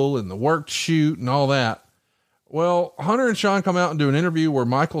real and the worked shoot and all that. Well, Hunter and Shawn come out and do an interview where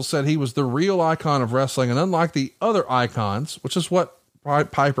Michaels said he was the real icon of wrestling. And unlike the other icons, which is what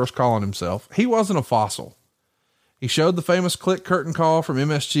Piper's calling himself, he wasn't a fossil. He showed the famous click curtain call from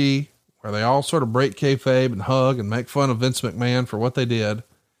MSG where they all sort of break kayfabe and hug and make fun of Vince McMahon for what they did.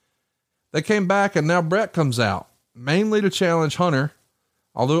 They came back and now Bret comes out mainly to challenge Hunter,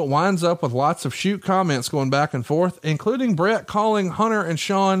 although it winds up with lots of shoot comments going back and forth, including Bret calling Hunter and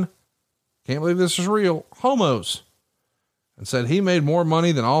Shawn, can't believe this is real, homos, and said he made more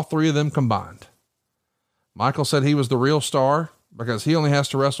money than all three of them combined. Michael said he was the real star because he only has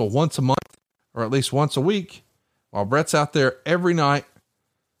to wrestle once a month or at least once a week, while Bret's out there every night,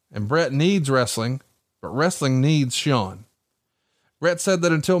 and Bret needs wrestling, but wrestling needs Shawn. Bret said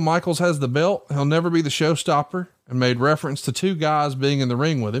that until Michaels has the belt, he'll never be the showstopper, and made reference to two guys being in the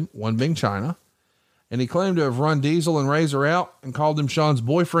ring with him, one being Chyna, and he claimed to have run Diesel and Razor out and called them Shawn's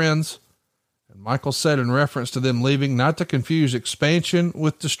boyfriends. And Michaels said in reference to them leaving, not to confuse expansion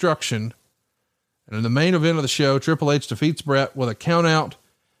with destruction. And in the main event of the show, Triple H defeats Bret with a count out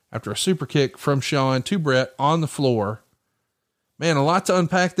after a super kick from Shawn to Bret on the floor. Man, a lot to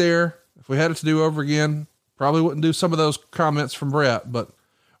unpack there. If we had it to do over again, probably wouldn't do some of those comments from Bret, but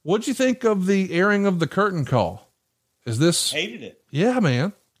what'd you think of the airing of the curtain call? Is this? Hated it. Yeah,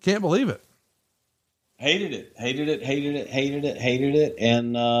 man. Can't believe it. Hated it.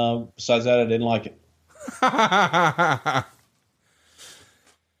 And, besides that, I didn't like it.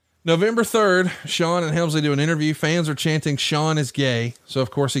 November 3rd, Shawn and Helmsley do an interview. Fans are chanting Shawn is gay. So of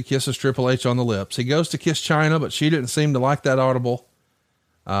course he kisses Triple H on the lips. He goes to kiss Chyna, but she didn't seem to like that audible.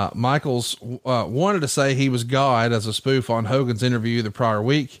 Michaels wanted to say he was God as a spoof on Hogan's interview the prior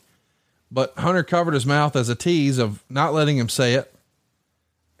week, but Hunter covered his mouth as a tease of not letting him say it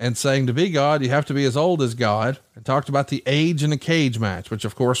and saying to be God, you have to be as old as God, and talked about the age in a cage match, which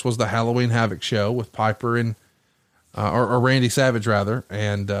of course was the Halloween Havoc show with Piper and, or Randy Savage rather.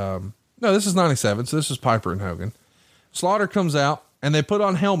 And, no, this is 97. So this is Piper and Hogan. Slaughter comes out and they put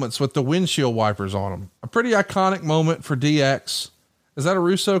on helmets with the windshield wipers on them. A pretty iconic moment for DX. Is that a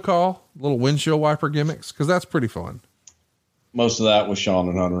Russo call? Little windshield wiper gimmicks? Cause that's pretty fun. Most of that was Shawn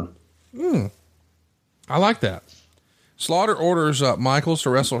and Hunter. I like that. Slaughter orders Michaels to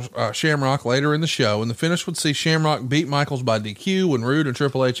wrestle Shamrock later in the show, and the finish would see Shamrock beat Michaels by DQ when Rude and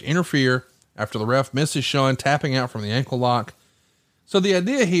Triple H interfere after the ref misses Shawn tapping out from the ankle lock. So the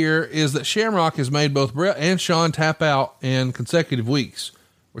idea here is that Shamrock has made both Bret and Shawn tap out in consecutive weeks.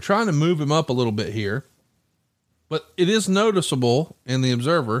 We're trying to move him up a little bit here, but it is noticeable in the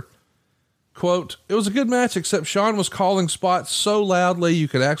Observer. Quote, "It was a good match, except Shawn was calling spots so loudly you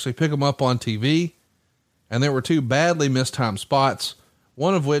could actually pick them up on TV. And there were 2 badly mistimed spots,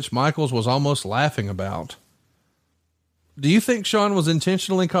 one of which Michaels was almost laughing about." Do you think Shawn was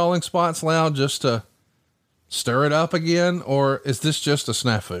intentionally calling spots loud just to stir it up again, or is this just a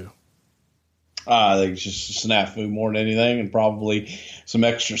snafu? I think it's just a snafu more than anything, and probably some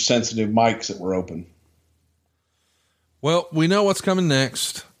extra sensitive mics that were open. Well, we know what's coming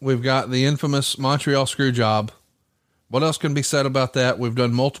next. We've got the infamous Montreal Screwjob. What else can be said about that? We've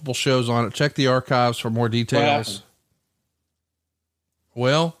done multiple shows on it. Check the archives for more details.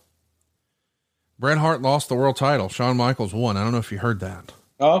 Well, Bret Hart lost the world title. Shawn Michaels won. I don't know if you heard that.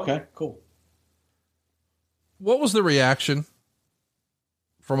 Oh, okay, cool. What was the reaction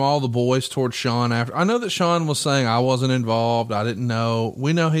from all the boys towards Shawn after? I know that Shawn was saying, I wasn't involved. I didn't know.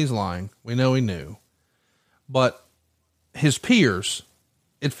 We know he's lying. We know he knew. But his peers,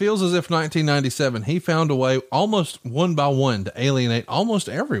 it feels as if 1997, he found a way almost one by one to alienate almost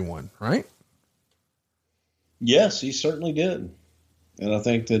everyone, right? Yes, he certainly did. And I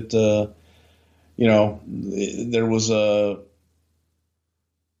think that, there was a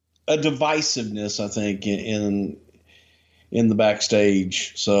divisiveness, I think, in the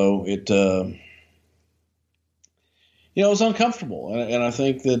backstage. So it, it was uncomfortable. And I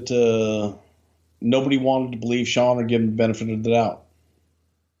think that, nobody wanted to believe Shawn or give him the benefit of the doubt.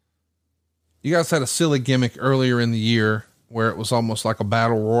 You guys had a silly gimmick earlier in the year where it was almost like a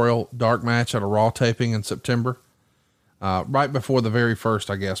battle royal dark match at a Raw taping in September, right before the very first,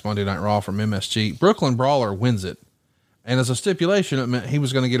 I guess, Monday Night Raw from MSG. Brooklyn Brawler wins it. And as a stipulation, it meant he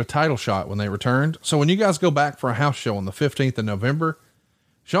was going to get a title shot when they returned. So when you guys go back for a house show on the 15th of November,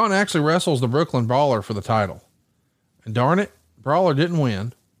 Shawn actually wrestles the Brooklyn Brawler for the title. And darn it, Brawler didn't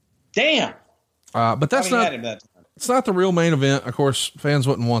win. Damn. But that's it's not the real main event. Of course, fans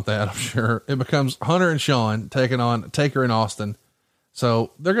wouldn't want that, I'm sure. It becomes Hunter and Shawn taking on Taker and Austin.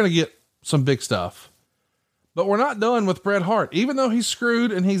 So they're going to get some big stuff. But we're not done with Bret Hart. Even though he's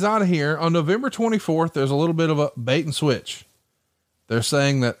screwed and he's out of here, on November 24th, there's a little bit of a bait and switch. They're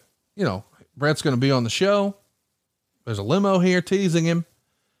saying that, Bret's going to be on the show. There's a limo here teasing him.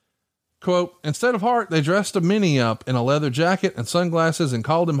 Quote, "Instead of Hart, they dressed a mini up in a leather jacket and sunglasses and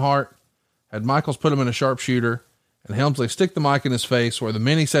called him Hart. Had Michaels put him in a sharpshooter and Helmsley stick the mic in his face where the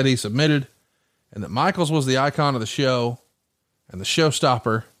mini said he submitted, and that Michaels was the icon of the show and the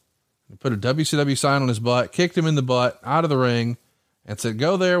showstopper. He put a WCW sign on his butt, kicked him in the butt out of the ring, and said,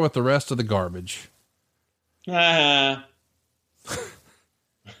 'Go there with the rest of the garbage.'" What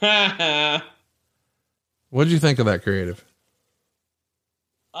did you think of that creative?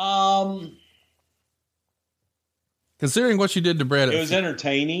 Considering what you did to Bret, it was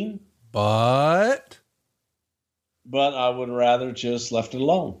entertaining, but I would rather just left it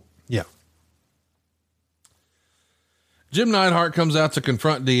alone. Yeah. Jim Neidhart comes out to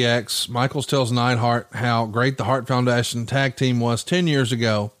confront DX. Michaels tells Neidhart how great the Hart Foundation tag team was 10 years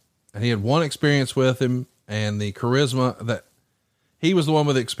ago. And he had one experience with him, and the charisma that he was the one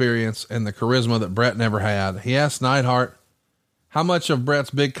with the experience and the charisma that Bret never had. He asked Neidhart, how much of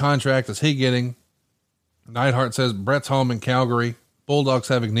Bret's big contract is he getting? Neidhart says Bret's home in Calgary, Bulldog's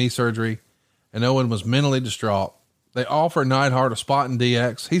having knee surgery, and Owen was mentally distraught. They offer Neidhart a spot in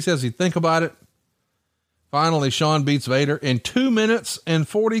DX. He says he'd think about it. Finally, Shawn beats Vader in 2 minutes and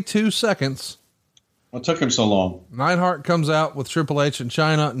 42 seconds. What took him so long? Neidhart comes out with Triple H in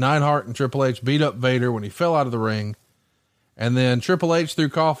China. Neidhart and Triple H beat up Vader when he fell out of the ring. And then Triple H threw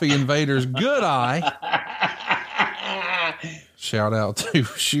coffee in Vader's good eye. Shout out to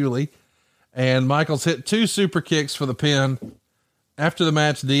Shuley. And Michaels hit 2 super kicks for the pin. After the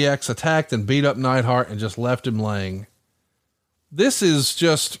match, DX attacked and beat up Neidhart and just left him laying. This is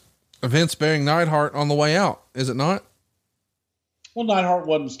just Vince burying Neidhart on the way out, is it not? Well, Neidhart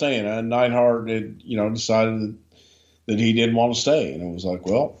wasn't staying, and Neidhart had, decided that he didn't want to stay. And it was like,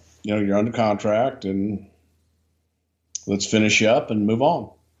 well, you're under contract and let's finish you up and move on.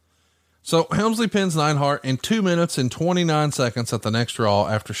 So Helmsley pins Neidhart in 2 minutes and 29 seconds at the next Raw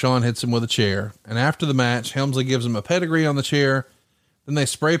after Shawn hits him with a chair. And after the match, Helmsley gives him a pedigree on the chair. Then they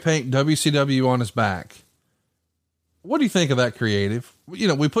spray paint WCW on his back. What do you think of that creative?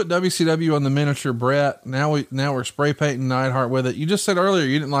 We put WCW on the miniature Bret. Now we're spray painting Neidhart with it. You just said earlier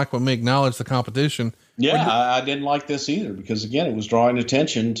you didn't like when we acknowledged the competition. Yeah, I didn't like this either because, again, it was drawing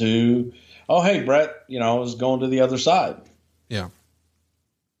attention to, oh, hey, Brett, is going to the other side. Yeah.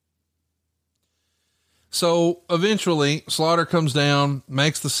 So eventually Slaughter comes down,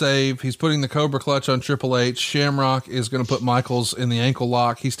 makes the save. He's putting the Cobra clutch on Triple H. Shamrock is going to put Michaels in the ankle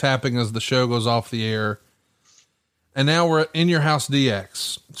lock. He's tapping as the show goes off the air. And now we're at In Your House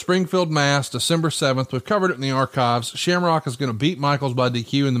DX, Springfield, Mass, December 7th. We've covered it in the archives. Shamrock is going to beat Michaels by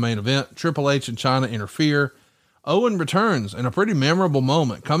DQ in the main event. Triple H and Chyna interfere. Owen returns in a pretty memorable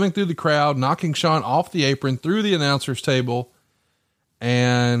moment, coming through the crowd, knocking Shawn off the apron through the announcer's table.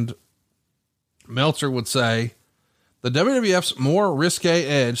 And Meltzer would say, the WWF's more risque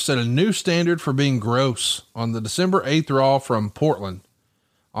edge set a new standard for being gross on the December 8th Raw from Portland.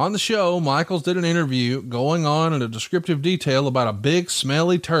 On the show, Michaels did an interview going on in a descriptive detail about a big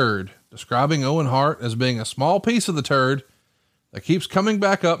smelly turd, describing Owen Hart as being a small piece of the turd that keeps coming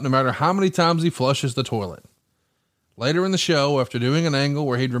back up no matter how many times he flushes the toilet. Later in the show, after doing an angle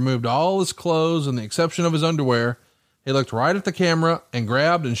where he'd removed all his clothes and the exception of his underwear, he looked right at the camera and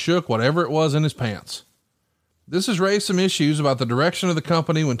grabbed and shook whatever it was in his pants. This has raised some issues about the direction of the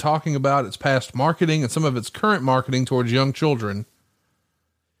company when talking about its past marketing and some of its current marketing towards young children.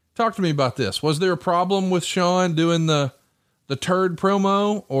 Talk to me about this. Was there a problem with Shawn doing the turd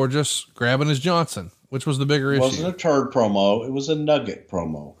promo or just grabbing his Johnson? Which was the bigger issue? It wasn't a turd promo. It was a nugget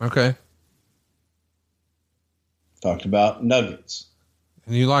promo. Okay. Talked about nuggets.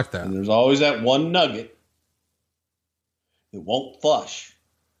 And you like that. And there's always that one nugget that won't flush.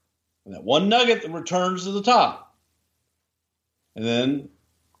 And that one nugget that returns to the top. And then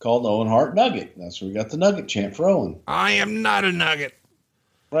called Owen Hart Nugget. That's where we got the nugget chant for Owen. I am not a nugget.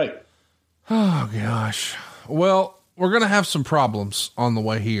 Right. Oh, gosh. Well, we're going to have some problems on the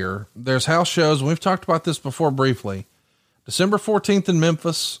way here. There's house shows, and we've talked about this before briefly. December 14th in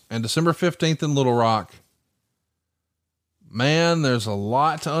Memphis and December 15th in Little Rock. Man, there's a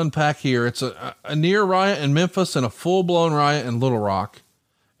lot to unpack here. It's a near riot in Memphis and a full-blown riot in Little Rock.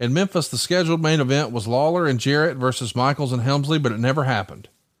 In Memphis, the scheduled main event was Lawler and Jarrett versus Michaels and Helmsley, but it never happened.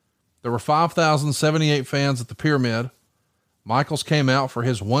 There were 5,078 fans at the Pyramid. Michaels came out for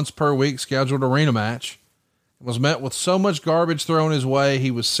his once per week scheduled arena match and was met with so much garbage thrown his way,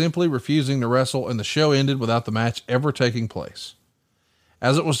 he was simply refusing to wrestle, and the show ended without the match ever taking place.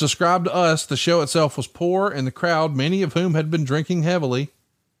 As it was described to us, the show itself was poor, and the crowd, many of whom had been drinking heavily,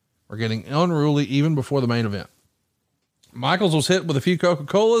 were getting unruly even before the main event. Michaels was hit with a few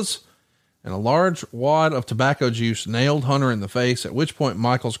Coca-Colas, and a large wad of tobacco juice nailed Hunter in the face, at which point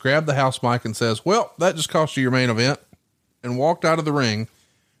Michaels grabbed the house mic and says, well, that just cost you your main event, and walked out of the ring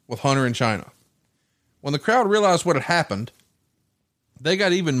with Hunter and Chyna. When the crowd realized what had happened, they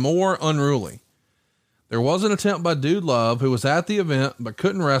got even more unruly. There was an attempt by Dude Love, who was at the event but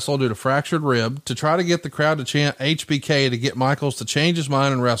couldn't wrestle due to fractured rib, to try to get the crowd to chant HBK to get Michaels to change his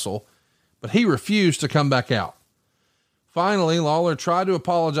mind and wrestle, but he refused to come back out. Finally, Lawler tried to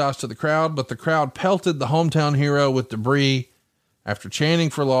apologize to the crowd, but the crowd pelted the hometown hero with debris after chanting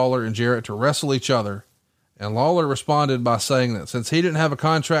for Lawler and Jarrett to wrestle each other. And Lawler responded by saying that since he didn't have a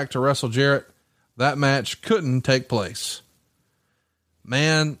contract to wrestle Jarrett, that match couldn't take place.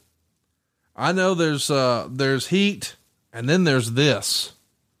 Man, I know there's heat, and then there's this.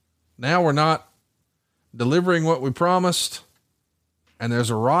 Now we're not delivering what we promised, and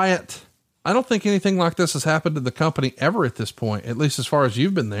there's a riot. I don't think anything like this has happened to the company ever at this point, at least as far as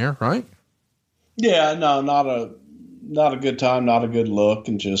you've been there, right? Yeah, no, not a good time, not a good look,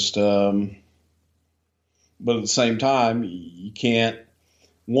 and just, but at the same time, you can't,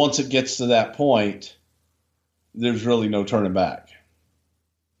 once it gets to that point, there's really no turning back.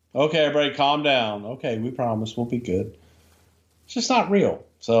 Okay, everybody calm down. Okay, we promise we'll be good. It's just not real.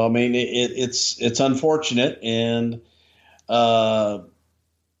 So, I mean, it's unfortunate, and you're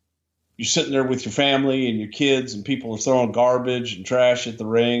sitting there with your family and your kids, and people are throwing garbage and trash at the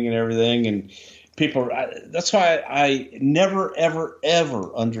ring and everything, and that's why I never, ever,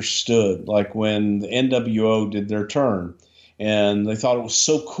 ever understood, like when the NWO did their turn, and they thought it was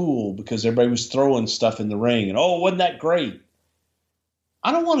so cool because everybody was throwing stuff in the ring, and oh, wasn't that great?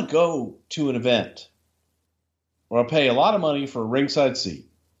 I don't want to go to an event where I pay a lot of money for a ringside seat,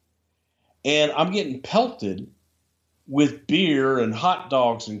 and I'm getting pelted with beer and hot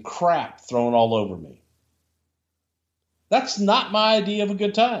dogs and crap thrown all over me. That's not my idea of a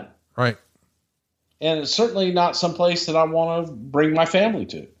good time. Right. And it's certainly not someplace that I want to bring my family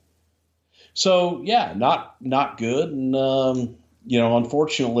to. So yeah, not good. And,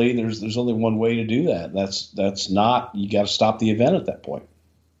 unfortunately there's only one way to do that. That's not, you got to stop the event at that point.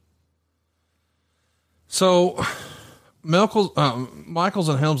 So Michaels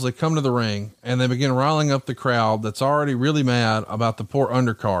and Helmsley come to the ring and they begin riling up the crowd that's already really mad about the poor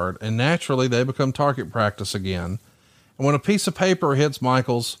undercard. And naturally they become target practice again. And when a piece of paper hits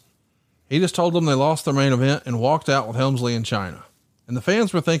Michaels, he just told them they lost their main event and walked out with Helmsley and Chyna. And the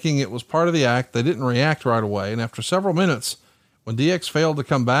fans were thinking it was part of the act. They didn't react right away. And after several minutes, when DX failed to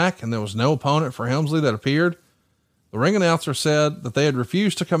come back and there was no opponent for Helmsley that appeared, the ring announcer said that they had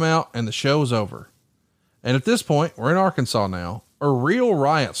refused to come out and the show was over. And at this point, we're in Arkansas now, a real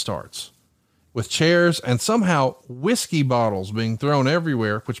riot starts with chairs and somehow whiskey bottles being thrown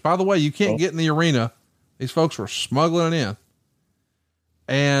everywhere, which, by the way, you can't get in the arena. These folks were smuggling it in.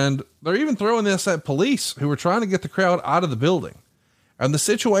 And they're even throwing this at police who were trying to get the crowd out of the building. And the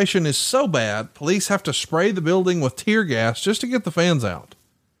situation is so bad, police have to spray the building with tear gas just to get the fans out.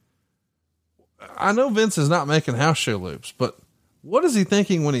 I know Vince is not making house show loops, but what is he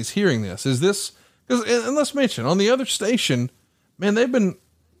thinking when he's hearing this? Is this... And let's mention on the other station, man, they've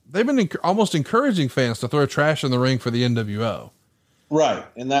been almost encouraging fans to throw trash in the ring for the NWO. Right.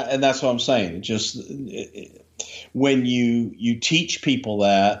 And that's what I'm saying. When you teach people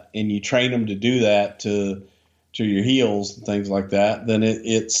that and you train them to do that to your heels and things like that, then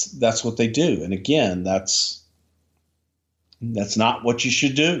that's what they do. And again, that's not what you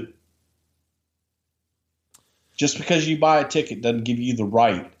should do. Just because you buy a ticket doesn't give you the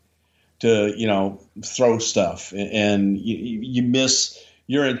right to, throw stuff and you miss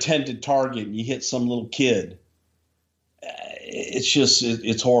your intended target and you hit some little kid.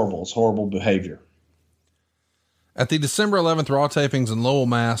 It's horrible. It's horrible behavior. At the December 11th Raw tapings in Lowell,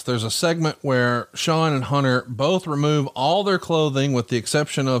 Mass, there's a segment where Shawn and Hunter both remove all their clothing with the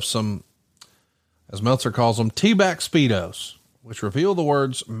exception of some, as Meltzer calls them, T-back Speedos, which reveal the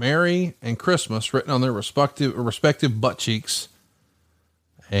words Merry and Christmas written on their respective butt cheeks.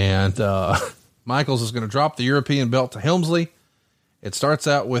 And Michaels is going to drop the European belt to Helmsley. It starts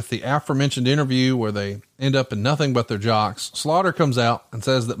out with the aforementioned interview where they end up in nothing but their jocks. Slaughter comes out and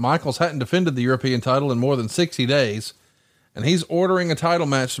says that Michaels hadn't defended the European title in more than 60 days, and he's ordering a title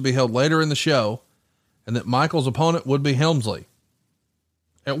match to be held later in the show, and that Michaels' opponent would be Helmsley.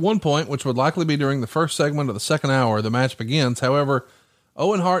 At one point, which would likely be during the first segment of the second hour, the match begins. However,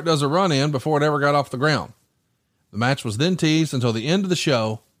 Owen Hart does a run-in before it ever got off the ground. The match was then teased until the end of the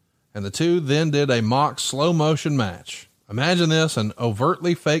show, and the two then did a mock slow motion match. Imagine this, an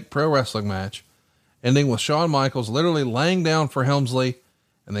overtly fake pro wrestling match, ending with Shawn Michaels literally laying down for Helmsley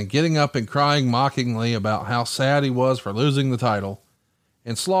and then getting up and crying mockingly about how sad he was for losing the title,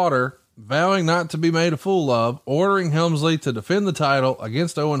 and Slaughter, vowing not to be made a fool of, ordering Helmsley to defend the title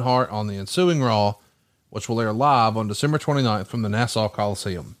against Owen Hart on the ensuing Raw, which will air live on December 29th from the Nassau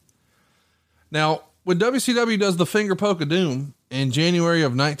Coliseum. Now, when WCW does the finger poke of doom in January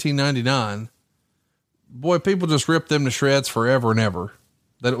of 1999, boy, people just ripped them to shreds forever and ever.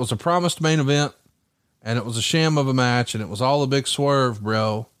 That it was a promised main event and it was a sham of a match and it was all a big swerve,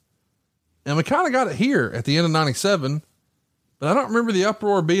 bro. And we kind of got it here at the end of 97, but I don't remember the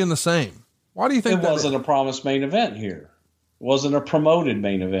uproar being the same. Why do you think it wasn't a promised main event here? It wasn't a promoted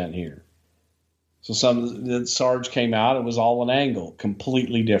main event here. So Sarge came out, it was all an angle,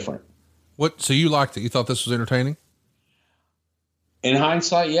 completely different. So you liked it? You thought this was entertaining? In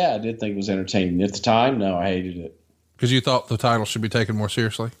hindsight, yeah, I did think it was entertaining. At the time, no, I hated it. Because you thought the title should be taken more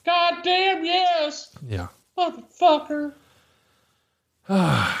seriously? God damn, yes. Yeah. Motherfucker.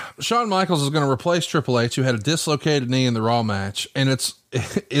 Shawn Michaels is going to replace Triple H, who had a dislocated knee in the Raw match. And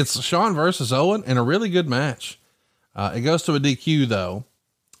it's Shawn versus Owen in a really good match. It goes to a DQ though.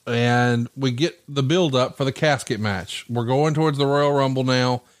 And we get the build up for the casket match. We're going towards the Royal Rumble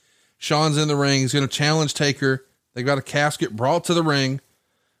now. Shawn's in the ring. He's going to challenge Taker. They got a casket brought to the ring.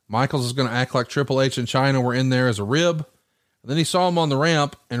 Michaels is going to act like Triple H and Chyna were in there as a rib. And then he saw him on the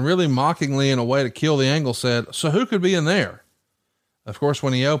ramp and really mockingly, in a way to kill the angle, said, "So who could be in there?" Of course,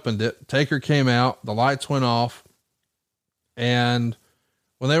 when he opened it, Taker came out, the lights went off. And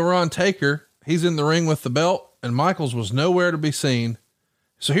when they were on Taker, he's in the ring with the belt and Michaels was nowhere to be seen.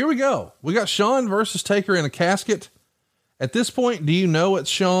 So here we go. We got Shawn versus Taker in a casket. At this point, do you know it's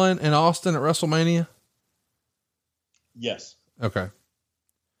Shawn and Austin at WrestleMania? Yes. Okay.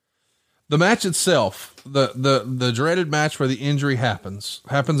 The match itself, the dreaded match where the injury happens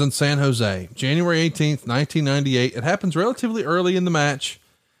in San Jose, January 18th, 1998. It happens relatively early in the match.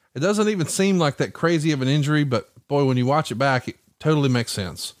 It doesn't even seem like that crazy of an injury, but boy, when you watch it back, it totally makes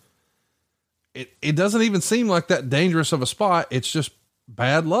sense. It doesn't even seem like that dangerous of a spot. It's just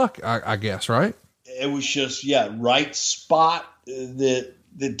bad luck, I guess, right? It was just, right spot that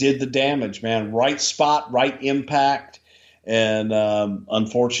did the damage, man. Right spot, right impact, and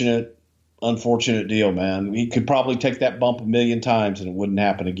unfortunate unfortunate deal, man. He could probably take that bump a million times and it wouldn't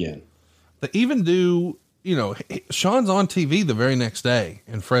happen again. They even do, Sean's on TV the very next day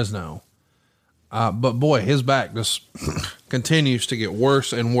in Fresno. But boy, his back just continues to get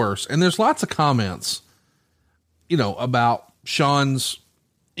worse and worse. And there's lots of comments, about Sean's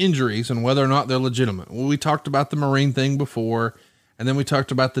injuries and whether or not they're legitimate. Well, we talked about the Marine thing before, and then we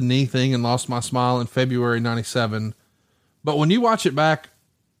talked about the knee thing and lost my smile in February 97. But when you watch it back,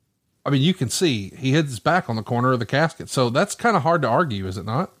 I mean, you can see he hit his back on the corner of the casket. So that's kind of hard to argue, is it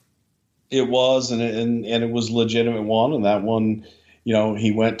not? It was, and it was a legitimate one. And that one,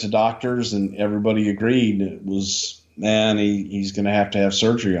 he went to doctors and everybody agreed it was, man, he's going to have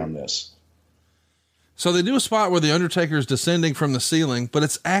surgery on this. So they do a spot where the Undertaker is descending from the ceiling, but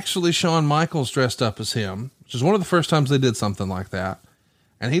it's actually Shawn Michaels dressed up as him, which is one of the first times they did something like that.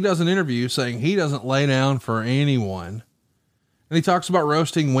 And he does an interview saying he doesn't lay down for anyone. And he talks about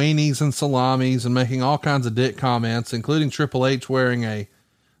roasting weenies and salamis and making all kinds of dick comments, including Triple H wearing a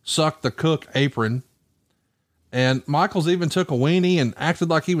suck the cook apron. And Michaels even took a weenie and acted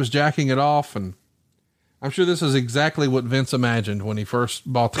like he was jacking it off. And I'm sure this is exactly what Vince imagined when he first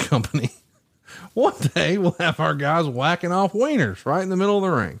bought the company. One day we'll have our guys whacking off wieners right in the middle of the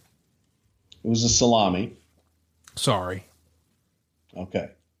ring. It was a salami. Sorry.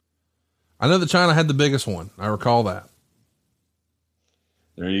 Okay. I know that China had the biggest one. I recall that.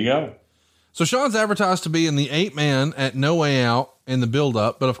 There you go. So Sean's advertised to be in the 8-man at No Way Out in the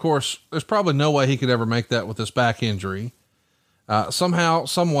build-up, but of course, there's probably no way he could ever make that with this back injury. Somehow,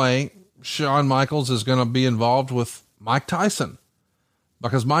 some way, Shawn Michaels is going to be involved with Mike Tyson,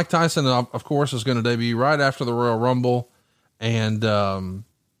 because Mike Tyson, of course, is going to debut right after the Royal Rumble. And, man,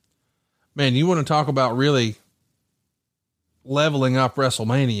 you want to talk about really leveling up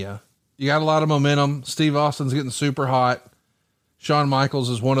WrestleMania. You got a lot of momentum. Steve Austin's getting super hot. Shawn Michaels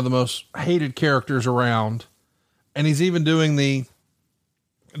is one of the most hated characters around. And he's even doing the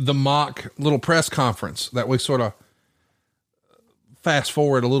mock little press conference that we sort of fast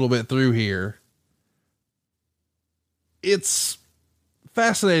forward a little bit through here. It's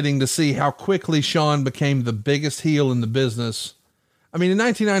fascinating to see how quickly Shawn became the biggest heel in the business. I mean, in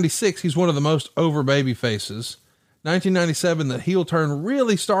 1996, he's one of the most over baby faces. 1997, the heel turn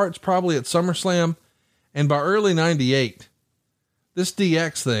really starts probably at SummerSlam. And by early 98, this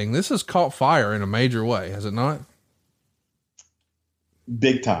DX thing, this has caught fire in a major way, has it not?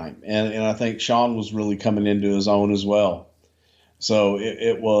 Big time. And I think Shawn was really coming into his own as well. So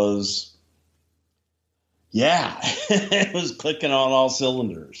it was, yeah, it was clicking on all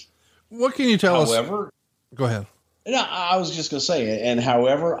cylinders. What can you tell us? However, go ahead. No, I was just going to say, and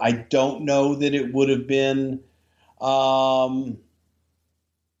however, I don't know that it would have been what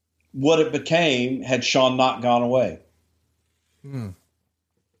it became had Shawn not gone away.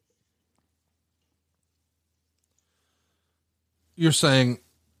 You're saying,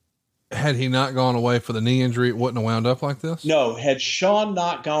 had he not gone away for the knee injury, it wouldn't have wound up like this? No, had Shawn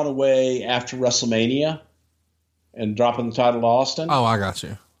not gone away after WrestleMania and dropping the title to Austin. Oh, I got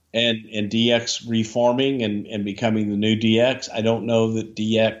you. And DX reforming and becoming the new DX, I don't know that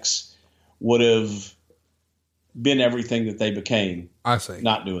DX would have been everything that they became. I see.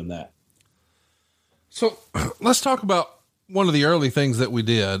 Not doing that. So let's talk about one of the early things that we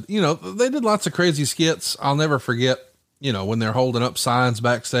did. They did lots of crazy skits. I'll never forget, when they're holding up signs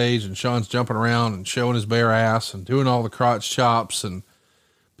backstage and Shawn's jumping around and showing his bare ass and doing all the crotch chops and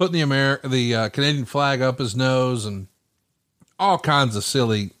putting the Canadian flag up his nose and all kinds of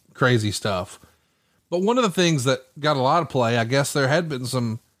silly, crazy stuff. But one of the things that got a lot of play, I guess there had been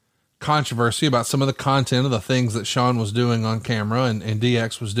some controversy about some of the content of the things that Shawn was doing on camera and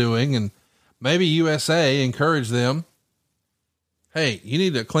DX was doing. And maybe USA encouraged them. Hey, you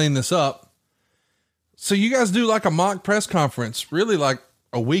need to clean this up. So you guys do like a mock press conference, really like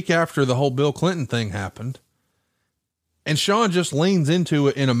a week after the whole Bill Clinton thing happened. And Shawn just leans into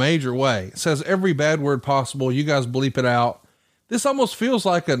it in a major way. Says every bad word possible. You guys bleep it out. This almost feels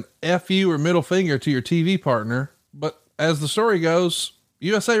like an F you or middle finger to your TV partner. But as the story goes,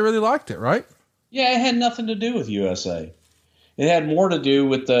 USA really liked it, right? Yeah, it had nothing to do with USA. It had more to do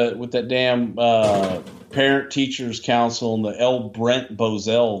with that damn Parent Teachers Council and the L. Brent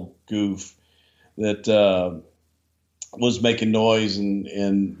Bozell goof that was making noise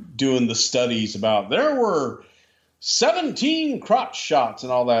and doing the studies about there were 17 crotch shots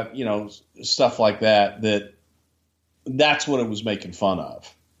and all that, stuff like that. That's what it was making fun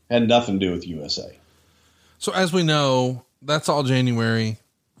of. Had nothing to do with USA. So as we know, that's all January.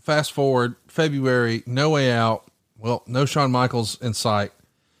 Fast forward February, No Way Out. Well, no Shawn Michaels in sight.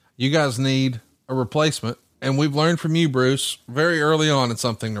 You guys need a replacement. And we've learned from you, Bruce, very early on in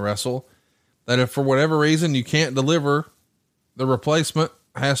Something to Wrestle, that if for whatever reason you can't deliver, the replacement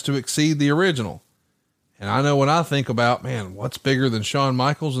has to exceed the original. And I know when I think about, man, what's bigger than Shawn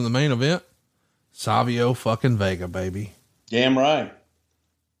Michaels in the main event? Savio fucking Vega, baby. Damn right.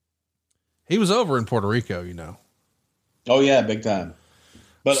 He was over in Puerto Rico, you know. Oh yeah, big time.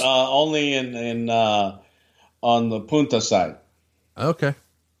 But only in on the Punta side. Okay.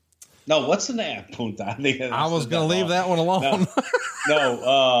 No, what's the name? Punta. I was going to leave that one alone.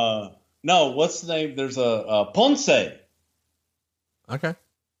 No, what's the name? There's a Ponce. Okay.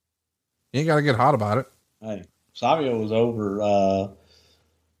 You ain't got to get hot about it. Hey, Savio was over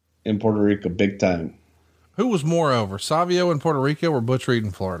in Puerto Rico big time. Who was more over, Savio in Puerto Rico or Butch Reed in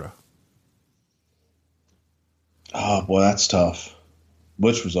Florida? Oh boy, that's tough.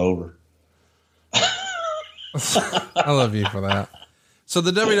 Butch was over. I love you for that. So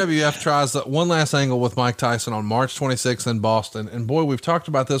the WWF tries that one last angle with Mike Tyson on March 26th in Boston. And boy, we've talked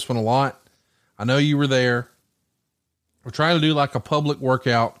about this one a lot. I know you were there. We're trying to do like a public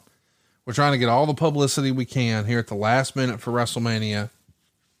workout. We're trying to get all the publicity we can here at the last minute for WrestleMania.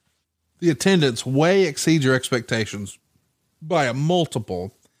 The attendance way exceeds your expectations by a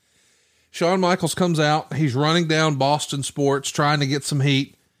multiple. Shawn Michaels comes out. He's running down Boston Sports, trying to get some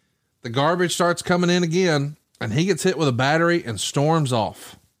heat. The garbage starts coming in again, and he gets hit with a battery and storms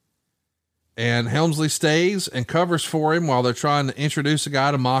off. And Helmsley stays and covers for him while they're trying to introduce a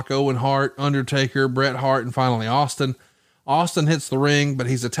guy to Mock, Owen Hart, Undertaker, Bret Hart, and finally Austin. Austin hits the ring, but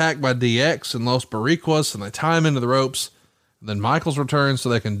he's attacked by DX and Los Boricuas, and they tie him into the ropes. And then Michaels returns so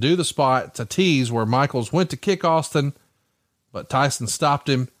they can do the spot to tease where Michaels went to kick Austin, but Tyson stopped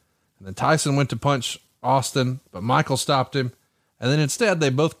him. And then Tyson went to punch Austin, but Michael stopped him. And then instead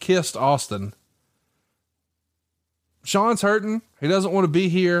they both kissed Austin. Shawn's hurting. He doesn't want to be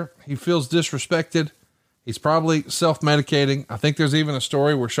here. He feels disrespected. He's probably self-medicating. I think there's even a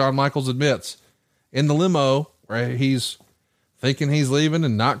story where Shawn Michaels admits in the limo where he's thinking he's leaving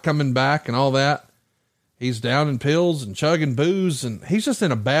and not coming back and all that. He's down in pills and chugging booze, and he's just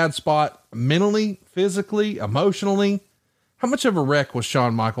in a bad spot mentally, physically, emotionally. How much of a wreck was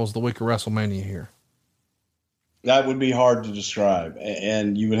Shawn Michaels the week of WrestleMania here? That would be hard to describe,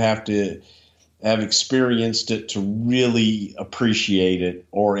 and you would have to have experienced it to really appreciate it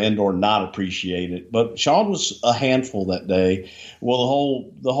or not appreciate it. But Shawn was a handful that day. Well,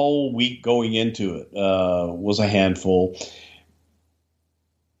 the whole week going into it was a handful.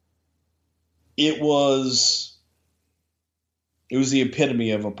 It was the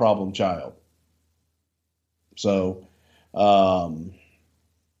epitome of a problem child. So,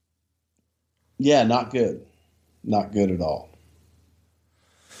 yeah, not good. Not good at all.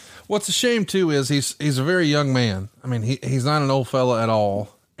 What's a shame too is he's a very young man. I mean, he's not an old fella at all,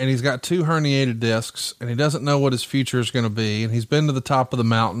 and he's got 2 herniated discs, and he doesn't know what his future is going to be. And he's been to the top of the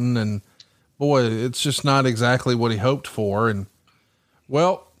mountain, and boy, it's just not exactly what he hoped for. And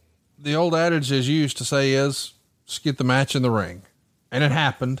well, the old adage as you used to say is just get the match in the ring, and it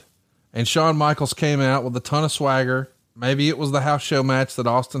happened. And Shawn Michaels came out with a ton of swagger. Maybe it was the house show match that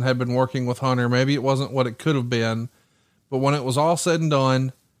Austin had been working with Hunter. Maybe it wasn't what it could have been, but when it was all said and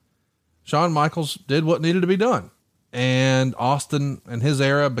done, Shawn Michaels did what needed to be done, and Austin and his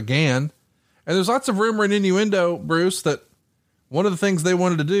era began. And there's lots of rumor and innuendo, Bruce, that one of the things they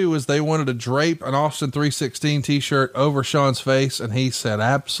wanted to do is they wanted to drape an Austin 316 t-shirt over Shawn's face. And he said,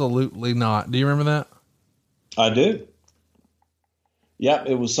 absolutely not. Do you remember that? I do. Yep.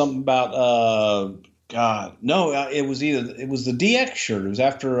 It was something about, it was the DX shirt. It was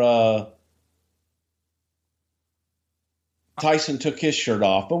after, Tyson took his shirt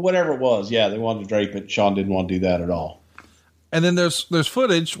off, but whatever it was, yeah, they wanted to drape it. Shawn didn't want to do that at all. And then there's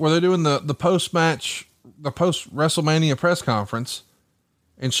footage where they're doing the post-match, the post-WrestleMania press conference,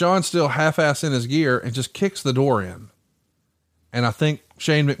 and Shawn's still half-ass in his gear and just kicks the door in. And I think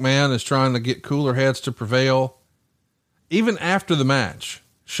Shane McMahon is trying to get cooler heads to prevail. Even after the match,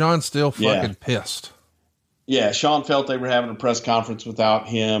 Shawn's still fucking pissed. Yeah, Shawn felt they were having a press conference without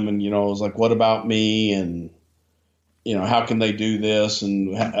him, and, it was like, what about me? And, how can they do this?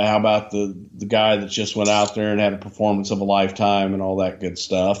 And how about the guy that just went out there and had a performance of a lifetime and all that good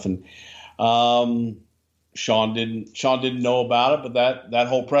stuff. And, Shawn didn't know about it, but that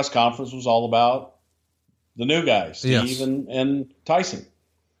whole press conference was all about the new guys, Steve and Tyson.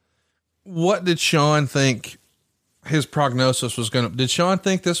 What did Shawn think his prognosis was did Shawn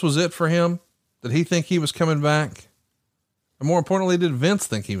think this was it for him? Did he think he was coming back? And more importantly, did Vince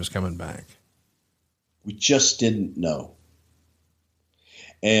think he was coming back? We just didn't know.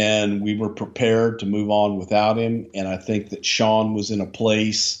 And we were prepared to move on without him. And I think that Shawn was in a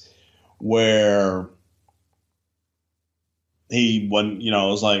place where he wasn't, it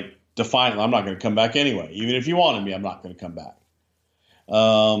was like, defiantly, I'm not going to come back anyway. Even if you wanted me, I'm not going to come back.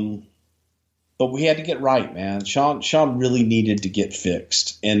 But we had to get right, man. Shawn really needed to get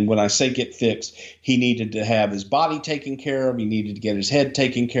fixed. And when I say get fixed, he needed to have his body taken care of. He needed to get his head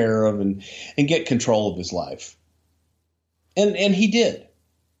taken care of and get control of his life. And he did.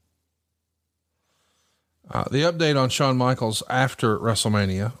 The update on Shawn Michaels after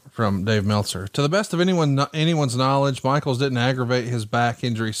WrestleMania from Dave Meltzer. To the best of anyone's knowledge, Michaels didn't aggravate his back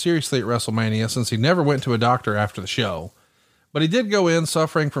injury seriously at WrestleMania since he never went to a doctor after the show. But he did go in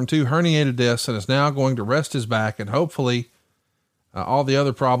suffering from 2 herniated discs and is now going to rest his back, and hopefully all the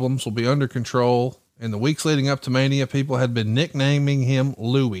other problems will be under control. In the weeks leading up to Mania, people had been nicknaming him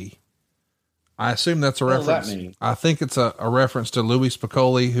Louie. I assume that's a reference. What does that mean? I think it's a reference to Louis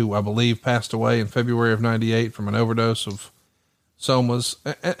Spicoli, who I believe passed away in February of 98 from an overdose of Somas.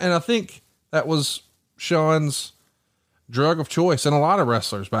 And I think that was Shawn's drug of choice and a lot of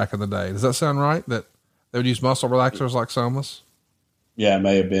wrestlers back in the day. Does that sound right? That they would use muscle relaxers like Somas? Yeah, it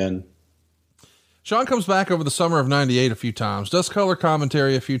may have been. Shawn comes back over the summer of 98 a few times, does color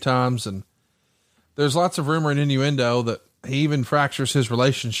commentary a few times. And there's lots of rumor and innuendo that he even fractures his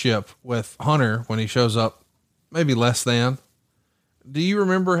relationship with Hunter when he shows up, maybe less than. Do you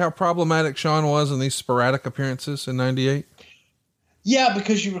remember how problematic Shawn was in these sporadic appearances in 98? Yeah,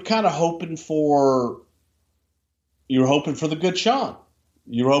 because you were kind of hoping for the good Shawn.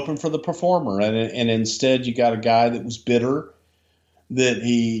 You were hoping for the performer, and instead you got a guy that was bitter that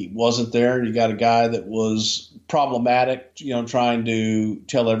he wasn't there, and you got a guy that was problematic, trying to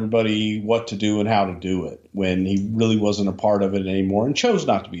tell everybody what to do and how to do it when he really wasn't a part of it anymore and chose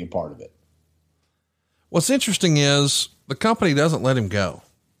not to be a part of it. What's interesting is the company doesn't let him go.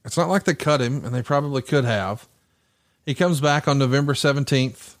 It's not like they cut him, and they probably could have. He comes back on November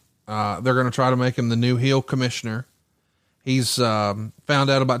 17th. They're going to try to make him the new heel commissioner. He's found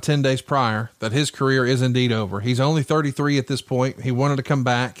out about 10 days prior that his career is indeed over. He's only 33 at this point. He wanted to come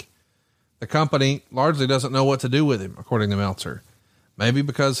back. The company largely doesn't know what to do with him, according to Meltzer. Maybe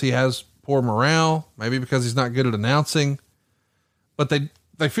because he has poor morale, maybe because he's not good at announcing, but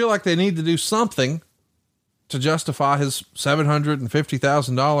they feel like they need to do something to justify his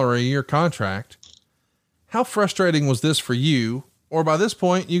 $750,000 a year contract. How frustrating was this for you? Or by this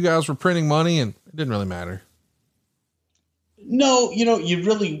point, you guys were printing money and it didn't really matter. No,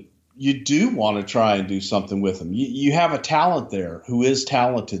 you do want to try and do something with them. You have a talent there who is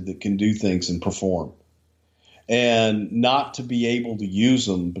talented that can do things and perform, and not to be able to use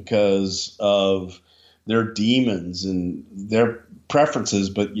them because of their demons and their preferences,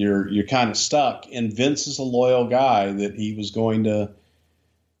 but you're kind of stuck. And Vince is a loyal guy that he was going to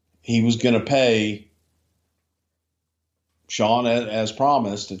pay Shawn as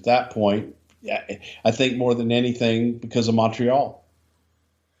promised at that point. I think more than anything because of Montreal.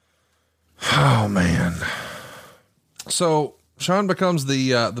 Oh man. So Shawn becomes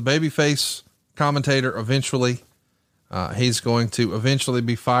the babyface commentator eventually. He's going to eventually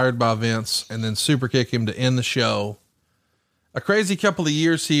be fired by Vince and then super kick him to end the show. A crazy couple of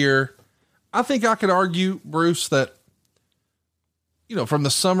years here. I think I could argue, Bruce, that, from the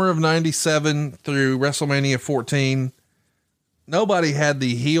summer of 97 through WrestleMania 14, nobody had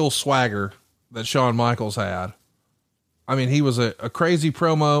the heel swagger that Shawn Michaels had. I mean, he was a crazy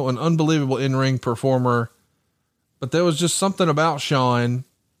promo, an unbelievable in-ring performer, but there was just something about Shawn.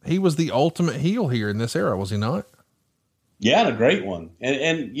 He was the ultimate heel here in this era, was he not? Yeah, and a great one.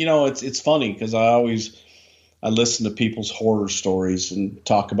 And it's funny because I listen to people's horror stories and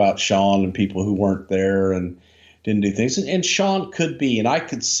talk about Shawn and people who weren't there and didn't do things. And Shawn could be, and I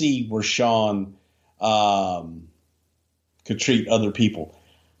could see where Shawn could treat other people.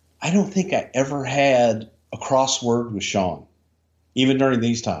 I don't think I ever had a crossword with Shawn, even during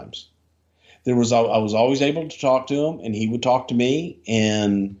these times. I was always able to talk to him, and he would talk to me,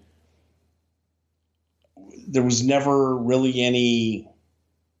 and there was never really any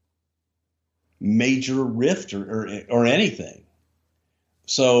major rift or anything.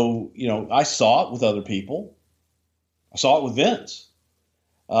 So, I saw it with other people. I saw it with Vince.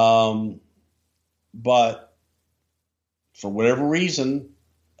 But for whatever reason,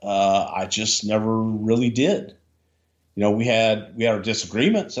 I just never really did. We had our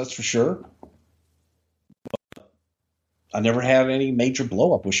disagreements, that's for sure. But I never had any major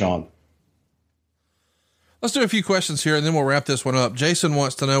blow up with Shawn. Let's do a few questions here and then we'll wrap this one up. Jason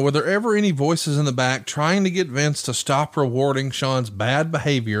wants to know, were there ever any voices in the back trying to get Vince to stop rewarding Shawn's bad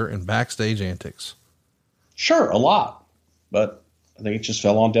behavior and backstage antics? Sure, a lot, but I think it just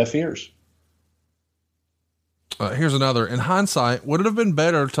fell on deaf ears. Here's another. In hindsight, would it have been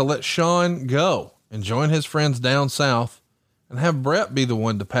better to let Shawn go and join his friends down south and have Brett be the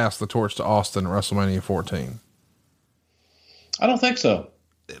one to pass the torch to Austin at WrestleMania 14? I don't think so.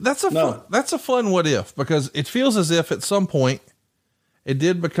 That's a fun what if, because it feels as if at some point it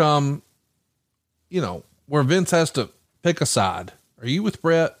did become, where Vince has to pick a side. Are you with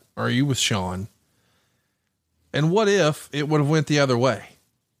Brett or are you with Shawn? And what if it would have went the other way?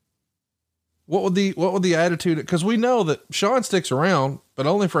 What would the attitude, because we know that Shawn sticks around, but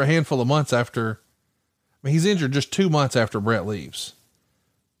only for a handful of months after. I mean, he's injured just 2 months after Brett leaves.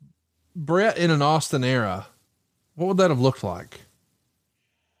 Brett in an Austin era, what would that have looked like?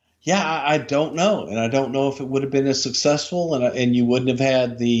 Yeah, I don't know. And I don't know if it would have been as successful, and you wouldn't have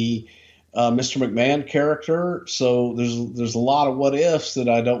had the Mr. McMahon character. So there's a lot of what ifs that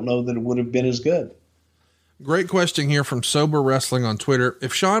I don't know that it would have been as good. Great question here from Sober Wrestling on Twitter.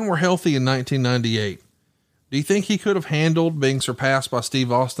 If Shawn were healthy in 1998, do you think he could have handled being surpassed by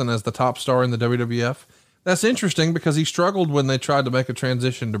Steve Austin as the top star in the WWF? That's interesting because he struggled when they tried to make a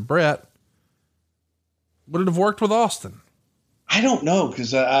transition to Brett. Would it have worked with Austin? I don't know,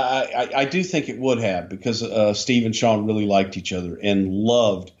 because I do think it would have, because Steve and Shawn really liked each other and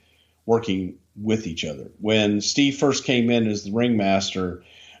loved working with each other. When Steve first came in as the ringmaster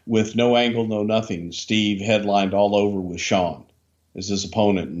with No Angle, No Nothing, Steve headlined all over with Shawn as his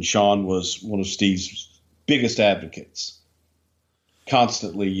opponent, and Shawn was one of Steve's biggest advocates,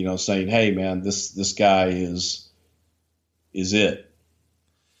 constantly, saying, "Hey man, this guy is it."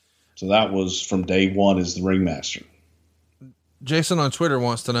 So that was from day one as the ringmaster. Jason on Twitter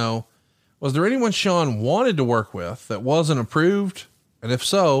wants to know, was there anyone Shawn wanted to work with that wasn't approved? And if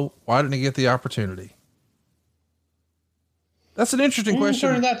so, why didn't he get the opportunity? That's an interesting question.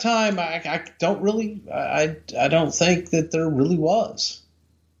 During that time, I don't think that there really was.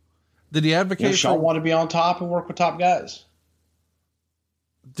 Did he advocate Shawn wanted to be on top and work with top guys?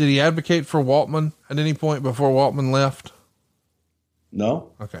 Did he advocate for Waltman at any point before Waltman left?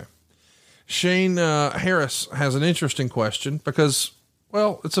 No. Okay. Shane Harris has an interesting question because,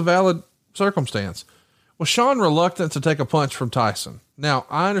 well, it's a valid circumstance. Was Shawn reluctant to take a punch from Tyson? Now,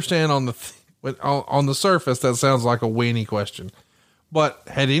 I understand on the surface that sounds like a weenie question, but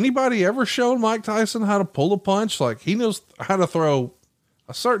had anybody ever shown Mike Tyson how to pull a punch? Like, he knows how to throw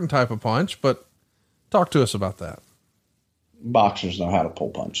a certain type of punch, but talk to us about that. Boxers know how to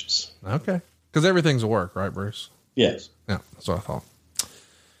pull punches. Okay. Because everything's a work, right, Bruce? Yes. Yeah, that's what I thought.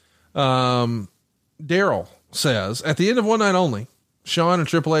 Daryl says, at the end of One Night Only, Shawn and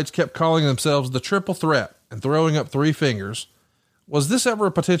Triple H kept calling themselves the Triple Threat and throwing up 3 fingers. Was this ever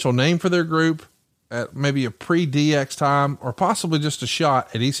a potential name for their group at maybe a pre-DX time, or possibly just a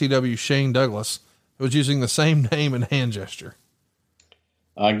shot at ECW Shane Douglas, who was using the same name and hand gesture?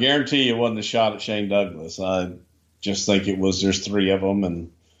 I guarantee it wasn't a shot at Shane Douglas. I just think it was, there's 3 of them,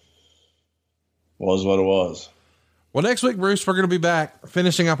 and was what it was. Well, next week, Bruce, we're going to be back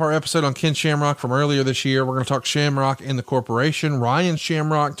finishing up our episode on Ken Shamrock from earlier this year. We're going to talk Shamrock in the Corporation, Ryan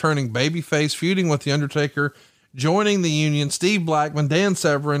Shamrock turning babyface, feuding with The Undertaker, joining the Union, Steve Blackman, Dan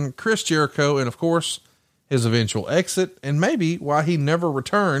Severn, Chris Jericho, and of course, his eventual exit, and maybe why he never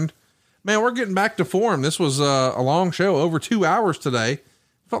returned. Man, we're getting back to form. This was a long show, over 2 hours today.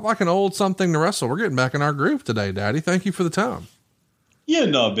 Felt like an old something to wrestle. We're getting back in our groove today, Daddy. Thank you for the time.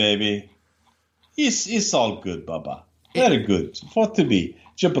 Baby. It's all good, Baba. Very good. For to be.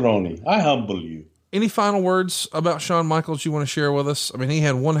 Jabroni, I humble you. Any final words about Shawn Michaels you want to share with us? I mean, he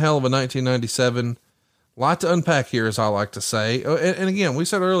had one hell of a 1997. Lot to unpack here, as I like to say. And again, we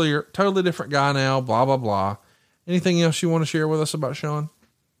said earlier, totally different guy now, blah, blah, blah. Anything else you want to share with us about Shawn?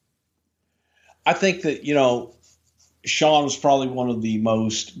 I think that, Shawn was probably one of the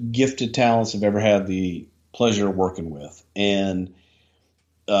most gifted talents I've ever had the pleasure of working with. And,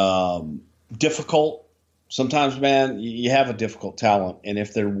 difficult. Sometimes, man, you have a difficult talent, and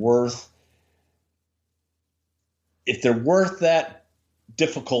if they're worth that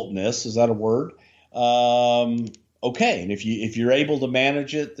difficultness, is that a word? Okay. And if you're able to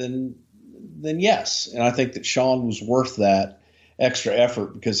manage it, then yes. And I think that Shawn was worth that extra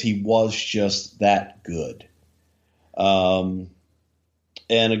effort because he was just that good. And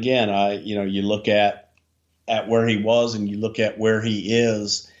again, you look at where he was and you look at where he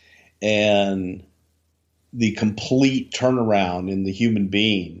is, and the complete turnaround in the human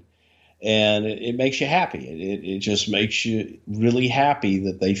being. And it makes you happy. It just makes you really happy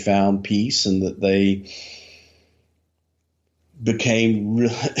that they found peace and that they became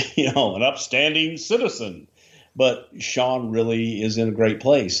an upstanding citizen. But Shawn really is in a great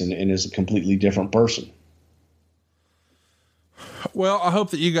place and is a completely different person. Well, I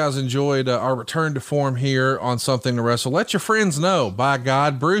hope that you guys enjoyed our return to form here on Something to Wrestle. Let your friends know. By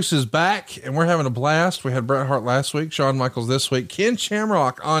God, Bruce is back, and we're having a blast. We had Bret Hart last week, Shawn Michaels this week, Ken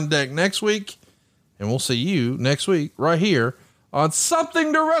Shamrock on deck next week, and we'll see you next week right here on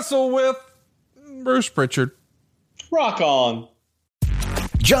Something to Wrestle with Bruce Pritchard. Rock on.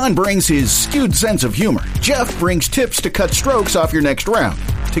 John brings his skewed sense of humor. Jeff brings tips to cut strokes off your next round.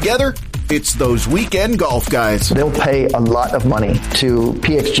 Together, it's those weekend golf guys. They'll pay a lot of money to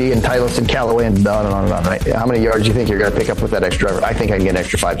PXG and Titleist and Callaway and on and on and on, right? How many yards do you think you're going to pick up with that extra driver? I think I can get an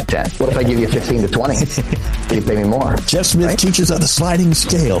extra 5 to 10. What if I give you 15 to 20? You pay me more. Jeff Smith teaches on a sliding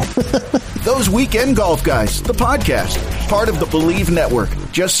scale. Those Weekend Golf Guys, the podcast, part of the Believe Network.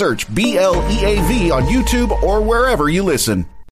 Just search BLEAV on YouTube or wherever you listen.